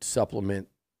could supplement,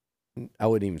 I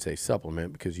wouldn't even say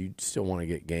supplement because you still want to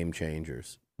get game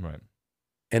changers. Right.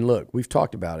 And look, we've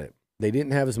talked about it. They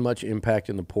didn't have as much impact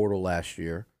in the portal last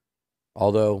year,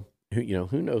 although who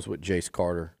knows what Jace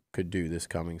Carter could do this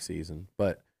coming season.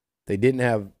 But they didn't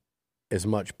have as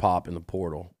much pop in the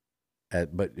portal.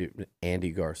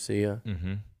 Andy Garcia,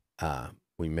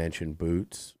 we mentioned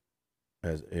Boots.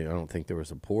 I don't think there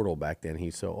was a portal back then.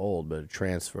 He's so old, but a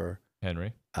transfer.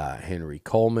 Henry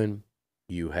Coleman.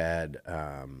 You had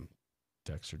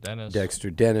Dexter Dennis. Dexter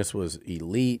Dennis was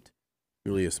elite.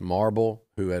 Julius Marble,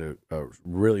 who had a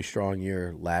really strong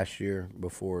year last year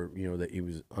before that he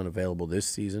was unavailable this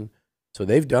season. So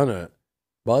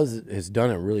Buzz has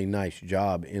done a really nice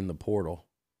job in the portal.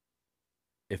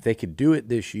 If they could do it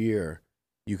this year,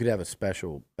 you could have a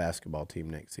special basketball team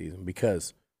next season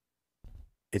because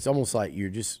it's almost like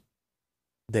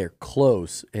they're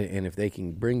close. And if they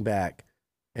can bring back,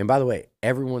 and by the way,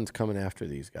 everyone's coming after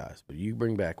these guys, but you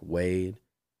bring back Wade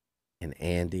and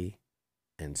Andy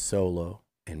and Solo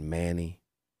and Manny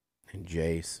and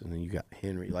Jace, and then you got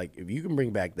Henry. Like, if you can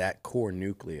bring back that core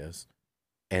nucleus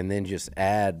and then just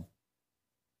add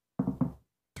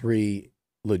 3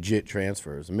 legit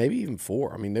transfers, maybe even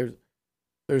 4. I mean,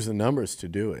 there's the numbers to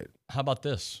do it. How about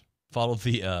this? Follow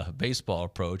the baseball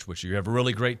approach, which you have a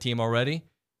really great team already.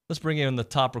 Let's bring in the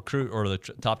top recruit or the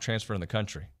top transfer in the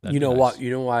country. You know what?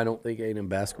 You know why I don't think A&M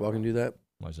basketball can do that?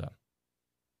 Why is that?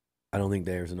 I don't think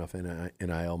there's enough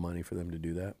NIL money for them to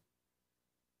do that.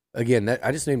 Again,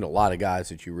 I just named a lot of guys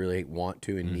that you really want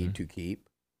to and need to keep.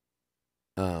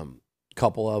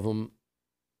 Couple of them,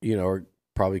 are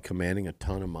probably commanding a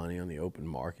ton of money on the open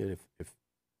market if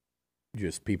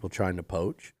just people trying to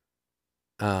poach.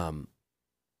 I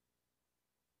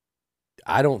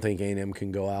don't think A&M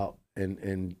can go out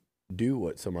and do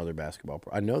what some other basketball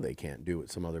I know they can't do what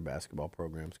some other basketball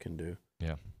programs can do.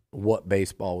 Yeah. What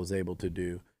baseball was able to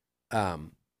do.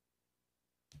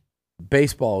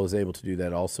 Baseball was able to do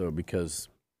that also because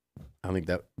I think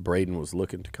that Braden was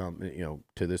looking to come,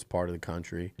 to this part of the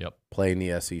country, play in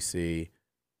the SEC.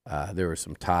 There were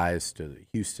some ties to the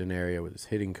Houston area with his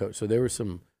hitting coach. So there were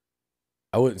some,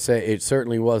 I wouldn't say it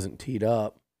certainly wasn't teed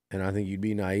up, and I think you'd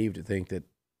be naive to think that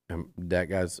that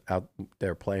guy's out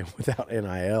there playing without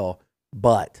NIL.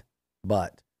 But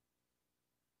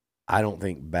I don't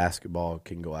think basketball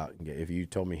can go out and get. If you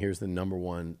told me here's the number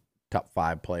 1 top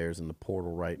 5 players in the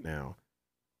portal right now,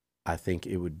 I think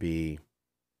it would be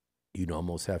you'd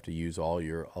almost have to use all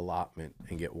your allotment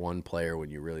and get one player when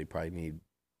you really probably need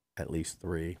at least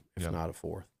 3, if not a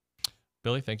 4th.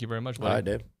 Billy, thank you very much, buddy. All right,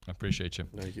 Dave. I appreciate you.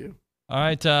 Thank you. All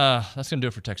right, that's going to do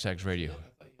it for TexAgs Radio.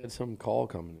 You had some call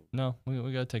coming in. No, we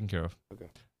got it taken care of. Okay.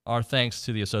 Our thanks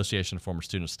to the Association of Former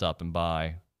Students stopping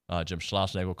by. Jim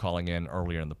Schlossnagle calling in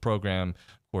earlier in the program.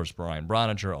 Of course, Ryan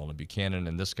Brauninger, Olin Buchanan,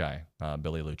 and this guy,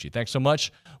 Billy Liucci. Thanks so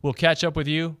much. We'll catch up with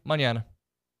you mañana.